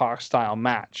wrestle a Pac style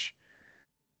match.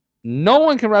 No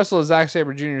one can wrestle a Zack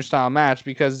Sabre Jr. style match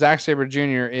because Zack Sabre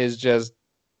Jr. is just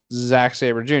Zack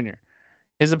Sabre Jr.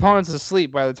 His opponent's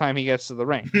asleep by the time he gets to the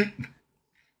ring.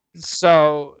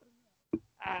 So,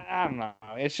 I don't know.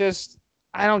 It's just,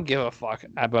 I don't give a fuck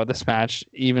about this match,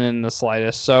 even in the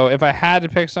slightest. So, if I had to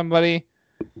pick somebody,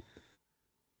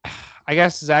 I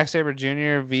guess Zack Sabre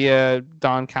Jr. via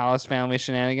Don Callis family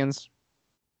shenanigans.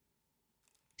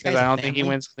 because I don't think he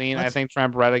wins clean. I think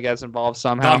Trent Beretta gets involved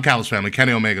somehow. Don Callis family,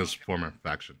 Kenny Omega's former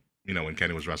faction. You know, when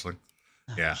Kenny was wrestling.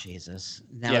 Oh, Yeah. Jesus.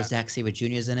 Now Zack Sabre Jr.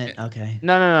 is in it? Okay.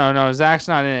 No. Zach's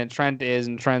not in it. Trent is,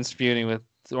 and Trent's feuding with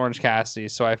Orange Cassidy,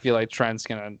 so I feel like Trent's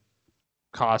going to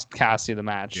cost Cassidy the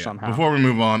match somehow. Before we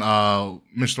move on,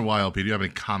 Mr. YLP, do you have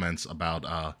any comments about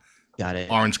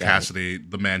Orange Cassidy,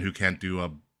 the man who can't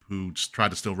do who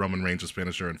tried to steal Roman Reigns'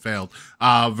 finisher and failed,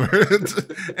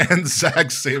 and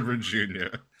Zack Sabre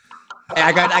Jr.? Hey,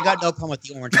 I got no problem with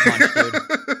the Orange Punch,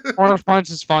 dude. Orange Punch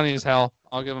is funny as hell.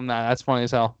 I'll give him that. That's funny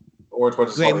as hell. Orange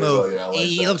Punch is great funny move. as hell.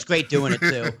 He looks great doing it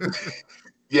too.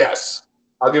 Yes,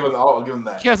 I'll give him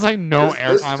that. He has like no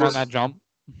airtime on that jump.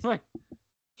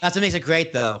 That's what makes it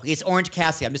great, though. He's Orange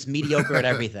Cassidy. I'm just mediocre at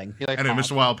everything. Anyway,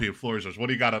 Mr. YLP, floor is yours. What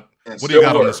do you got on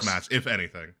this match, if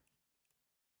anything?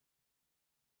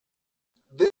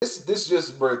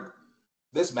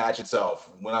 This match itself,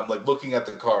 when I'm like looking at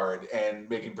the card and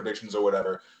making predictions or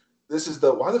whatever, this is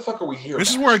why the fuck are we here? This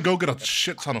is where I go get a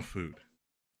shit ton of food.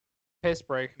 Piss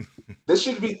break. This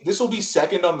will be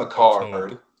second on the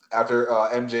card after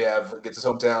MJF gets his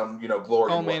hometown,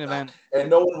 glory and main event, and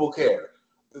no one will care.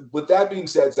 With that being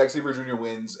said, Zack Sabre Jr.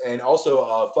 wins, and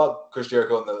also fuck Chris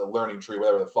Jericho and the learning tree,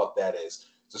 whatever the fuck that is.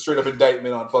 It's a straight up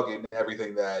indictment on fucking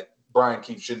everything that Bryan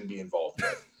Keith shouldn't be involved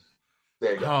with.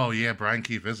 There you go. Oh yeah, Bryan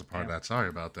Keith is a part of that. Sorry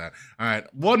about that. All right,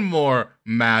 one more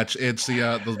match. It's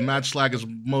the match Slack is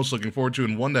most looking forward to,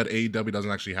 and one that AEW doesn't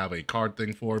actually have a card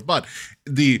thing for. But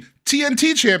the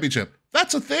TNT Championship,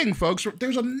 that's a thing, folks.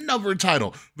 There's another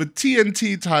title, the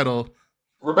TNT title.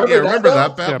 Remember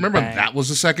that belt? Remember that was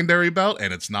a secondary belt,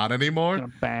 and it's not anymore.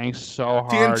 Bang so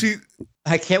hard. TNT.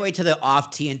 I can't wait to the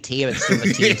off TNT of it's still a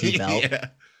TNT belt. Yeah.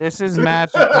 This is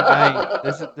match of the night.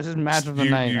 This is match of the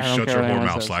night. You I don't shut care your what whore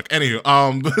mouth, says. Slack. Anywho,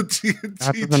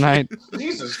 Match of the night.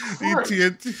 Jesus Christ.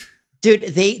 TNT. Dude,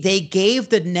 they gave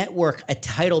the network a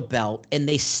title belt, and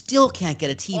they still can't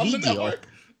get a TV deal.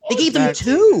 They gave them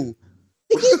two.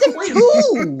 They gave them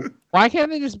two. Why can't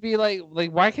they just be like?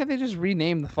 Why can't they just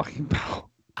rename the fucking belt?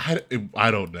 I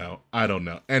don't know.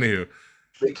 Anywho,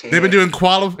 they've been doing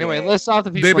Anyway, list off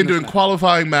the people. They've been doing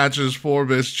qualifying matches for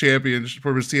this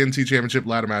TNT Championship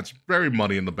ladder match. Very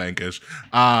money in the bankish.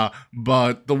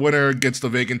 But the winner gets the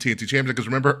vacant TNT Championship. Because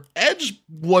remember, Edge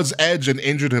was Edge and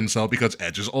injured himself because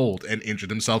Edge is old and injured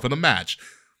himself in a match.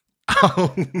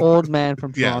 Old man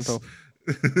from Toronto.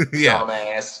 Yeah.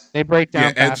 Dumbass. They break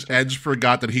down. Edge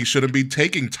forgot that he shouldn't be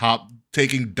taking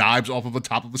dives off of the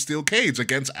top of a steel cage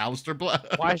against Aleister Black.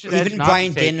 Why should even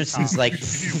Bryan Danielson's like you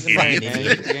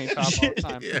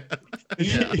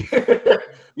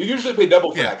usually pay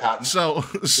double for that, Cotton. So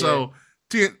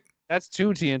that's two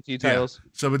TNT titles. Yeah.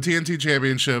 So the TNT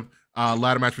Championship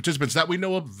ladder match participants that we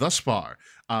know of thus far: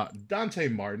 Dante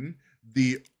Martin,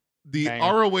 the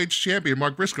ROH champion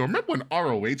Mark Briscoe. Remember when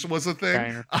ROH was a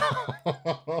thing?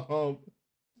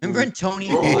 Remember when Tony?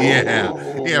 Yeah.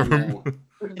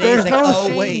 There's like,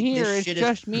 no wait, here. this It's shit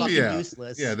just is me. fucking Yeah.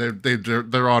 useless. Yeah,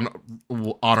 they're on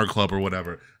Honor Club or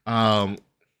whatever. Oh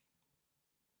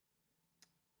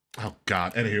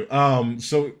God. Anywho,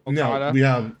 so no, we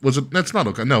have that's not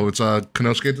okay. No, it's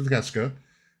Konosuke Takeshita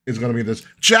is going to be this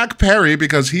Jack Perry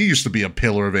because he used to be a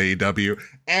pillar of AEW,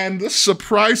 and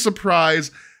surprise,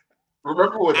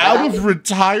 remember what out of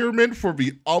retirement for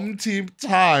the umpteenth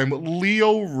time,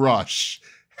 Lio Rush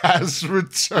has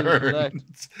returned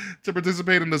to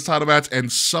participate in this title match,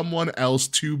 and someone else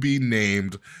to be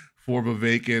named for the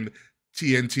vacant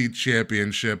TNT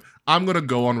Championship. I'm gonna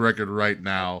go on record right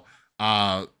now.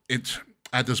 It's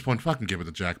at this point, fucking give it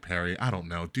to Jack Perry. I don't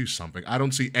know, do something. I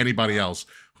don't see anybody else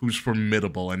who's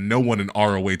formidable, and no one in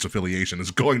ROH affiliation is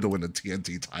going to win the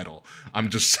TNT title. I'm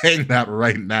just saying that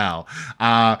right now.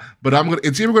 But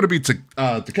it's either gonna be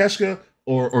Takeshita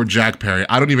or Jack Perry.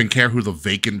 I don't even care who the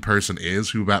vacant person is,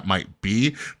 who that might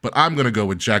be, but I'm going to go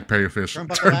with Jack Perry Fish.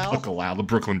 Turnbuckle Al, the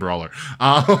Brooklyn Brawler.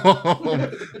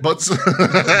 But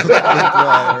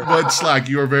Slack,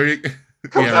 you are very...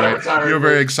 Yeah, right. You're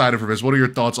very excited for this. What are your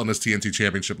thoughts on this TNT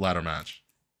Championship ladder match?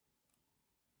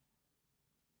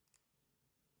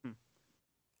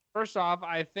 First off,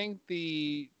 I think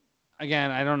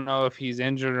again, I don't know if he's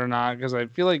injured or not, because I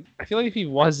feel like if he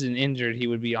wasn't injured, he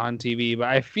would be on TV. But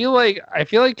I feel like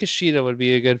Kushida would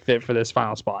be a good fit for this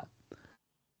final spot.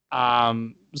 So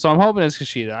I'm hoping it's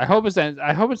Kushida. I hope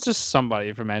it's just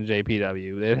somebody from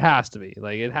NJPW. It has to be.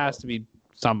 It has to be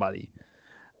somebody.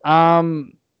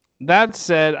 That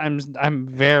said, I'm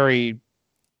very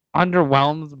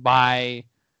underwhelmed by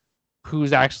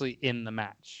who's actually in the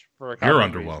match. You're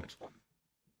underwhelmed.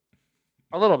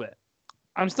 A little bit.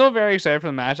 I'm still very excited for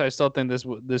the match. I still think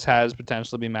this has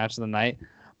potential to be match of the night.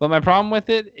 But my problem with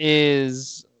it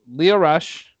is Lio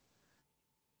Rush,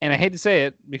 and I hate to say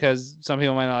it because some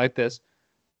people might not like this,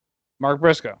 Mark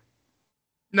Briscoe.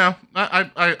 No,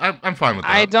 I'm fine with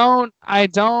that. I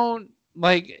don't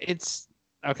like it's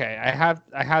okay. I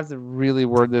have to really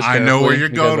word this. I know where you're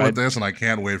because going with this, and I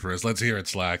can't wait for this. Let's hear it,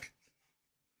 Slack.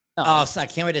 No. Oh, so I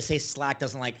can't wait to say Slack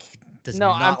does No, it's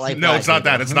not that. It's not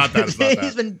that. It's not that.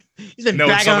 he's been No,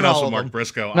 it's bagging someone on else all with of Mark them.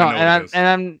 Briscoe. No, I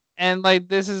know and like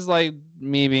this is like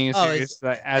me being as serious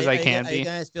as I can Are you be.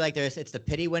 gonna feel like it's the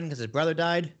pity win because his brother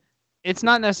died? It's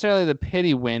not necessarily the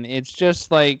pity win. It's just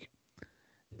like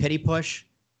Pity push.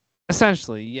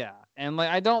 essentially, yeah. And like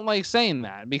I don't like saying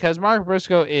that because Mark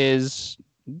Briscoe is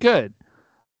good,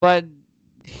 but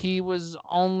he was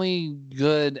only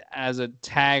good as a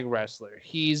tag wrestler.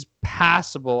 He's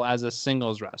passable as a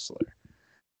singles wrestler.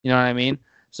 You know what I mean?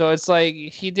 So it's like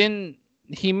he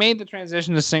made the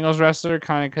transition to singles wrestler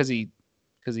kind of because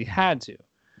he had to.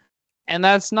 And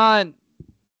that's not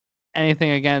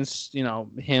anything against,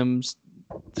 him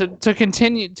to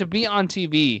continue to be on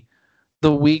TV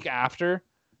the week after,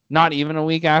 not even a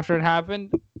week after it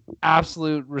happened.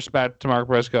 Absolute respect to Mark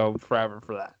Briscoe forever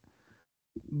for that.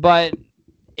 But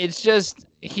it's just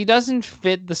he doesn't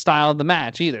fit the style of the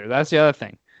match either. That's the other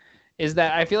thing. Is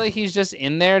that I feel like he's just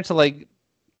in there to like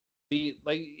be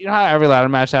like how every ladder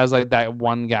match has like that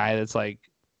one guy that's like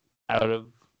out of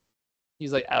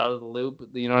the loop.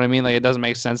 You know what I mean? Like it doesn't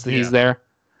make sense that he's there.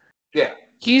 Yeah.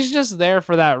 He's just there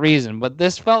for that reason. But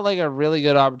this felt like a really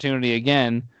good opportunity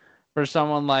again for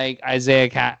someone like the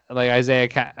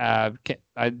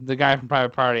guy from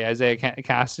Private Party, Isaiah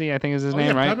Cassidy, I think is his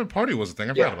name, right? Private Party was a thing.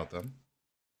 I forgot about them.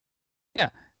 Yeah,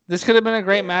 this could have been a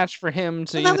great match for him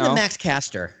to. Remember the Max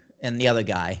Caster and the other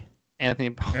guy, Anthony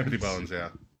Bones. Yeah.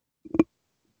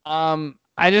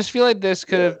 I just feel like this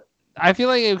could have. I feel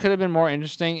like it could have been more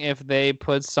interesting if they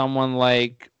put someone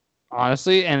like,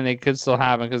 honestly, and it could still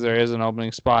happen because there is an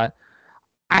opening spot.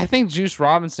 I think Juice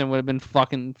Robinson would have been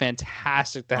fucking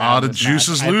fantastic to have. The juice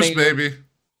is loose, baby.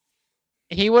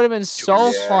 He would have been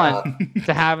so fun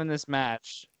to have in this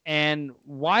match. And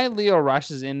why Lio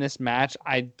Rush is in this match,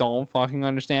 I don't fucking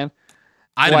understand.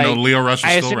 I didn't know Lio Rush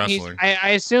is still wrestling.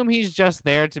 I assume he's just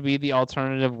there to be the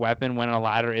alternative weapon when a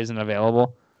ladder isn't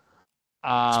available.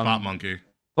 Spot monkey.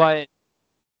 But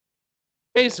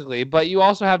basically, you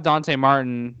also have Dante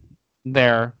Martin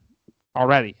there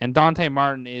already. And Dante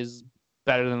Martin is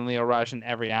better than Lio Rush in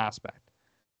every aspect.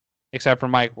 Except for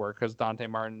mic work, because Dante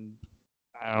Martin,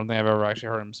 I don't think I've ever actually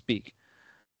heard him speak.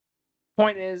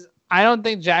 Point is, I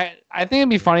think it'd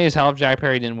be funny as hell if Jack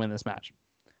Perry didn't win this match.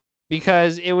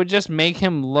 Because it would just make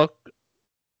him look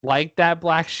like that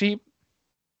black sheep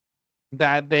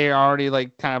that they're already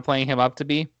like kind of playing him up to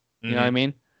be. You know what I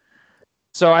mean?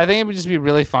 So I think it would just be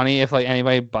really funny if like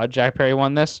anybody but Jack Perry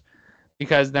won this.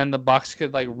 Because then the Bucks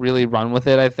could like really run with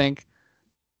it, I think.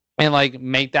 And like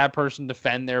make that person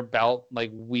defend their belt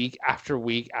like week after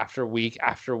week after week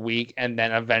after week, and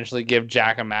then eventually give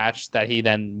Jack a match that he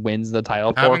then wins the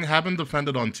title for. Have him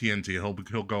defended on TNT,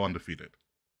 he'll go undefeated.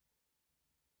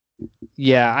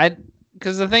 Yeah,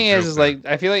 because the thing is like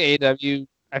I feel like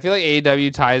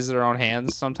AEW ties their own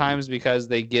hands sometimes because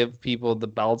they give people the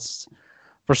belts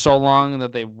for so long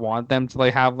that they want them to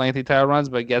like have lengthy title runs,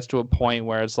 but it gets to a point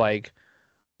where it's like,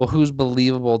 well, who's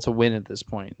believable to win at this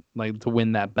point? Like, to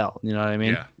win that belt, you know what I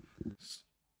mean? Yeah.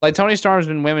 Like, Toni Storm's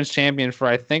been women's champion for,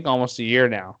 I think, almost a year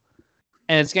now.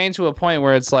 And it's getting to a point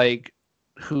where it's like,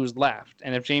 who's left?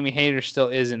 And if Jamie Hayter still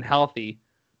isn't healthy,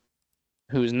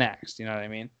 who's next? You know what I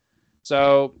mean?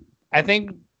 So, I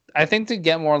think to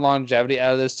get more longevity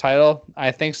out of this title,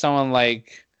 I think someone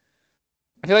like...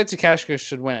 I feel like Takeshita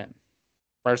should win it,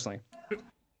 personally.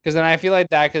 Because then I feel like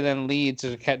that could then lead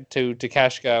to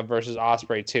Takeshita versus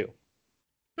Ospreay too.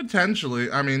 Potentially.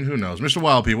 I mean, who knows? Mr.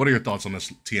 YLP, what are your thoughts on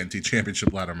this TNT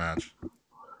Championship ladder match?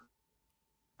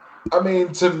 I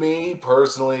mean, to me,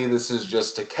 personally, this is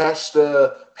just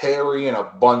Takeshita, Perry, and a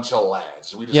bunch of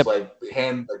lads. We just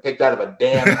picked out of a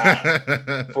damn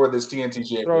hat for this TNT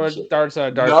Championship. Darts.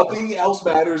 Nothing else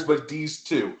matters but these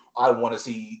two. I want to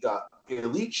see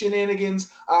Elite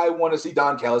shenanigans. I want to see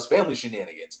Don Callis family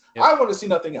shenanigans. Yep. I want to see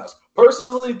nothing else.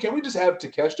 Personally, can we just have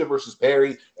Takeshita versus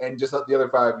Perry and just let the other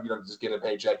five, just get a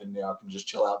paycheck and can just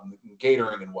chill out in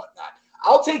catering and whatnot?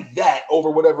 I'll take that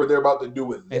over whatever they're about to do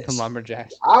with this. Nathan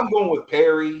Lumberjacks. I'm going with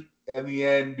Perry in the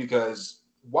end because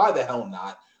why the hell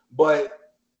not? But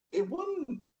it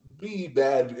wouldn't be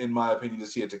bad, in my opinion, to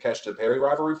see a Takeshita Perry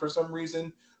rivalry for some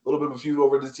reason. A little bit of a feud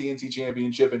over the TNT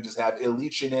Championship and just have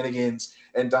Elite shenanigans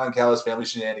and Don Callis family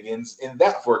shenanigans in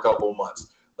that for a couple of months.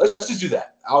 Let's just do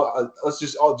that.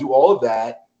 I'll do all of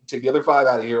that, take the other five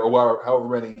out of here, or however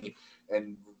many,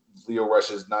 and Lio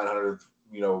Rush's 900th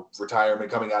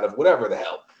retirement coming out of whatever the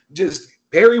hell. Just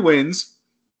Perry wins,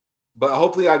 but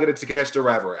hopefully I get a Takeshita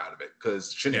Raver out of it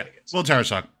because shenanigans. Well,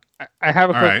 Terrasok. I have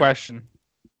a quick right. question.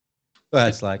 Go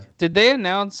ahead, Slack. Did they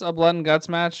announce a blood and guts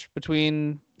match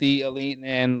between the Elite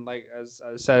and like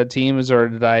a set of teams, or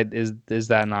is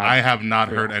that not? I have not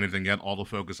heard anything yet. All the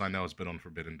focus I know has been on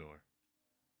Forbidden Door.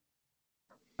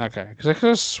 Okay, because I could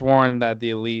have sworn that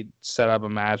the Elite set up a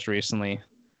match recently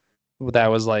that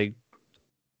was like,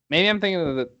 maybe I'm thinking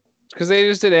of it because they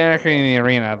just did Anarchy in the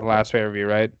Arena at the last pay-per-view,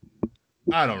 right?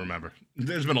 I don't remember.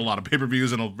 There's been a lot of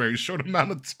pay-per-views in a very short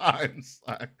amount of time.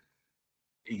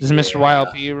 Does Mr.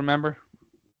 YLP remember?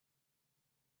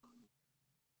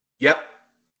 Yep,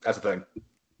 that's the thing.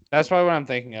 That's probably what I'm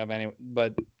thinking of anyway.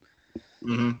 But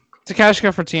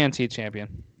Takashika for TNT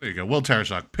champion. There you go. Will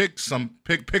Terrasok,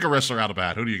 pick a wrestler out of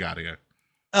hat. Who do you got here?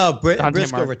 Oh, Dante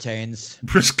Briscoe Martin. retains.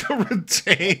 Briscoe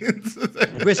retains.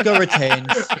 Briscoe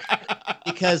retains.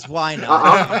 Because why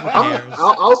not? Who cares?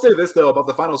 I'll say this though about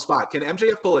the final spot. Can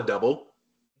MJF pull a double?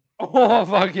 Oh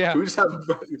fuck yeah! We just have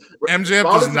MJF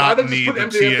does not need the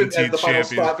TNT the final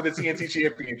champion. spot for the TNT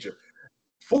championship.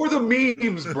 For the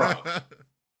memes, bro.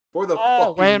 For the Oh,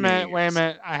 fucking wait a minute, memes. wait a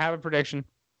minute. I have a prediction.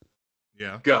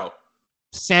 Yeah. Go.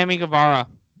 Sammy Guevara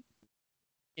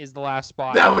is the last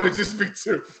spot. That would just be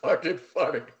too fucking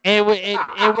funny. It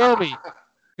will be.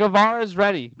 Guevara's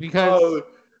ready because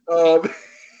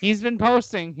he's been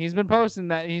posting. He's been posting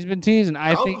that he's been teasing.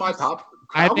 I think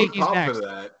he's next. For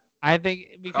that. I think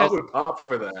I because would pop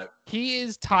for that. he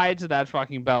is tied to that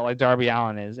fucking belt like Darby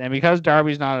Allin is, and because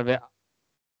Darby's not available,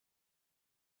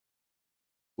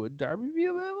 would Darby be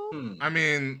available? I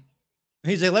mean,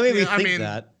 He's like, let me rethink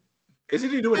that. Isn't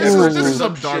he doing this Everest or is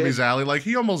some up Darby's shit? alley. Like,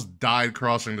 he almost died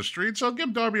crossing the street, so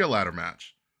give Darby a ladder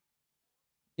match.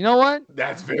 You know what?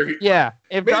 That's very. Yeah,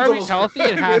 if Man's Darby's healthy,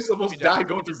 it has to almost be died Darby.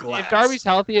 going through glass. If Darby's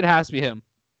healthy, it has to be him.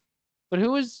 But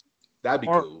who is? That'd be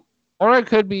cool. Or it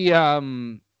could be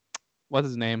what's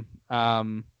his name?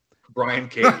 Brian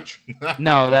Cage.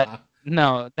 that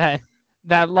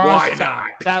Why lost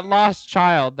not? that lost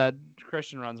child that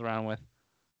Christian runs around with.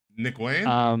 Nick Wayne?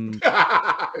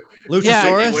 Luchasaurus?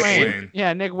 Yeah, Nick Wayne.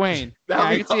 Yeah, Nick Wayne.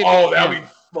 That'd Yeah, be, that'd be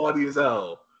funny as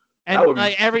hell. That And would be-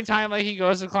 like every time like he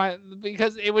goes to client,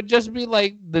 because it would just be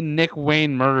like the Nick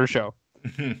Wayne murder show.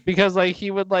 Because like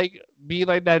he would like be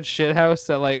like that shit house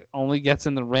that like only gets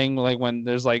in the ring like when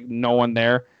there's like no one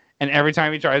there, and every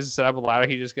time he tries to set up a ladder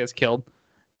he just gets killed,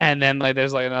 and then like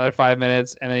there's like another 5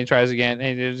 minutes and then he tries again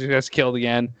and he just gets killed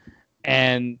again,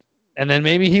 and then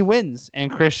maybe he wins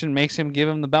and Christian makes him give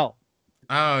him the belt,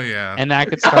 Oh, yeah. and that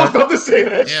could I was start. about to say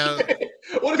that. Yeah. Shit.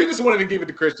 What if he just wanted to give it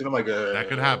to Christian? I'm like, That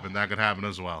could happen. That could happen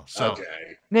as well. So, okay.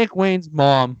 Nick Wayne's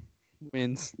mom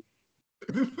wins.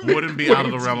 wouldn't be out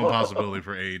of the realm of possibility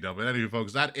for AEW. Anyway,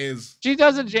 folks, that is... She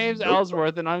does a James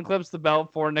Ellsworth and unclips the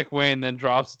belt for Nick Wayne, then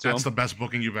drops it to That's him. the best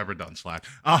booking you've ever done, Slack.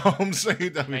 So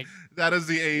AEW, that is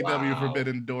the AEW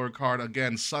Forbidden Door card.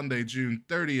 Again, Sunday, June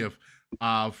 30th,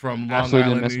 from Long Absolutely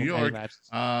Island, missing New any York. matches.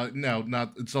 No,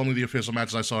 not. It's only the official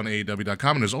matches I saw on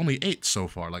AEW.com, and there's only 8 so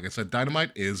far. Like I said,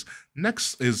 Dynamite is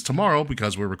tomorrow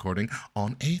because we're recording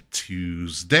on a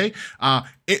Tuesday.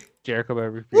 Jericho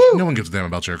every No one gives a damn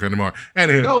about Jericho anymore.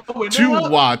 Anyway, No, to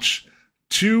watch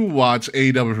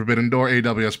AEW Forbidden Door,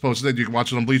 AEW has posted that you can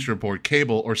watch it on Bleacher Report,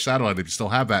 cable, or satellite if you still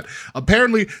have that.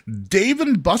 Apparently, Dave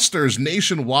and Buster's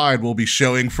nationwide will be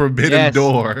showing Forbidden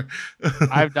Door.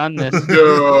 I've done this.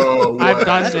 No, I've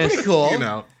done That's this. pretty cool. You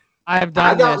know, I've I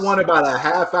done got this. one about a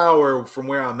half hour from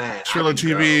where I'm at. Triller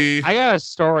TV. I got a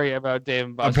story about Dave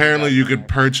and Buster. Apparently, you could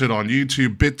purchase it on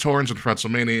YouTube, BitTorrents, and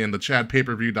Pretzelmania in the chat,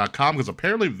 payperview.com, because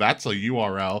apparently that's a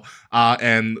URL.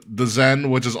 And the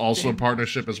Zen, which is also a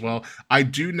partnership as well. I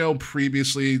do know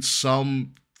previously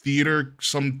some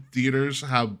theaters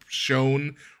have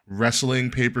shown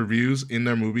wrestling pay-per-views in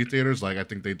their movie theaters. Like, I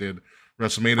think they did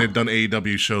WrestleMania, they've done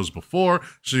AEW shows before.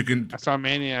 So you can... I saw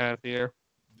Mania theater.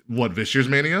 What, this year's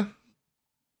Mania?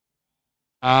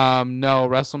 No,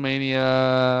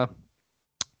 WrestleMania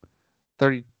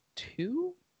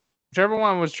 32? Whichever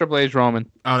one was Triple H Roman.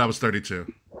 Oh, that was 32.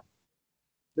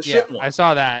 The Yeah, shit one. I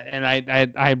saw that, and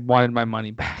I wanted my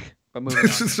money back. But moving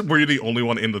on. Were you the only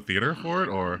one in the theater for it,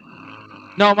 or?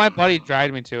 No, my buddy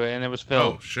dragged me to it, and it was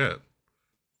filled. Oh, shit.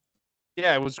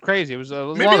 Yeah, it was crazy. It was a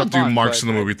Maybe lot I'll of do fun, Marks but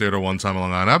in the movie theater one time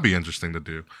along. That'd be interesting to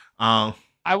do.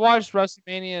 I watched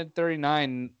WrestleMania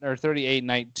 39 or 38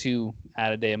 night 2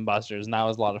 at a Dave and Buster's, and that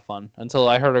was a lot of fun. Until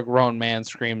I heard a grown man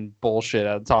scream bullshit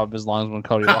at the top of his lungs when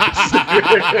Cody lost.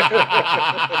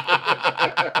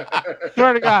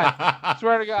 Swear to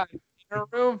God. In a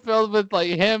room filled with like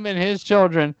him and his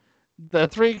children, the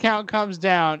 3 count comes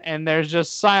down, and there's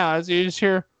just silence. You just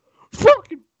hear,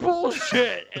 fucking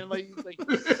bullshit, and like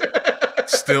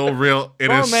Still real. It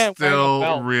Grown is man wearing a still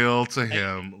belt. real to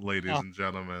him, ladies Oh. and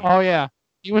gentlemen. oh yeah,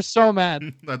 he was so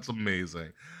mad. That's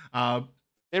amazing.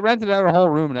 They rented out a whole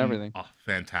room and everything. Oh,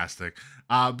 fantastic.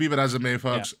 Be that as it may,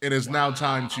 folks, it is now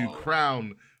time to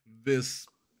crown this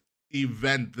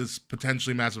event, this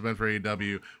potentially massive event for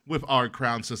AEW with our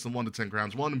crown system, 1 to 10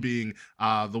 crowns, 1 being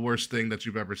the worst thing that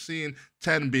you've ever seen,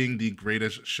 10 being the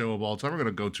greatest show of all time. We're going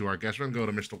to go to our guest. We're going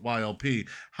to go to Mr. YLP.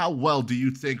 How well do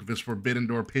you think this Forbidden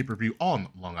Door pay-per-view on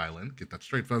Long Island, get that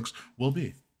straight, folks, will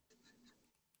be?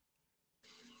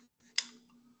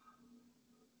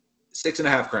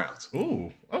 6.5 crowns.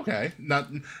 Ooh, okay.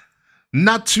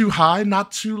 Not too high,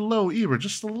 not too low either.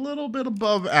 Just a little bit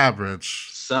above average.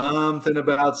 Something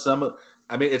about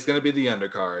I mean, it's going to be the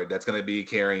undercard that's going to be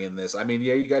carrying this. I mean,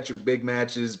 yeah, you got your big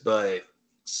matches, but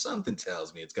something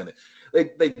tells me it's going to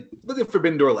like look at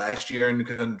Forbidden Door last year and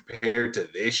compared to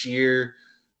this year.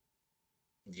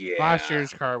 Yeah, Last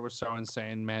year's card was so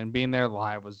insane, man. Being there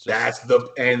live was just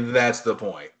that's the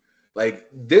point. Like,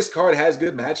 this card has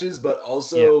good matches, but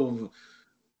also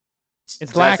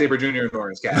it's Zack lacking. Sabre Jr. and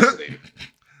Orange Cassidy.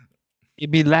 It'd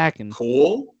be lacking.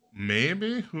 Cool.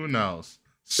 Maybe? Who knows?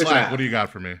 6.5. Slack, what do you got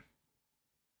for me?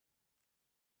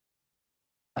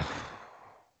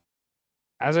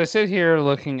 As I sit here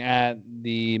looking at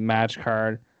the match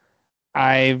card,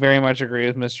 I very much agree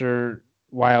with Mr.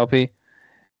 YLP.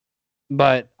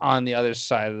 But on the other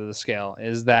side of the scale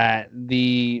is that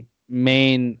the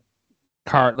main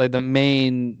card, like the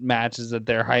main matches that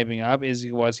they're hyping up, is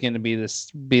what's going to be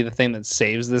the thing that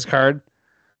saves this card.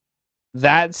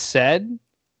 That said,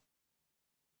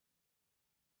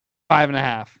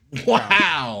 5.5.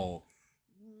 Wow.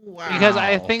 Wow. Because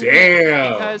I think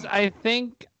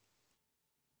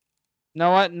you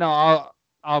know what? No,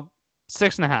 I'll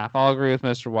 6.5. I'll agree with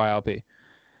Mr. YLP.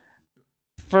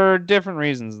 For different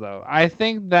reasons, though. I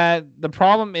think that the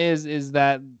problem is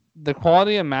that the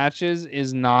quality of matches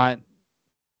is not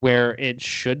where it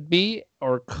should be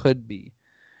or could be.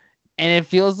 And it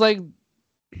feels like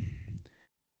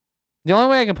the only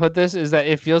way I can put this is that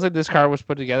it feels like this card was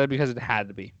put together because it had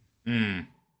to be.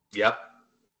 Yep.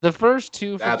 The first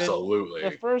two Absolutely.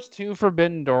 The first two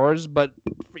Forbidden Doors, but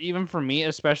even for me,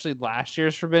 especially last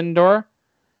year's Forbidden Door,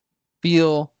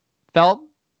 felt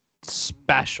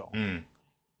special.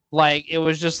 Like, it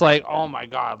was just like, oh my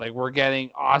god, like, we're getting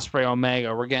Ospreay,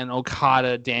 Omega, we're getting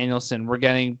Okada, Danielson, we're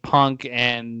getting Punk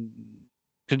and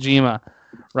Kojima,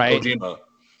 right? Kojima.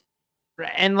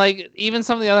 And like, even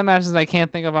some of the other matches I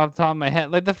can't think of off the top of my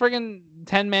head, like the friggin'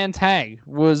 10-man tag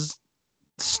was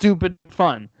stupid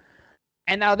fun.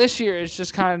 And now this year, it's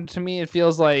just kind of, to me, it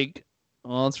feels like,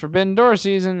 well, it's Forbidden Door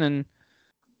season, and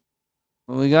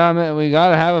we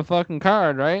gotta have a fucking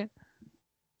card, right?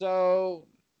 So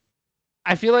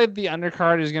I feel like the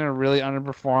undercard is gonna really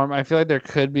underperform. I feel like there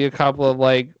could be a couple of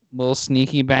like little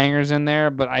sneaky bangers in there,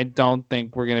 but I don't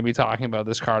think we're gonna be talking about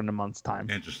this card in a month's time.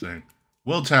 Interesting.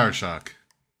 Will Tarashok.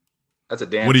 That's a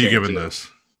damn. What are you shame, giving too. this?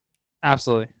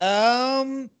 Absolutely.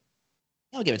 I'll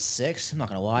give it 6. I'm not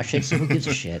gonna watch it, so who gives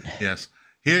a shit? Yes.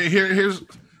 Here's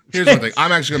one thing.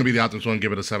 I'm actually going to be the optimist one and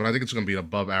give it a 7. I think it's going to be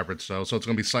above average, so it's going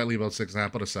to be slightly above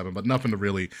 6.5, but a 7, but nothing to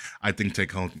really, I think,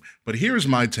 take home. But here's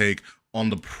my take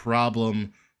on the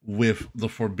problem with the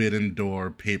Forbidden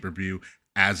Door pay-per-view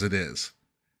as it is.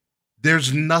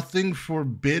 There's nothing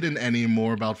forbidden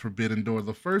anymore about Forbidden Door.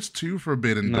 The first 2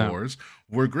 Forbidden Doors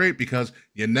were great because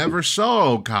you never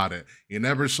saw Okada, you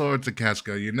never saw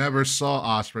Takeshita, you never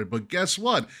saw Ospreay, but guess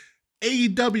what?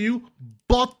 AEW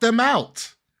bought them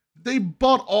out. They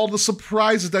bought all the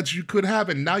surprises that you could have,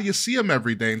 and now you see them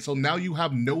every day, and so now you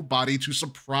have nobody to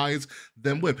surprise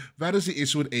them with. That is the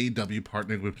issue with AEW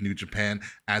partnering with New Japan,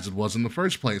 as it was in the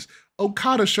first place.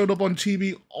 Okada showed up on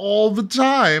TV all the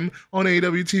time on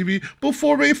AEW TV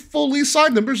before they fully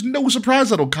signed him. There's no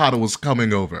surprise that Okada was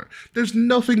coming over. There's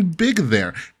nothing big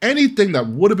there. Anything that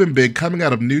would have been big coming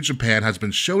out of New Japan has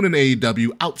been shown in AEW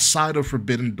outside of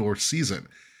Forbidden Door season.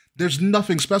 There's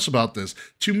nothing special about this.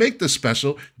 To make this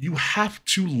special, you have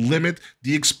to limit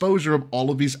the exposure of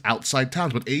all of these outside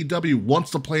towns. But AEW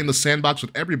wants to play in the sandbox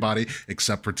with everybody,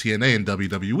 except for TNA and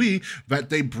WWE, that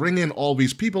they bring in all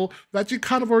these people that you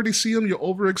kind of already see them, you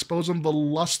overexpose them, the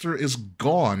luster is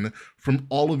gone from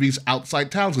all of these outside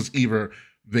towns. It's either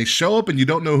they show up and you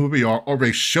don't know who they are, or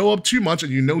they show up too much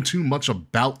and you know too much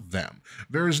about them.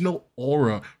 There is no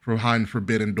aura behind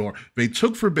Forbidden Door. They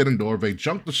took Forbidden Door, they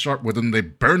jumped the shark with them, they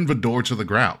burned the door to the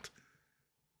ground.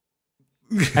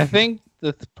 I think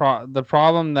the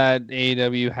problem that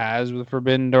AEW has with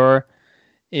Forbidden Door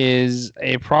is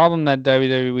a problem that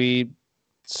WWE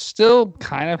still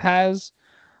kind of has,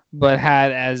 but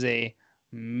had as a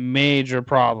major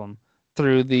problem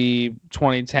through the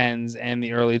 2010s and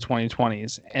the early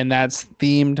 2020s, and that's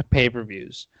themed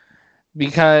pay-per-views.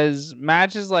 Because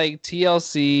matches like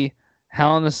TLC,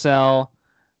 Hell in a Cell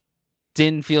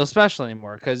didn't feel special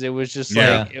anymore because it was just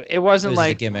like it wasn't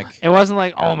like a gimmick. It wasn't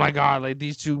like, oh my god, like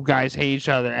these two guys hate each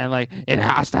other and like it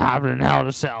has to happen in Hell in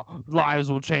a Cell.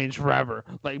 Lives will change forever.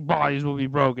 Like bodies will be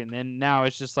broken. And now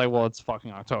it's just like, well, it's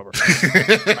fucking October.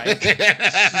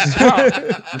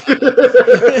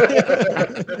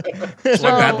 It's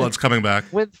like Bad Blood's coming back.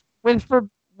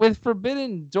 With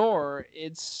Forbidden Door,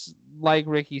 it's like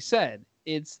Ricky said.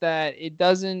 It's that it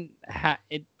doesn't have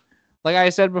it. Like I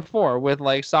said before, with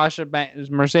like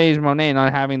Mercedes Mone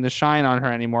not having the shine on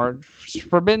her anymore,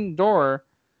 Forbidden Door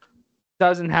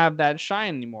doesn't have that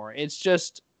shine anymore. It's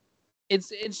just the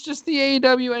AEW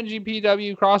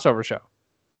NJPW crossover show.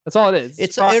 That's all it is.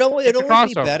 It would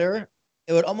almost be better.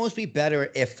 It would almost be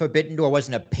better if Forbidden Door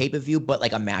wasn't a pay-per-view, but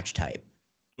like a match type.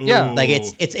 Yeah, like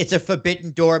it's a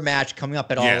Forbidden Door match coming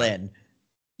up at All In.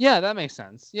 Yeah, that makes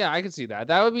sense. Yeah, I could see that.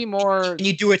 That would be more. And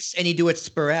you do it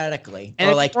sporadically,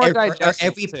 and or like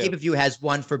every too. pay-per-view has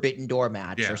one Forbidden Door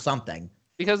match or something.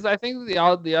 Because I think the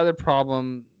other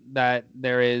problem that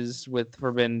there is with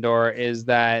Forbidden Door is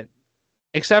that,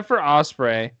 except for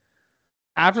Ospreay,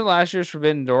 after last year's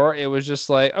Forbidden Door, it was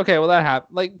just like, okay, well that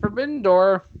happened. Like Forbidden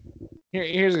Door,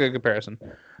 here's a good comparison.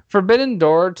 Forbidden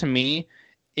Door to me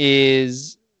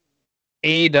is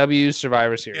AEW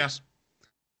Survivor Series. Yeah.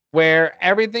 Where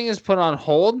everything is put on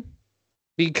hold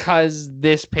because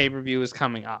this pay-per-view is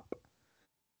coming up.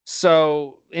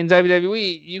 So in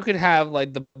WWE, you could have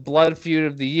like the blood feud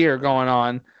of the year going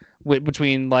on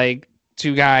between like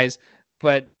two guys,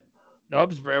 but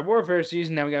nope, it's Brand Warfare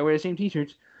season. Now we gotta wear the same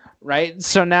t-shirts, right?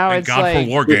 So now Thank it's God like for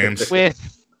War Games.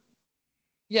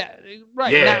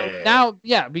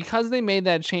 Because they made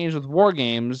that change with War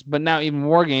Games, but now even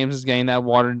War Games is getting that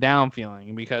watered down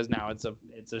feeling because now it's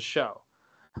a show.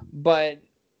 But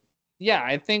yeah,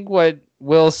 I think what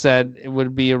Will said it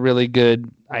would be a really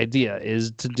good idea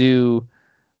is to do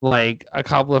like a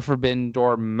couple of Forbidden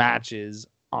Door matches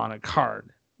on a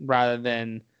card rather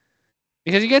than,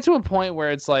 because you get to a point where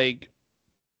it's like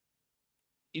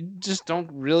you just don't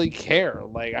really care.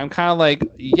 Like I'm kind of like,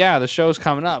 yeah, the show's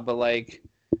coming up, but like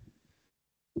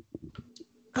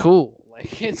cool.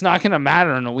 Like it's not gonna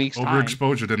matter in a week's time.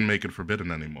 Overexposure didn't make it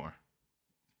forbidden anymore.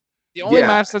 The only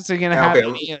match that's going to have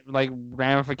any like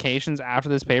ramifications after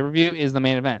this pay-per-view is the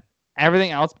main event.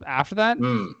 Everything else after that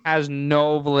has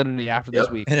no validity after this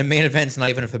week. And the main event's not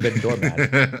even a Forbidden Door match.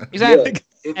 Exactly.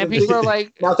 And people are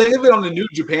like, now think of it on the New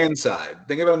Japan side.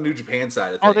 Think of it on the New Japan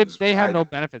side of things. They have no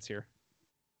benefits here.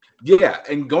 Yeah,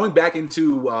 and going back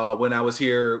into when I was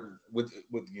here with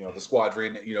the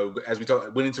squadron, as we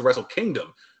went into Wrestle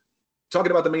Kingdom,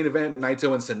 talking about the main event,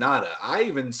 Naito and Sonata, I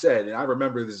even said, and I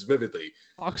remember this vividly.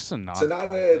 Fuck Sonata.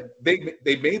 Sonata, they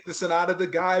made the Sonata the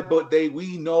guy, but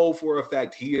we know for a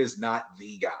fact he is not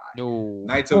the guy. No.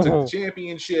 Naito took the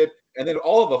championship, and then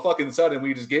all of a fucking sudden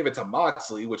we just gave it to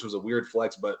Moxley, which was a weird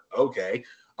flex, but okay.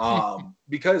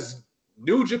 Because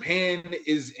New Japan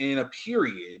is in a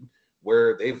period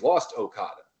where they've lost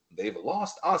Okada, they've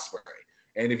lost Ospreay.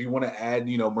 And if you want to add,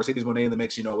 Mercedes Mone in the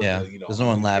mix, there's no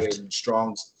one left.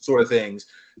 Strong sort of things.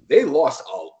 They lost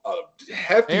a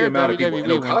hefty amount of people.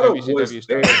 And Okada was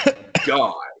their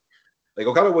guy. Like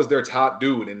Okada was their top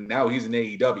dude, and now he's in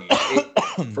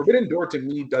AEW. Forbidden Door to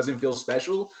me doesn't feel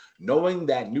special, knowing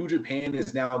that New Japan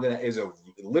is now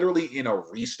literally in a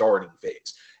restarting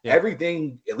phase. Yeah.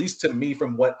 Everything, at least to me,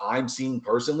 from what I'm seeing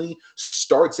personally,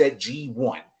 starts at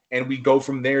G1, and we go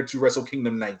from there to Wrestle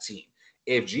Kingdom 19.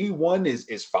 If G1 is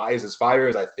as fire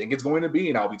as I think it's going to be,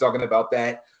 and I'll be talking about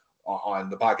that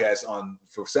on the podcast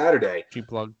for Saturday.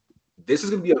 G-plug. This is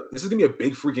gonna be a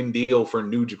big freaking deal for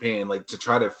New Japan, like to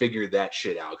try to figure that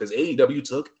shit out, because AEW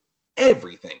took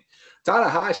everything.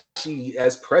 Tanahashi,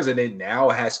 as president, now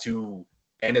has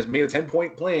made a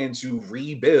 10-point plan to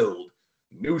rebuild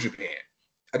New Japan.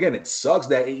 Again, it sucks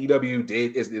that AEW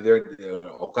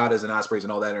Okadas and Ospreays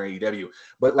and all that are AEW.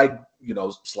 But like,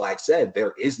 Slack said,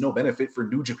 there is no benefit for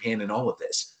New Japan in all of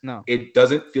this. No. It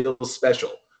doesn't feel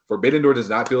special. Forbidden Door does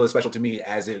not feel as special to me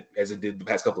as it did the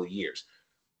past couple of years.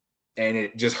 And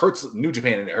it just hurts New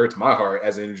Japan, and it hurts my heart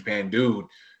as a New Japan dude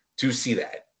to see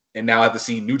that. And now I have to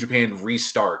see New Japan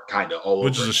restart kind of all over.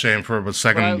 Which is a shame for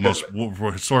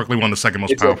historically one of the second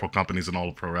most powerful companies in all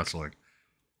of pro wrestling.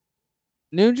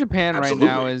 New Japan Absolutely.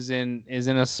 right now is in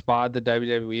a spot that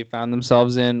WWE found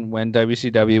themselves in when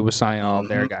WCW was signing all of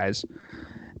their guys,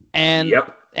 and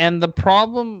the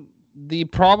problem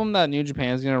that New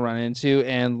Japan is going to run into,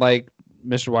 and like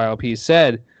Mr. YLP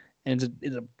said, and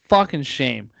it's a fucking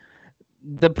shame.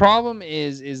 The problem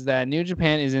is that New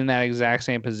Japan is in that exact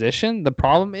same position. The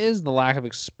problem is the lack of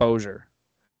exposure.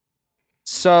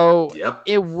 So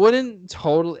it wouldn't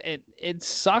totally. It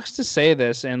sucks to say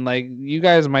this, and like you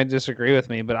guys might disagree with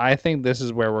me, but I think this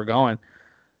is where we're going.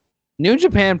 New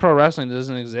Japan Pro Wrestling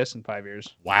doesn't exist in 5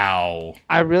 years. Wow.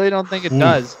 I really don't think it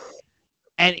does.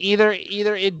 And either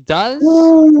it does,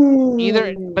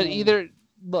 either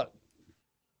look,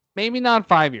 maybe not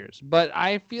 5 years, but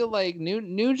I feel like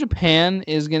New Japan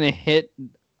is gonna hit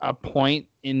a point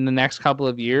in the next couple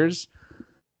of years.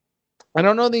 I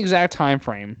don't know the exact time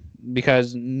frame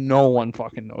because no one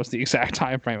fucking knows the exact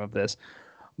time frame of this.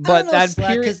 But that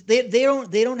period, because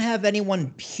they don't have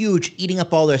anyone huge eating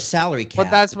up all their salary cap.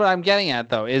 But that's what I'm getting at,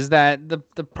 though, is that the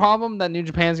problem that New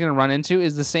Japan's going to run into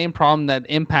is the same problem that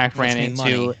Impact ran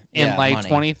into in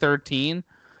 2013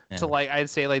 to like I'd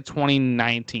say like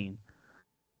 2019.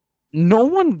 No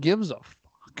one gives a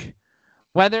fuck.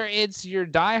 Whether it's your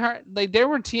diehard, like there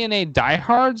were TNA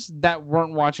diehards that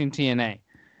weren't watching TNA.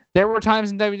 There were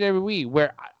times in WWE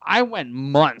where I went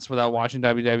months without watching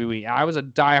WWE. I was a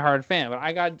diehard fan, but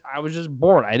I was just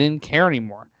bored. I didn't care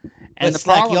anymore. And it's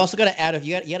like you also got to add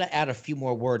you got to add a few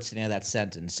more words to the end of that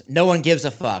sentence. No one gives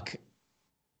a fuck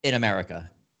in America.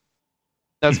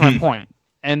 That's my point.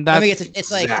 And that's, I mean,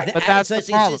 it's like, but that's the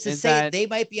problem. To say they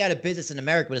might be out of business in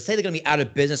America, but to say they're going to be out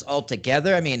of business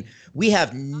altogether, I mean, we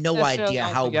have no idea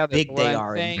how big they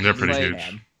are. They're pretty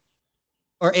huge.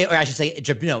 Or I should say,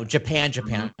 Japan.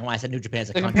 When I said New Japan,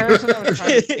 the comparison I was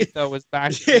trying to make, though, was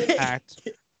back to Impact,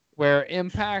 where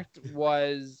Impact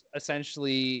was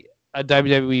essentially a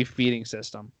WWE feeding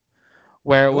system,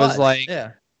 where it was like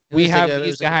we have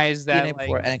these guys that like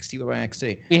NXT or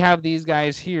NXT. We have these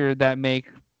guys here that make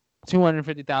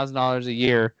 $250,000 a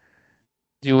year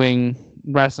doing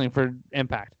wrestling for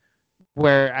Impact,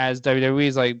 whereas WWE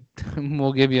is like,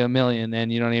 we'll give you $1 million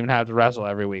and you don't even have to wrestle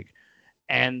every week.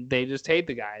 And they just hate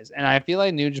the guys. And I feel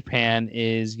like New Japan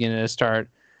is going to start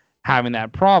having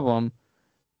that problem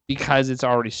because it's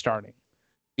already starting.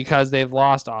 Because they've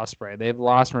lost Ospreay. They've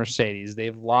lost Mercedes.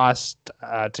 They've lost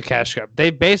Takeshita. They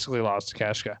basically lost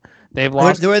Takeshita. They've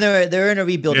lost... They're in a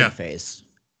rebuilding phase.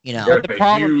 You know, the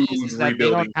problem is that they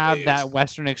don't have that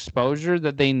Western exposure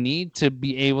that they need to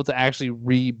be able to actually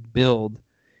rebuild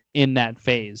in that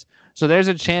phase. So there's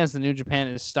a chance that New Japan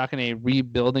is stuck in a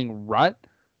rebuilding rut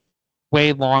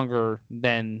way longer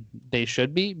than they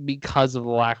should be because of the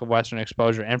lack of Western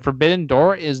exposure. And Forbidden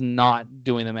Door is not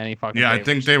doing them any fucking favors. I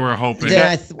think they were hoping.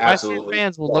 Yeah, Western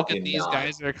fans will look at these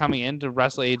guys that are coming in to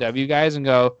wrestle AEW guys and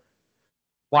go,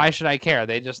 why should I care?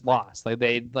 They just lost.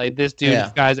 This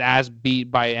dude got his ass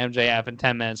beat by MJF in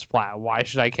 10 minutes flat. Why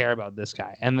should I care about this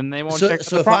guy? And then they won't check.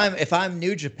 So if I'm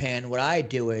New Japan, what I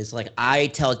do is like I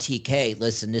tell TK,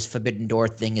 listen, this Forbidden Door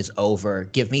thing is over.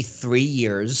 Give me 3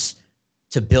 years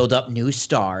to build up new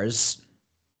stars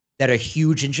that are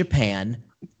huge in Japan.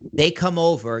 They come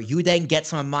over. You then get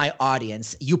some of my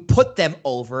audience. You put them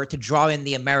over to draw in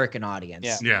the American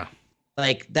audience. Yeah.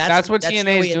 Like that's what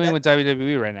TNA is doing with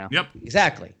WWE right now. Yep.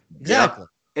 Exactly. Yeah.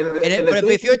 But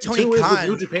if you're Tony Khan,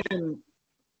 New Japan,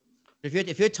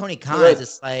 if you're Tony Khan,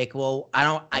 it's like, well, I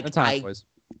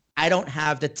don't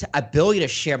have the ability to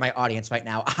share my audience right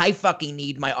now. I fucking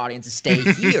need my audience to stay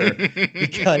here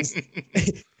because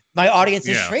my audience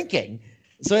is shrinking.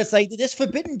 So it's like this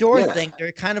Forbidden Door thing.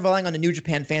 They're kind of relying on the New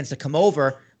Japan fans to come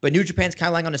over, but New Japan's kind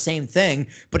of relying on the same thing,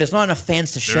 but there's not enough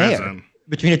fans to share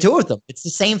between the two of them. It's the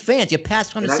same fans. You pass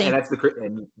from the same. And that's the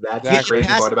crazy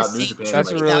part about New Japan. That's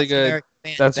a really good.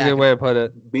 That's a good way to put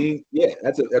it.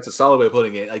 That's a solid way of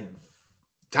putting it. Like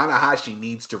Tanahashi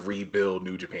needs to rebuild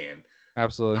New Japan.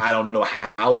 Absolutely. I don't know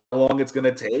how long it's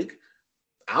gonna take.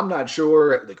 I'm not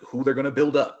sure like who they're gonna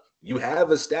build up. You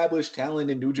have established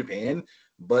talent in New Japan,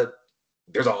 but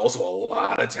there's also a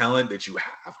lot of talent that you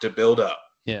have to build up.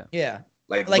 Yeah. Yeah.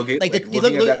 Looking at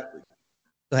that.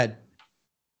 Go ahead.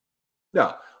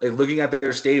 No, like looking at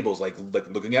their stables, like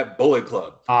looking at Bullet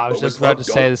Club. I was just about to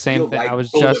say the same thing. I was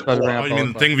just about to bring up. You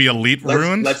mean the thing the Elite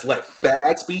ruined? Let's let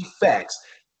facts be facts.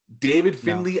 David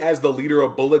Finlay as the leader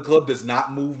of Bullet Club does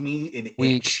not move me an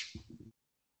inch.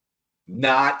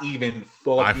 Not even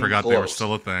fucking I forgot close. They were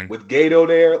still a thing. With Gato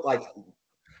there, like,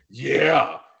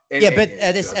 yeah. But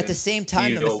at the same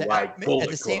time, at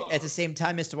the same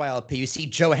time, Mr. YLP, you see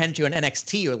Joe Hendry on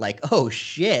NXT, you're like, oh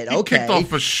shit, okay. He kicked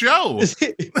off a show.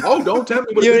 Oh, don't tell me.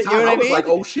 But You at the time, know what I I was mean? like,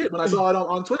 oh shit, when I saw it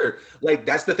on Twitter. Like,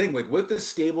 that's the thing. Like, with the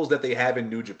stables that they have in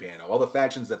New Japan, all the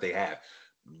factions that they have,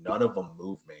 none of them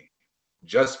move me.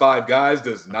 Just Five Guys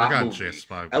does not move me.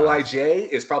 LIJ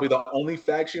is probably the only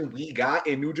faction we got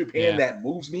in New Japan that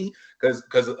moves me because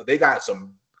they got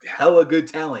some hella good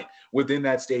talent within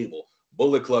that stable.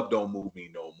 Bullet Club don't move me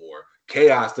no more.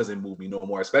 Chaos doesn't move me no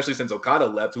more, especially since Okada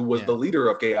left, who was the leader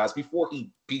of Chaos before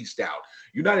he beasted out.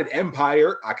 United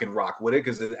Empire, I can rock with it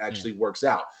because it actually works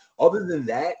out. Other than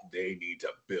that, they need to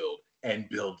build and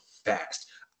build fast.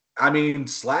 I mean,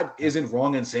 Slack isn't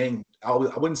wrong in saying I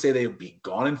wouldn't say they'll be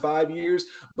gone in 5 years,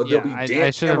 but they'll be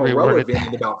damn irrelevant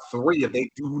in about 3 if they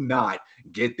do not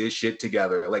get this shit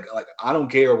together. Like I don't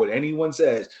care what anyone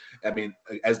says. I mean,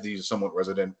 as the somewhat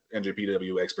resident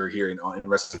NJPW expert here in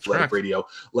Wrestling Athletic Radio,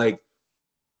 like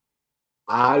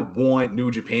I want New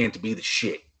Japan to be the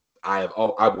shit. I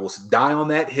will die on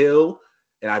that hill,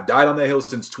 and I've died on that hill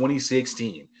since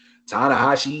 2016.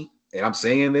 Tanahashi, and I'm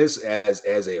saying this as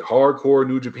a hardcore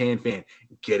New Japan fan,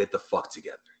 get it the fuck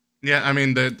together. Yeah, I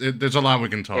mean, there's a lot we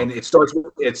can talk. And it starts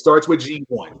with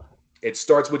G1. It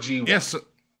starts with G1. Yes.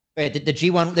 Wait, the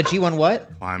G1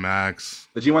 what? Climax.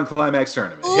 The G1 Climax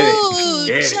tournament. Ooh,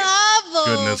 Hit it.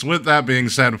 Goodness. With that being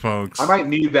said, folks, I might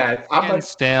need that. I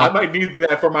might need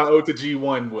that for my ode to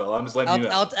G1, Will. I'm just letting you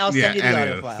know. I'll send you the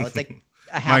audio file. It's like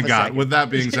a half my a God. second. With that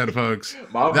being said, folks,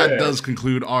 that does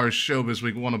conclude our show this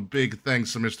week. Want a big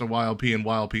thanks to Mr. YLP and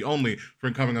YLP only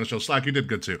for coming on the show. Slack, you did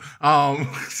good too. I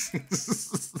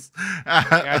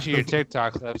got you your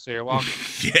TikTok stuff, so you're welcome.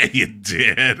 Yeah, you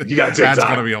did. You got TikTok. That's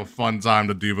gonna be a fun time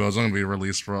to do those. I'm gonna be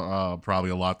released for probably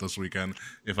a lot this weekend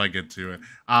if I get to it.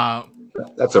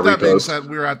 That's a that being repost. said,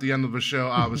 we're at the end of the show.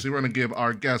 Obviously, we're gonna give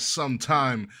our guests some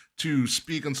time to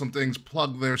speak on some things,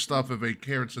 plug their stuff if they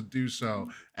care to do so,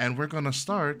 and we're gonna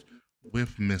start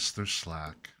with Mr.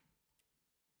 Slack.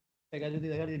 I gotta do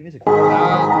the music.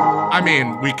 I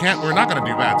mean, we're not gonna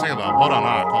do that. Take a look. Hold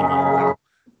on.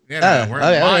 Yeah,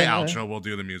 my outro will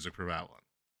do the music for that one.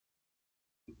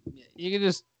 You can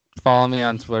just follow me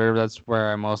on Twitter. That's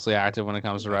where I'm mostly active when it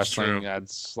comes to wrestling.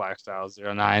 That's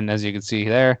Slackstyle09, as you can see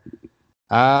there.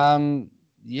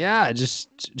 Yeah, just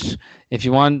if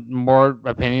you want more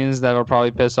opinions that will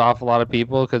probably piss off a lot of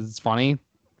people because it's funny,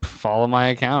 follow my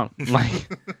account. Like,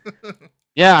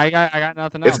 yeah, I got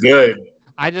nothing else. It's good.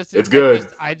 I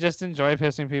just enjoy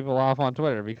pissing people off on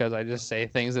Twitter because I just say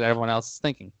things that everyone else is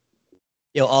thinking.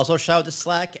 You'll also shout out to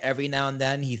Slack. Every now and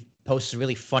then he posts a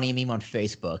really funny meme on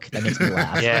Facebook that makes me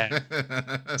laugh. Yeah.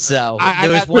 So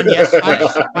there was one yesterday.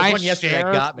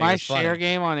 That got me. My share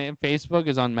game on Facebook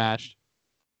is unmatched.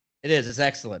 It is. It's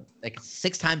excellent. Like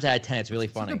 6 times out of 10, it's really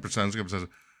funny. It's a good percentage.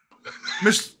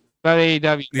 But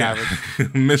AEW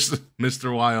Mr.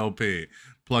 YLP,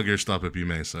 plug your stuff if you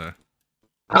may, sir.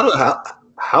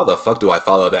 How the fuck do I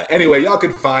follow that? Anyway, y'all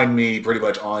can find me pretty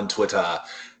much on Twitter,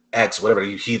 X, whatever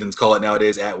you heathens call it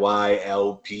nowadays, at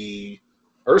YLP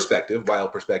Perspective,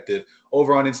 YL Perspective.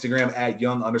 Over on Instagram at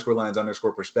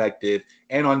young_lines_perspective.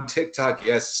 And on TikTok,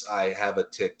 yes, I have a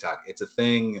TikTok. It's a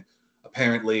thing.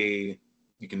 Apparently,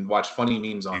 you can watch funny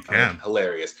memes on it.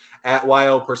 Hilarious. At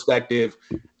YL Perspective.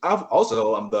 I'm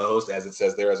the host, as it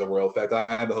says there, as a royal fact. I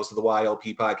am the host of the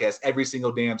YLP podcast every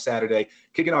single damn Saturday,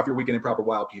 kicking off your weekend in proper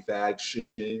YLP fashion.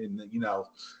 You know,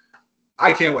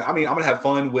 I can't wait. I mean, I'm going to have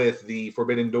fun with the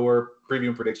Forbidden Door preview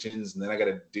and predictions, and then I got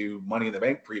to do Money in the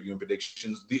Bank preview and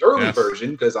predictions, the early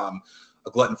version, because I'm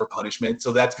a glutton for punishment.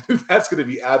 So that's going to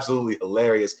be absolutely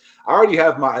hilarious. I already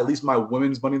have at least my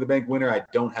women's Money in the Bank winner. I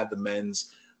don't have the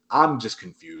men's. I'm just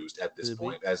confused at this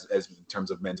point as in terms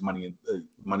of men's money in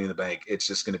the bank. It's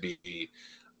just going to be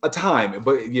a time.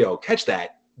 But, catch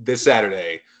that this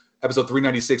Saturday, episode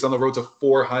 396 on the road to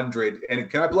 400. And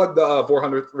can I plug the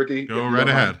 400th, Ricky? Go right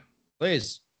ahead.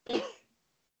 Please.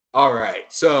 All right.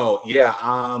 So,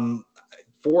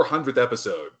 400th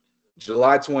episode,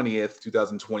 July 20th,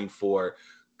 2024.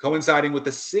 Coinciding with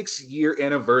the 6-year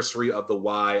anniversary of the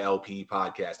YLP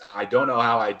podcast. I don't know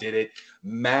how I did it.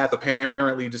 Math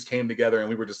apparently just came together and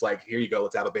we were just like, here you go,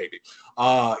 let's have a baby.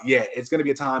 It's going to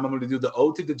be a time. I'm going to do the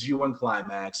ode to the G1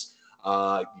 Climax.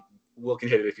 Will can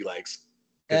hit it if he likes.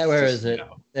 Where is it?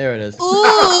 There it is.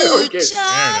 Ooh,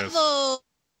 Chavo.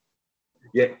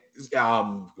 Yeah,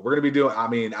 we're going to be doing,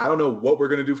 I don't know what we're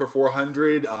going to do for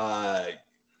 400.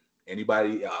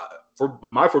 Anybody, for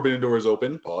my Forbidden Door is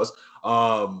open. Pause.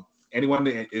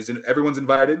 Everyone's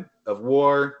invited. Of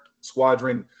War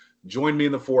Squadron. Join me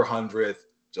in the 400th,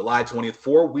 July 20th.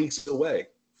 4 weeks away.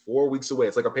 4 weeks away.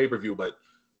 It's like a pay-per-view, but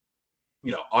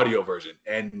audio version.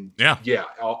 And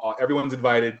everyone's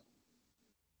invited.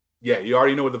 Yeah, you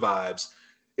already know the vibes.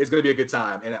 It's gonna be a good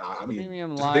time. And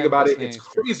just think about it. It's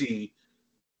crazy.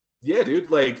 Yeah,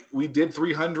 dude. Like we did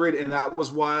 300, and that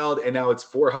was wild. And now it's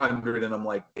 400, and I'm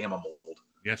like, damn, I'm old.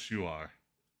 Yes, you are.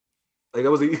 Like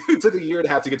it took a year and a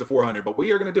half to get to 400, but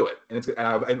we are gonna do it, and it's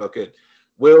good.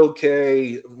 Will,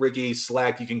 K, Ricky,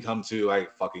 Slack, you can come too. I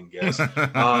fucking guess.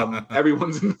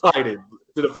 Everyone's invited.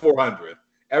 to the 400.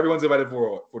 Everyone's invited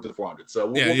to the 400. So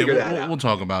we'll figure that out. We'll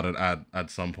talk about it at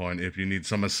some point if you need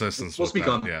some assistance. We'll speak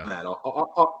on that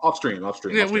off stream.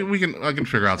 Yeah, I can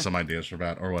figure out some ideas for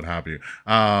that or what have you.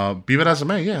 Be that as it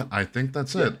may, yeah, I think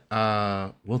that's it.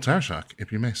 Will Tarashak,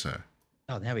 if you may, sir.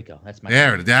 Oh, there we go. That's my.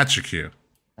 That's your cue.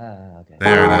 Okay.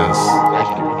 There it is.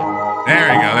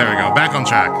 There we go. Back on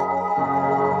track.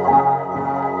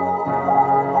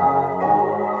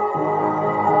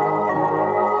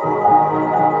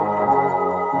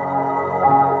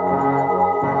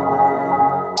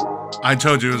 I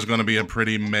told you it was going to be a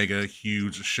pretty mega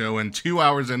huge show, and 2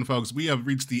 hours in, folks, we have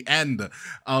reached the end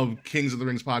of Kings of the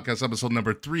Rings podcast episode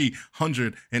number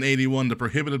 381, the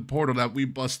Prohibited Portal that we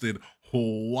busted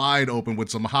wide open with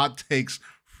some hot takes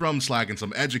from Slack and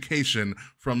some education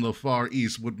from the Far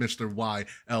East with Mr.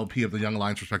 YLP of the Young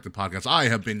Alliance Perspective podcast. I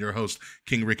have been your host,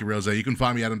 King Ricky Rose. You can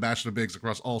find me at Ambassador Biggs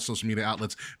across all social media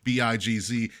outlets,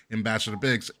 BIGZ Ambassador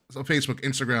Biggs, so Facebook,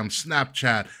 Instagram,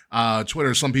 Snapchat,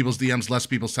 Twitter, some people's DMs, less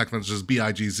people's text messages,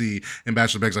 BIGZ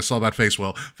Ambassador Biggs. I saw that face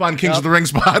well. Find Kings of the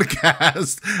Rings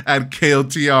podcast at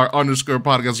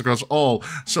KOTR_podcast across all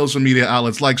social media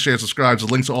outlets. Like, share, subscribe. The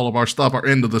links to all of our stuff are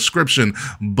in the description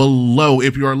below.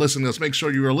 If you are listening to us, make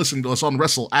sure you are listening to us on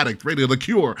Wrestle Addict Radio, the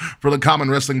cure for the common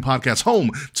wrestling podcast,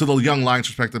 home to the Young Lions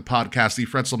Perspective podcast, the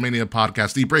Fretzelmania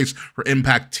podcast, the Brace for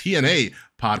Impact TNA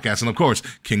podcast, and of course,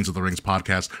 Kings of the Rings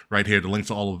podcast right here. The links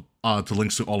to all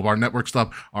of our network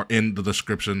stuff are in the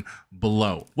description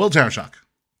below. Will Tarashak.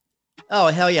 Oh,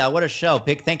 hell yeah. What a show.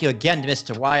 Big thank you again to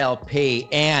Mr. YLP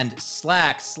and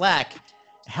Slack.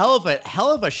 Hell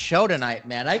of a show tonight,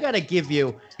 man. I gotta give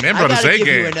you. Man, I gotta give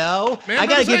you an O. I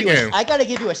gotta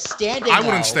give you a standing. I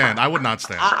wouldn't stand. I would not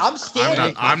stand. I'm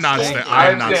standing. I'm not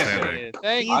standing.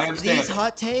 These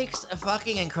hot takes are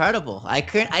fucking incredible. I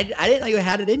didn't know you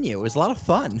had it in you. It was a lot of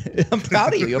fun. I'm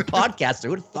proud of you. You're a podcaster.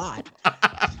 Who'd have thought?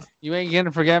 You ain't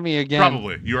gonna forget me again.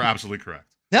 Probably. You are absolutely correct.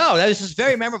 No, that was just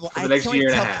very memorable. I can't year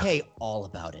and a tell half. Kay all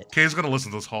about it. Kay's gonna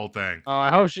listen to this whole thing. Oh, I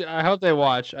hope they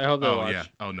watch. I hope they watch. Yeah.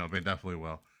 Oh no, they definitely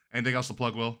will. Anything else to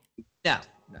plug, Will? No.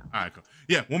 All right, cool.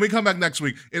 Yeah, when we come back next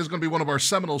week, it is going to be one of our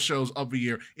seminal shows of the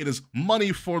year. It is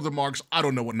Money for the Marks. I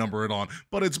don't know what number it's on,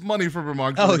 but it's Money for the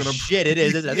Marks. Oh, shit, it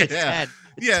is. It's 10.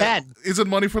 It's 10. Is it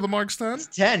Money for the Marks 10? It's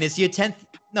 10. It's your 10th.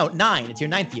 No, 9. It's your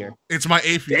 9th year. It's my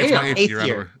 8th year. It's my 8th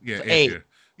year. Yeah, So 8th year.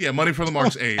 Yeah, Money for the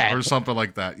Marks 8 or something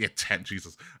like that. Yeah, 10,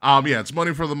 Jesus. Yeah, it's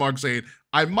Money for the Marks 8.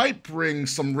 I might bring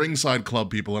some Ringside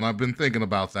Club people, and I've been thinking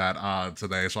about that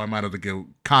today, so I might have to get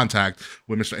contact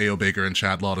with Mr. A.O. Baker and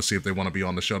Chad Law to see if they want to be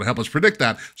on the show to help us predict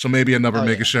that, so maybe another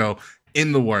mega show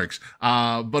in the works.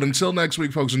 But until next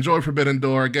week, folks, enjoy Forbidden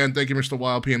Door. Again, thank you, Mr.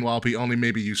 YLP and YLP. Only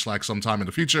maybe you Slack sometime in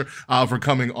the future for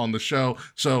coming on the show.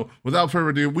 So without further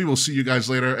ado, we will see you guys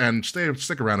later, and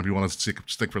stick around if you want to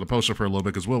stick for the poster for a little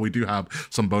bit, because we do have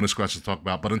some bonus questions to talk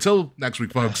about. But until next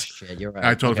week, folks, Shit, you're right.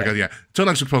 I totally forgot. Yeah, until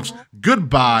next week, folks,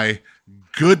 goodbye,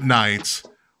 good night.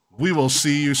 We will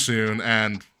see you soon,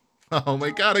 and oh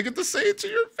my God, I get to say it to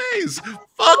your face.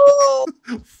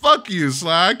 Fuck you,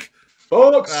 Slack.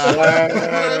 Folks,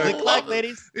 Good luck,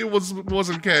 ladies. It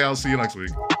wasn't K. I'll see you next week.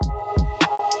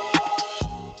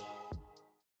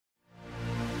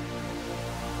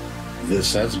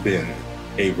 This has been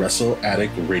a Wrestle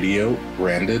Addict Radio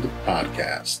branded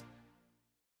podcast.